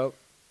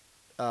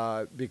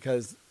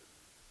 because,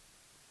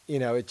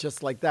 it's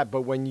just like that.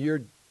 But when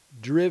you're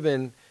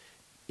driven,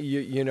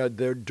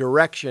 the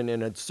direction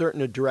in a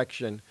certain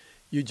direction,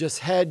 you just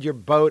head your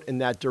boat in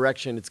that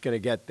direction, it's going to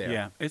get there.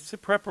 Yeah. It's a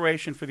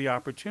preparation for the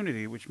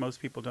opportunity, which most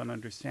people don't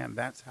understand.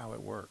 That's how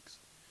it works.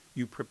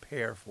 You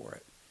prepare for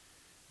it.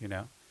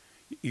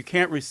 You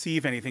can't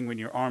receive anything when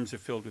your arms are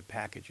filled with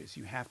packages.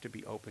 You have to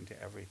be open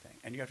to everything,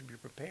 and you have to be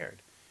prepared.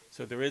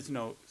 So there is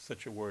no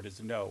such a word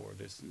as no, or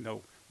there's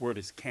no word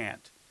as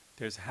can't.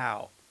 There's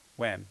how,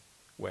 when,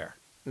 where.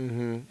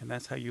 Mm-hmm. And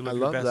that's how you I live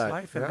your love best that.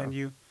 life. And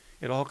Yeah. then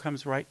it all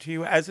comes right to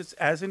you as it's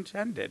as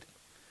intended.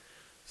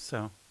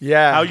 So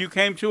Yeah. how you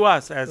came to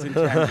us as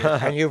intended.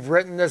 And you've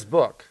written this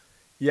book.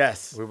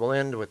 Yes. We will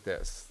end with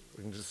this.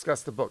 We can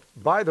discuss the book.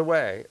 By the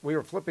way, we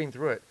were flipping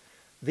through it.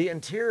 The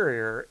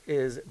interior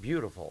is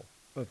beautiful.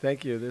 Well,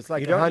 thank you. There's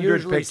like You don't 100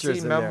 usually pictures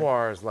see in there.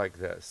 memoirs like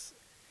this.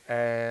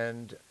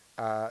 And,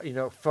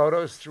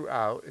 photos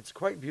throughout. It's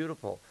quite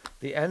beautiful.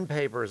 The end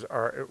papers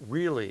are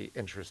really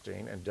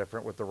interesting and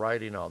different with the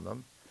writing on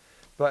them.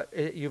 But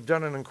you've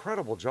done an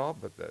incredible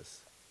job with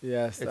this.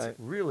 Yes. It's I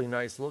really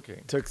nice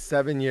looking. took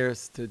 7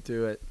 years to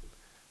do it.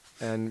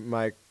 And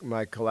my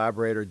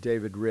collaborator,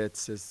 David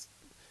Ritz,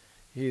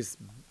 he's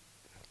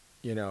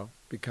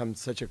become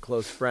such a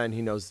close friend.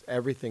 He knows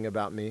everything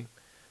about me.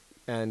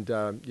 And,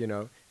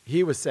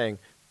 he was saying,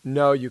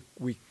 no,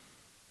 we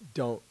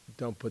don't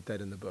put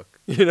that in the book.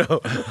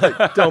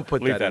 Like, don't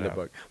put Leave that that in the out.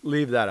 book.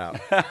 Leave that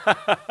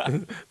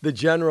out. The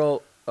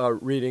general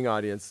reading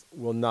audience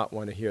will not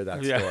want to hear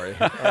that Yeah. story.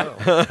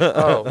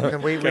 Oh,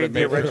 can we read the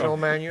make it original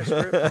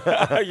manuscript?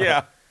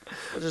 Yeah.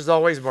 Which is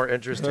always more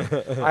interesting.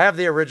 I have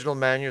the original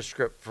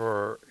manuscript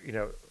for,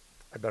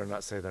 I better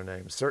not say their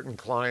names, certain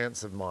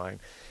clients of mine.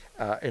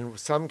 In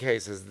some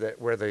cases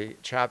where the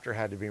chapter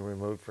had to be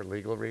removed for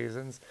legal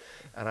reasons.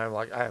 And I'm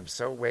like, I am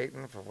so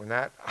waiting for when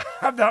I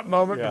have that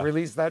moment Yeah. to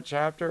release that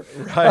chapter.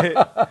 Right.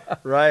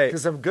 Right.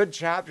 Because some good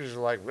chapters are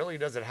like, really,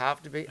 does it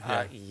have to be?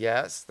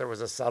 Yes, there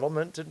was a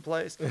settlement in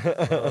place.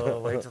 Oh,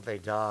 wait till they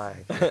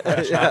die.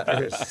 That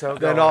chapter is so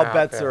Then gonna all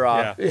bets happen. are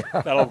off. Yeah.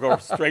 That'll go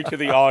straight to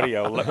the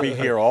audio. Let me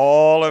hear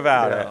all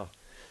about Yeah. it.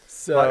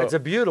 So But it's a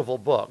beautiful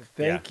book.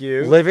 thank Yeah.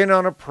 you. Living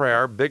on a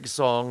Prayer, Big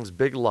Songs,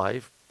 Big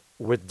Life,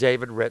 with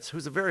David Ritz,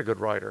 who's a very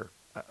good writer.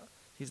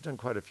 He's done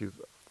quite a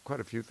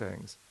few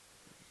things.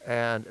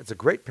 And it's a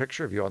great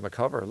picture of you on the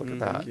cover. Look at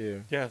that. Thank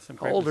you. Yeah, some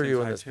How great old are you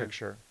in inside, this too.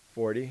 picture?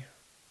 40.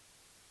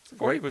 It's a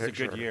 40 great was a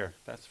picture. good year,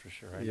 that's for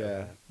sure. I know Yeah.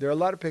 that. There are a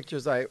lot of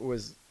pictures. I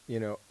was,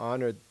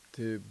 honored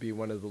to be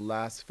one of the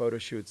last photo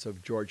shoots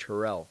of George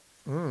Hurrell.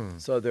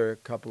 Mm. So there are a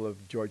couple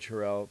of George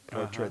Hurrell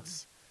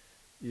portraits,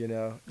 and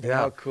Yeah.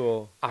 how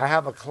cool. I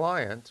have a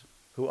client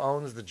who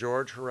owns who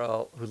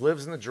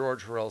lives in the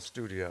George Hurrell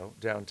studio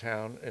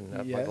downtown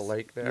by Yes, the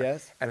lake there,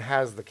 yes. and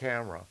has the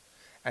camera.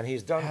 And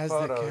he's done Has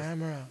photos. the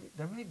camera.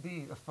 There may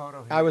be a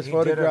photo I was he did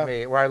of photographed-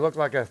 me where I look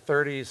like a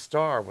 30s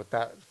star with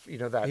that,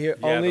 that. He Yeah,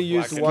 only the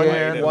used black one and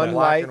white and one the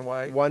black light, and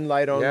white. one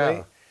light only,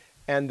 Yeah.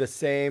 and the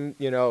same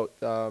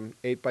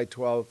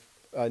 8x12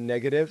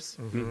 negatives.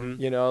 Mhm.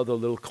 The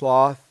little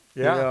cloth.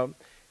 Yeah.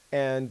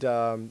 And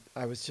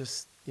I was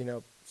just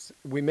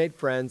we made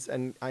friends,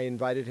 and I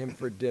invited him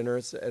for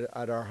dinners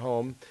at our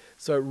home.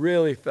 So it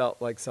really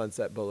felt like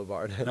Sunset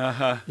Boulevard.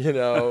 Uh-huh.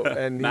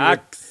 And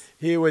Max.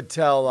 he would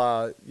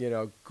tell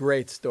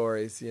great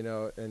stories,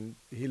 and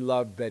he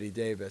loved Betty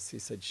Davis. He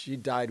said she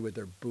died with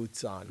her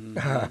boots on.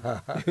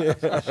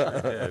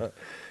 Did.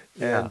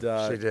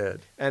 Yeah, she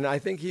did. And I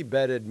think he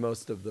bedded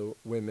most of the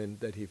women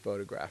that he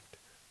photographed.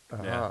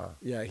 Uh-huh.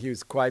 Yeah, he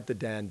was quite the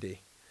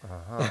dandy.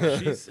 Uh-huh.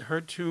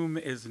 Her tomb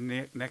is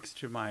next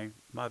to my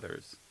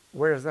mother's.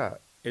 Where is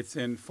that? It's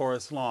in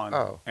Forest Lawn.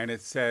 Oh. And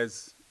it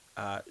says,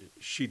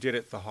 she did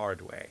it the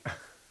hard way.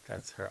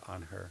 That's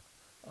on her.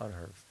 On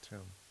her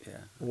tomb.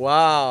 Yeah.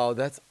 Wow,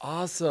 that's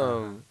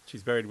awesome.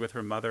 She's buried with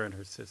her mother and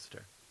her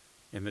sister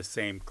in the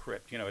same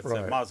crypt. It's a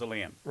Right.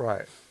 mausoleum.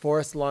 Right.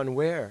 Forest Lawn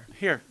where?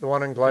 Here. The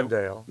one in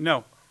Glendale.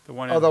 No, the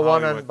one in Oh, the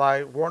one Hollywood.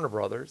 by Warner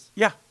Brothers.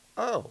 Yeah.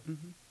 Oh.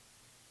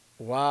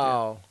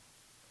 Wow.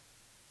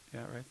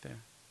 Yeah, right there.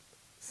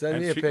 Send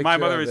And me a picture my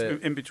mother of is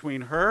it. in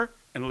between her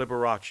and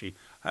Liberace.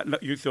 No,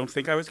 you don't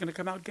think I was going to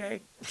come out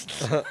gay?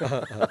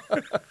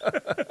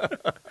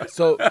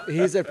 So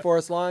he's at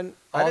Forest Lawn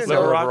I didn't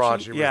also? know Liberace?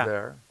 Liberace was Yeah.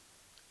 there.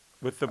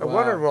 With the I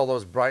wondered where all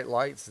those bright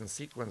lights and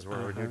sequins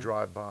were when you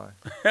drive by.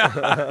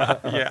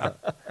 yeah,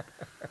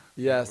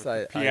 Yes,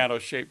 I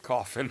piano-shaped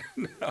coffin.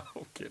 No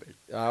kidding.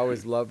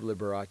 always loved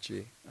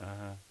Liberace.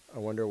 Uh-huh. I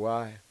wonder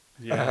why.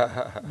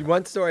 Yeah.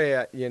 One story,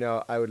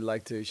 I would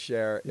like to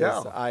share is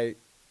Yeah.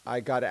 I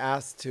got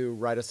asked to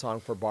write a song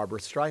for Barbara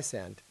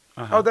Streisand.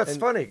 Oh, that's And-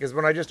 funny, because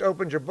when I just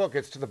opened your book,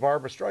 it's to the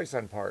Barbara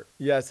Streisand part.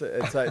 Yes,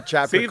 it's a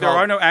chapter See, there called,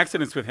 are no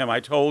accidents with him. I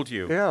told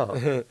you.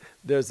 Yeah.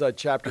 there's a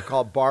chapter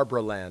called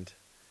Barbara Land,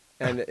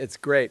 and it's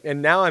great.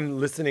 And now I'm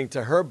listening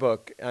to her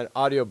book, an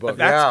audiobook.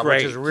 That's yeah, great.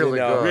 which is really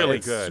You know, good. Really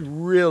it's good.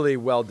 really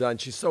well done.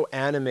 She's so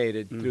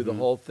animated through the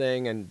whole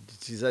thing, and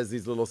she says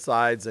these little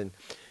sides, and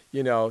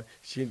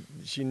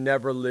she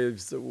never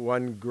leaves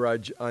one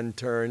grudge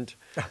unturned.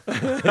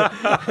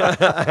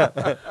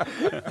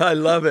 I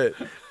love it.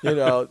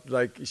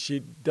 Like she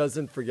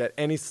doesn't forget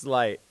any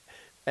slight,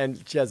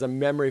 and she has a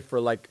memory for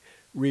like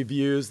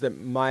reviews that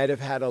might have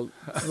had a little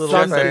Just a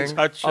Something.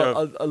 touch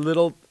of a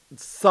little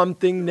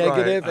something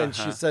negative, and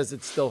uh-huh. she says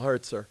it still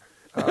hurts her.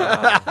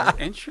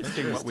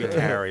 interesting what we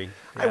carry.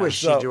 I wish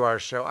So- she'd do our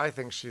show. I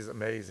think she's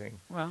amazing.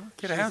 Well,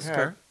 could She's ask had-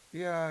 her.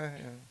 Yeah.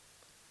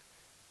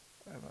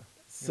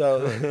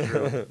 So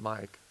True,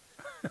 Mike.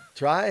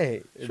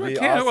 try. It'd Sure be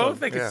can. awesome. Well, if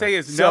they could Yeah. say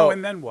is So, no,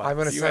 and then what? I'm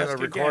going to You send a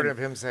ask recording again. of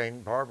him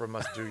saying, Barbara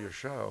must do your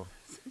show.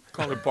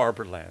 Call it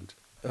Barberland.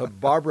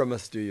 Barbara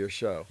must do your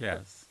show.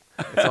 Yes.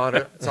 It's on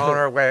it. It's on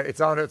her way.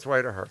 It's on its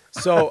way to her.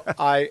 So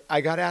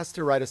I got asked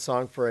to write a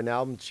song for an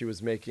album she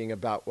was making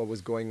about what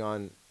was going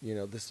on.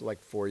 This was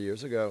like 4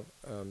 years ago,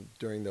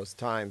 during those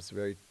times,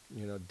 very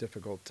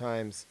difficult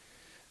times,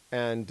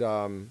 and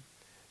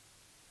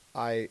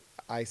I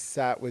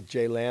sat with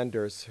Jay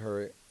Landers,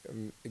 her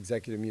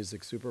executive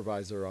music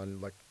supervisor,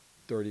 on like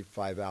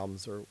 35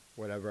 albums or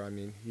whatever. I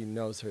mean, he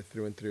knows her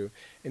through and through,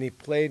 and he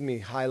played me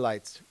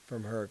highlights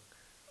from her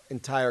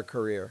entire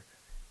career.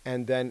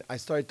 And then I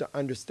started to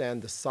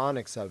understand the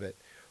sonics of it.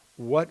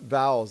 What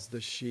vowels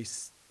does she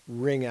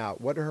ring out?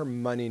 What are her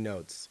money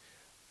notes?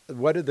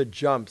 What are the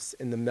jumps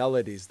in the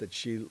melodies that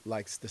she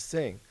likes to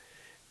sing?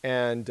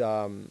 And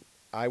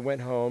I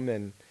went home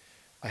and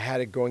I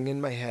had it going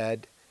in my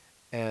head.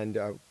 And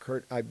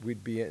Kurt,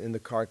 we'd be in the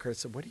car. Kurt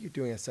said, "What are you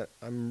doing?" I said,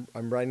 "I'm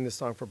writing this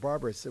song for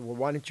Barbara." I said, "Well,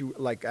 why don't you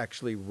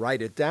actually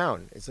write it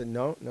down?" I said,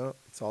 "No,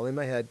 it's all in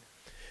my head."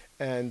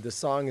 And the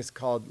song is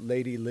called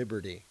 "Lady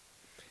Liberty."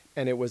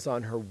 And it was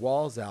on her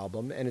Walls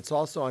album, and it's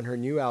also on her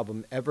new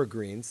album,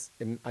 Evergreens.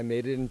 And I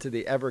made it into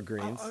the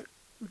Evergreens.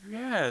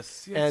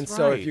 Yes. And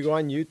so if you go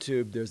on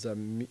YouTube, there's a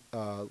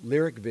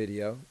lyric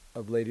video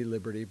of Lady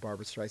Liberty,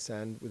 Barbra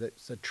Streisand.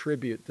 It's a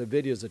tribute. The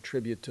video is a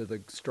tribute to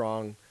the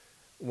strong,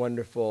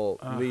 wonderful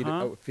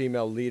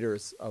female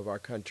leaders of our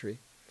country.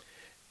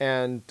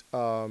 And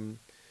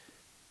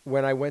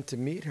when I went to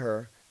meet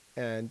her,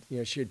 and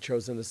she had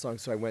chosen the song,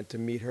 so I went to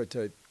meet her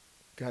to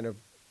kind of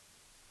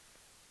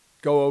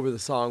go over the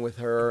song with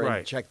her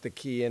and check the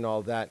key and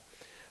all that.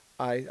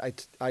 I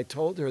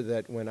told her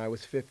that when I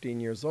was 15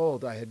 years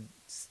old, I had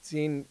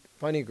seen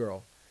Funny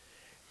Girl.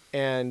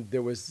 And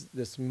there was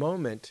this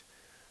moment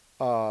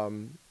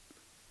when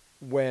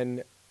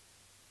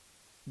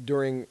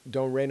during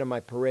Don't Rain on My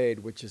Parade,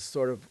 which is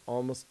sort of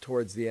almost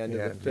towards the end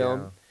of the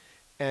film,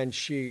 and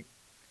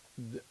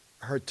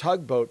her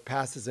tugboat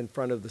passes in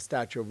front of the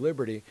Statue of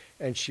Liberty,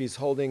 and she's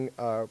holding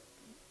a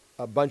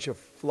bunch of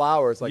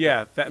flowers, like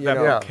that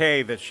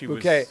bouquet that she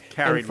was carried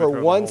and for with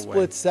her one the whole way.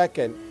 split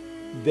second,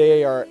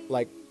 they are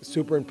like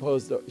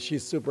superimposed.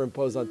 She's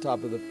superimposed on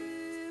top of the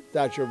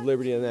Statue of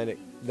Liberty, and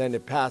then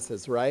it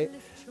passes, right?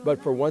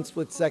 But for one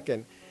split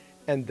second,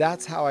 and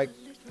that's how I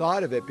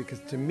thought of it, because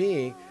to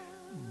me,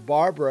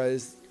 Barbara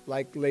is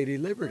like Lady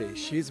Liberty.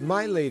 She's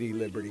my Lady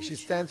Liberty. She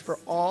stands for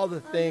all the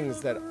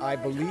things that I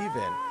believe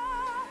in.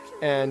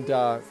 And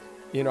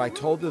I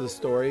told her the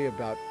story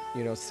about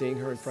seeing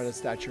her in front of the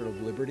Statue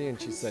of Liberty,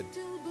 and she said,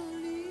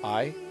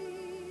 "I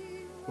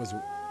was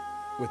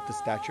with the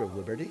Statue of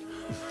Liberty."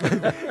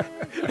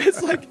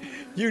 It's like,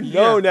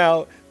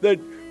 now that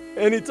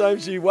anytime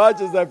she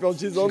watches that film,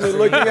 she's only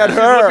looking at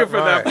her. Looking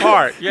for that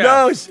part. Yeah.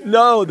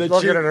 No, that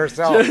Looking she, at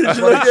herself. she's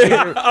What did she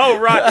do? Oh,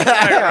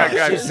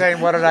 right. She's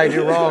saying, "What did I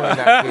do wrong in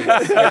that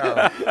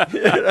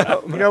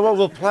piece?" You know what?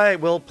 We'll play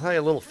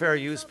a little fair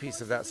use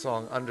piece of that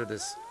song under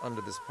this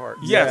part.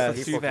 Yes, so let's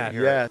people do can that.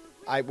 hear it.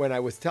 When I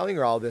was telling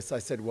her all this, I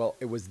said, "Well,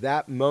 it was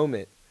that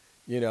moment,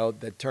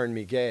 that turned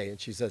me gay." And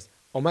she says,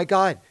 "Oh my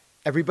God,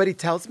 everybody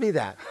tells me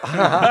that."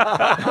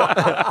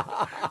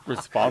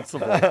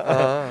 Responsible.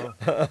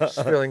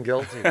 She's feeling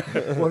guilty.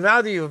 Well,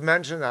 now that you've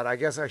mentioned that, I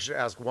guess I should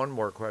ask one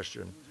more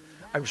question.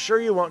 I'm sure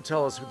you won't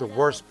tell us who the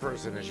worst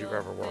person is you've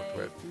ever worked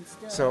with.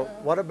 So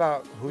what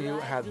about who you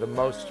had the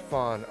most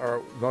fun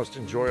or most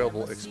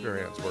enjoyable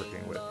experience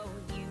working with?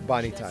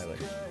 Bonnie Tyler.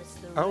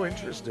 Oh,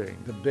 interesting.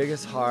 The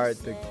biggest heart,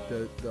 the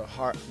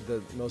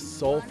most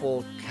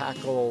soulful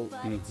cackle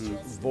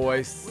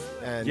voice,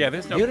 and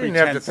There's no You didn't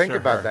have to pretense think to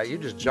about her. that. You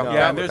just jumped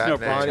Yeah, out with there's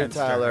that no name. Bonnie pretense to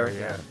Tyler.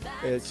 her,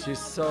 yeah. She's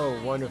so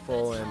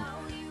wonderful. And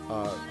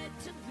a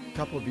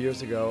couple of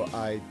years ago,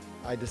 I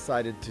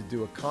decided to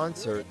do a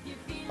concert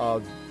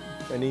of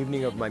an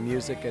evening of my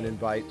music and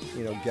invite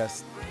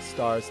guest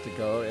stars to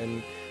go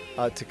and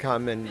to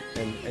come and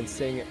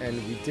sing. And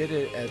we did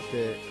it at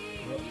the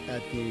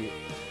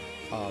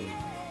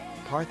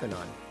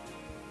Parthenon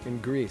in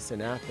Greece,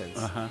 in Athens.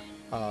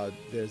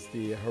 There's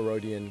the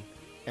Herodian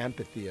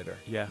Amphitheater.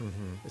 Yeah.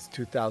 It's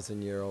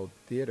 2,000-year-old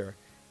theater.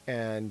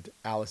 And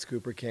Alice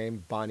Cooper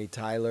came, Bonnie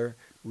Tyler,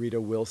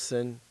 Rita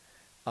Wilson,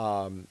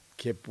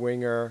 Kip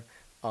Winger,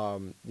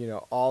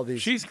 all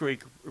these. She's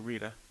Greek,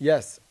 Rita.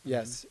 Yes,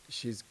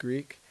 she's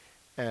Greek.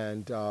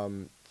 And,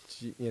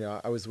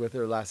 I was with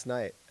her last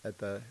night at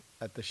the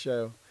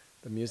show,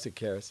 the Music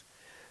Cares.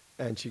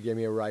 And she gave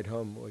me a ride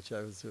home, which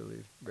I was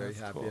really very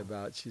happy cool.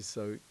 about. It's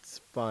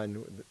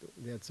fun.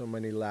 We had so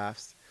many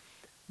laughs.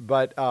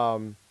 But,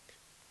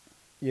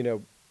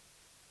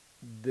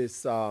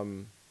 this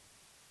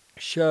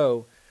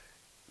show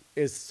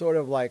is sort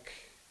of like,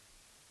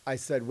 I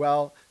said,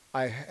 well,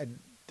 I had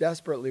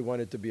desperately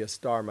wanted to be a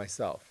star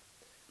myself,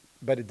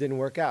 but it didn't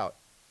work out.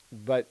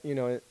 But,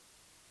 it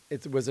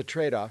was a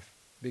trade-off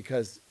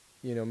because,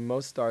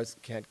 most stars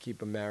can't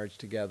keep a marriage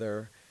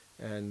together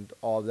and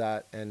all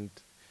that. And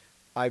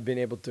I've been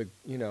able to,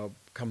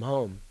 come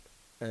home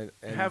and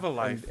have a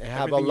life. and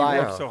have Everything a life.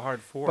 you worked so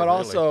hard for. But really.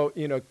 also,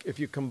 if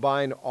you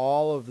combine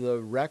all of the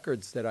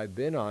records that I've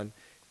been on,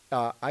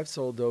 I've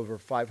sold over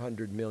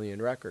 500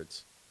 million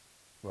records.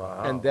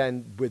 Wow. And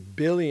then with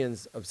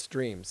billions of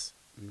streams.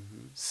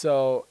 Mm-hmm.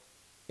 So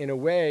in a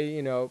way,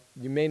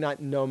 you may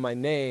not know my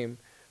name,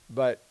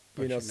 but,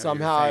 But you know your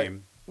somehow,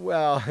 fame.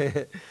 well,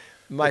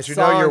 my But you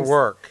know your songs,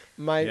 work.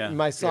 Yeah.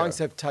 my songs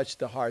Yeah. have touched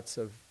the hearts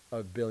of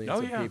billions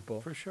Oh of yeah,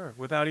 people. for sure.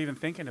 Without even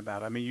thinking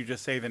about it. I mean, you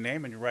just say the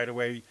name and right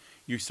away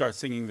you start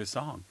singing the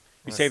song.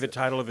 You say the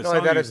title of the Not song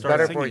only that, and you it's start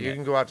better singing for you. You it.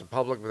 can go out to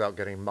public without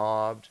getting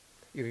mobbed.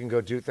 You can go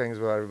do things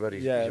without everybody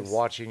Yes.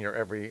 watching your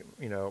every,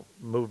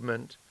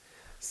 movement.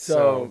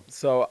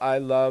 So I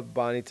love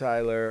Bonnie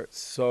Tyler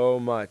so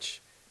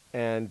much,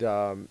 and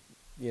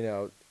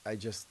I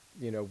just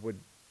would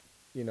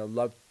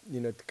love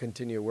to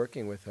continue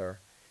working with her,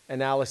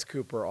 and Alice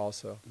Cooper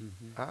also,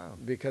 Oh.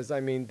 because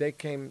they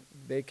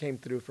came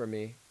through for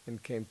me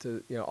and came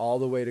to all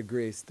the way to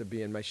Greece to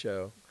be in my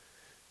show.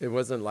 It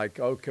wasn't like,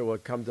 okay, well,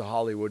 come to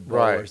Hollywood Bowl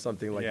or Right.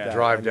 something like Yeah. that.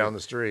 Drive I down mean, the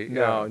street.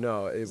 No, yeah.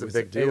 no, It's it a was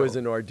big It was deal.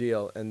 an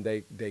ordeal, and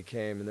they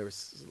came, and they were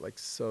like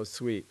so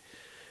sweet,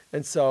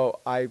 and so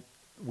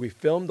we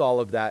filmed all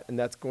of that, and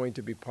that's going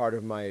to be part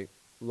of my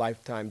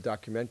Lifetime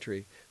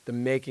documentary, the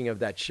making of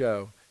that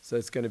show. So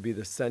it's going to be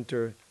the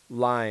center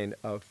line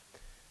of,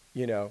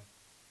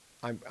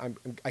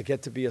 I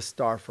get to be a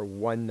star for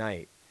one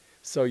night.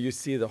 So you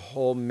see the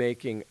whole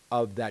making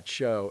of that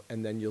show,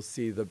 and then you'll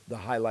see the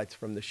highlights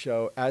from the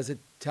show as it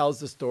tells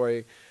the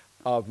story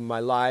of my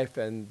life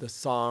and the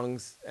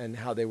songs and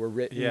how they were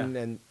written, Yeah.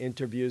 and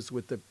interviews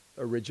with the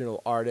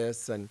original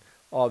artists and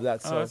all of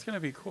that. Oh, So that's going to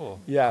be cool.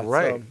 yeah,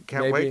 Great. so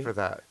Can't maybe wait for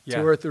that.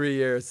 Yeah. 2 or 3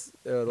 years.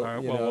 All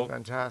right, you well, know. we'll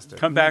Fantastic.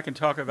 come back and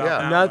talk about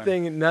Yeah. that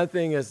one.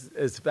 Nothing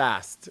is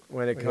fast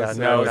when it comes Yeah, to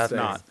no, those it's things.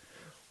 not.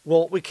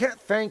 Well, we can't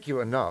thank you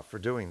enough for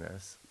doing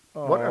this.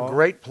 What a Aw.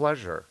 great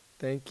pleasure.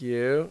 Thank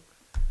you.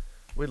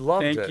 We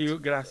loved it. Thank you.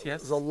 It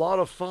Gracias. was a lot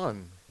of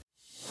fun.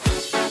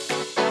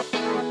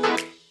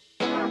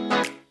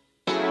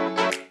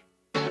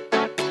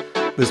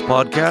 This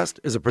podcast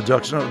is a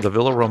production of the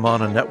Villa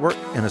Romana Network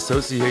in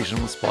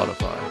association with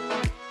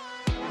Spotify.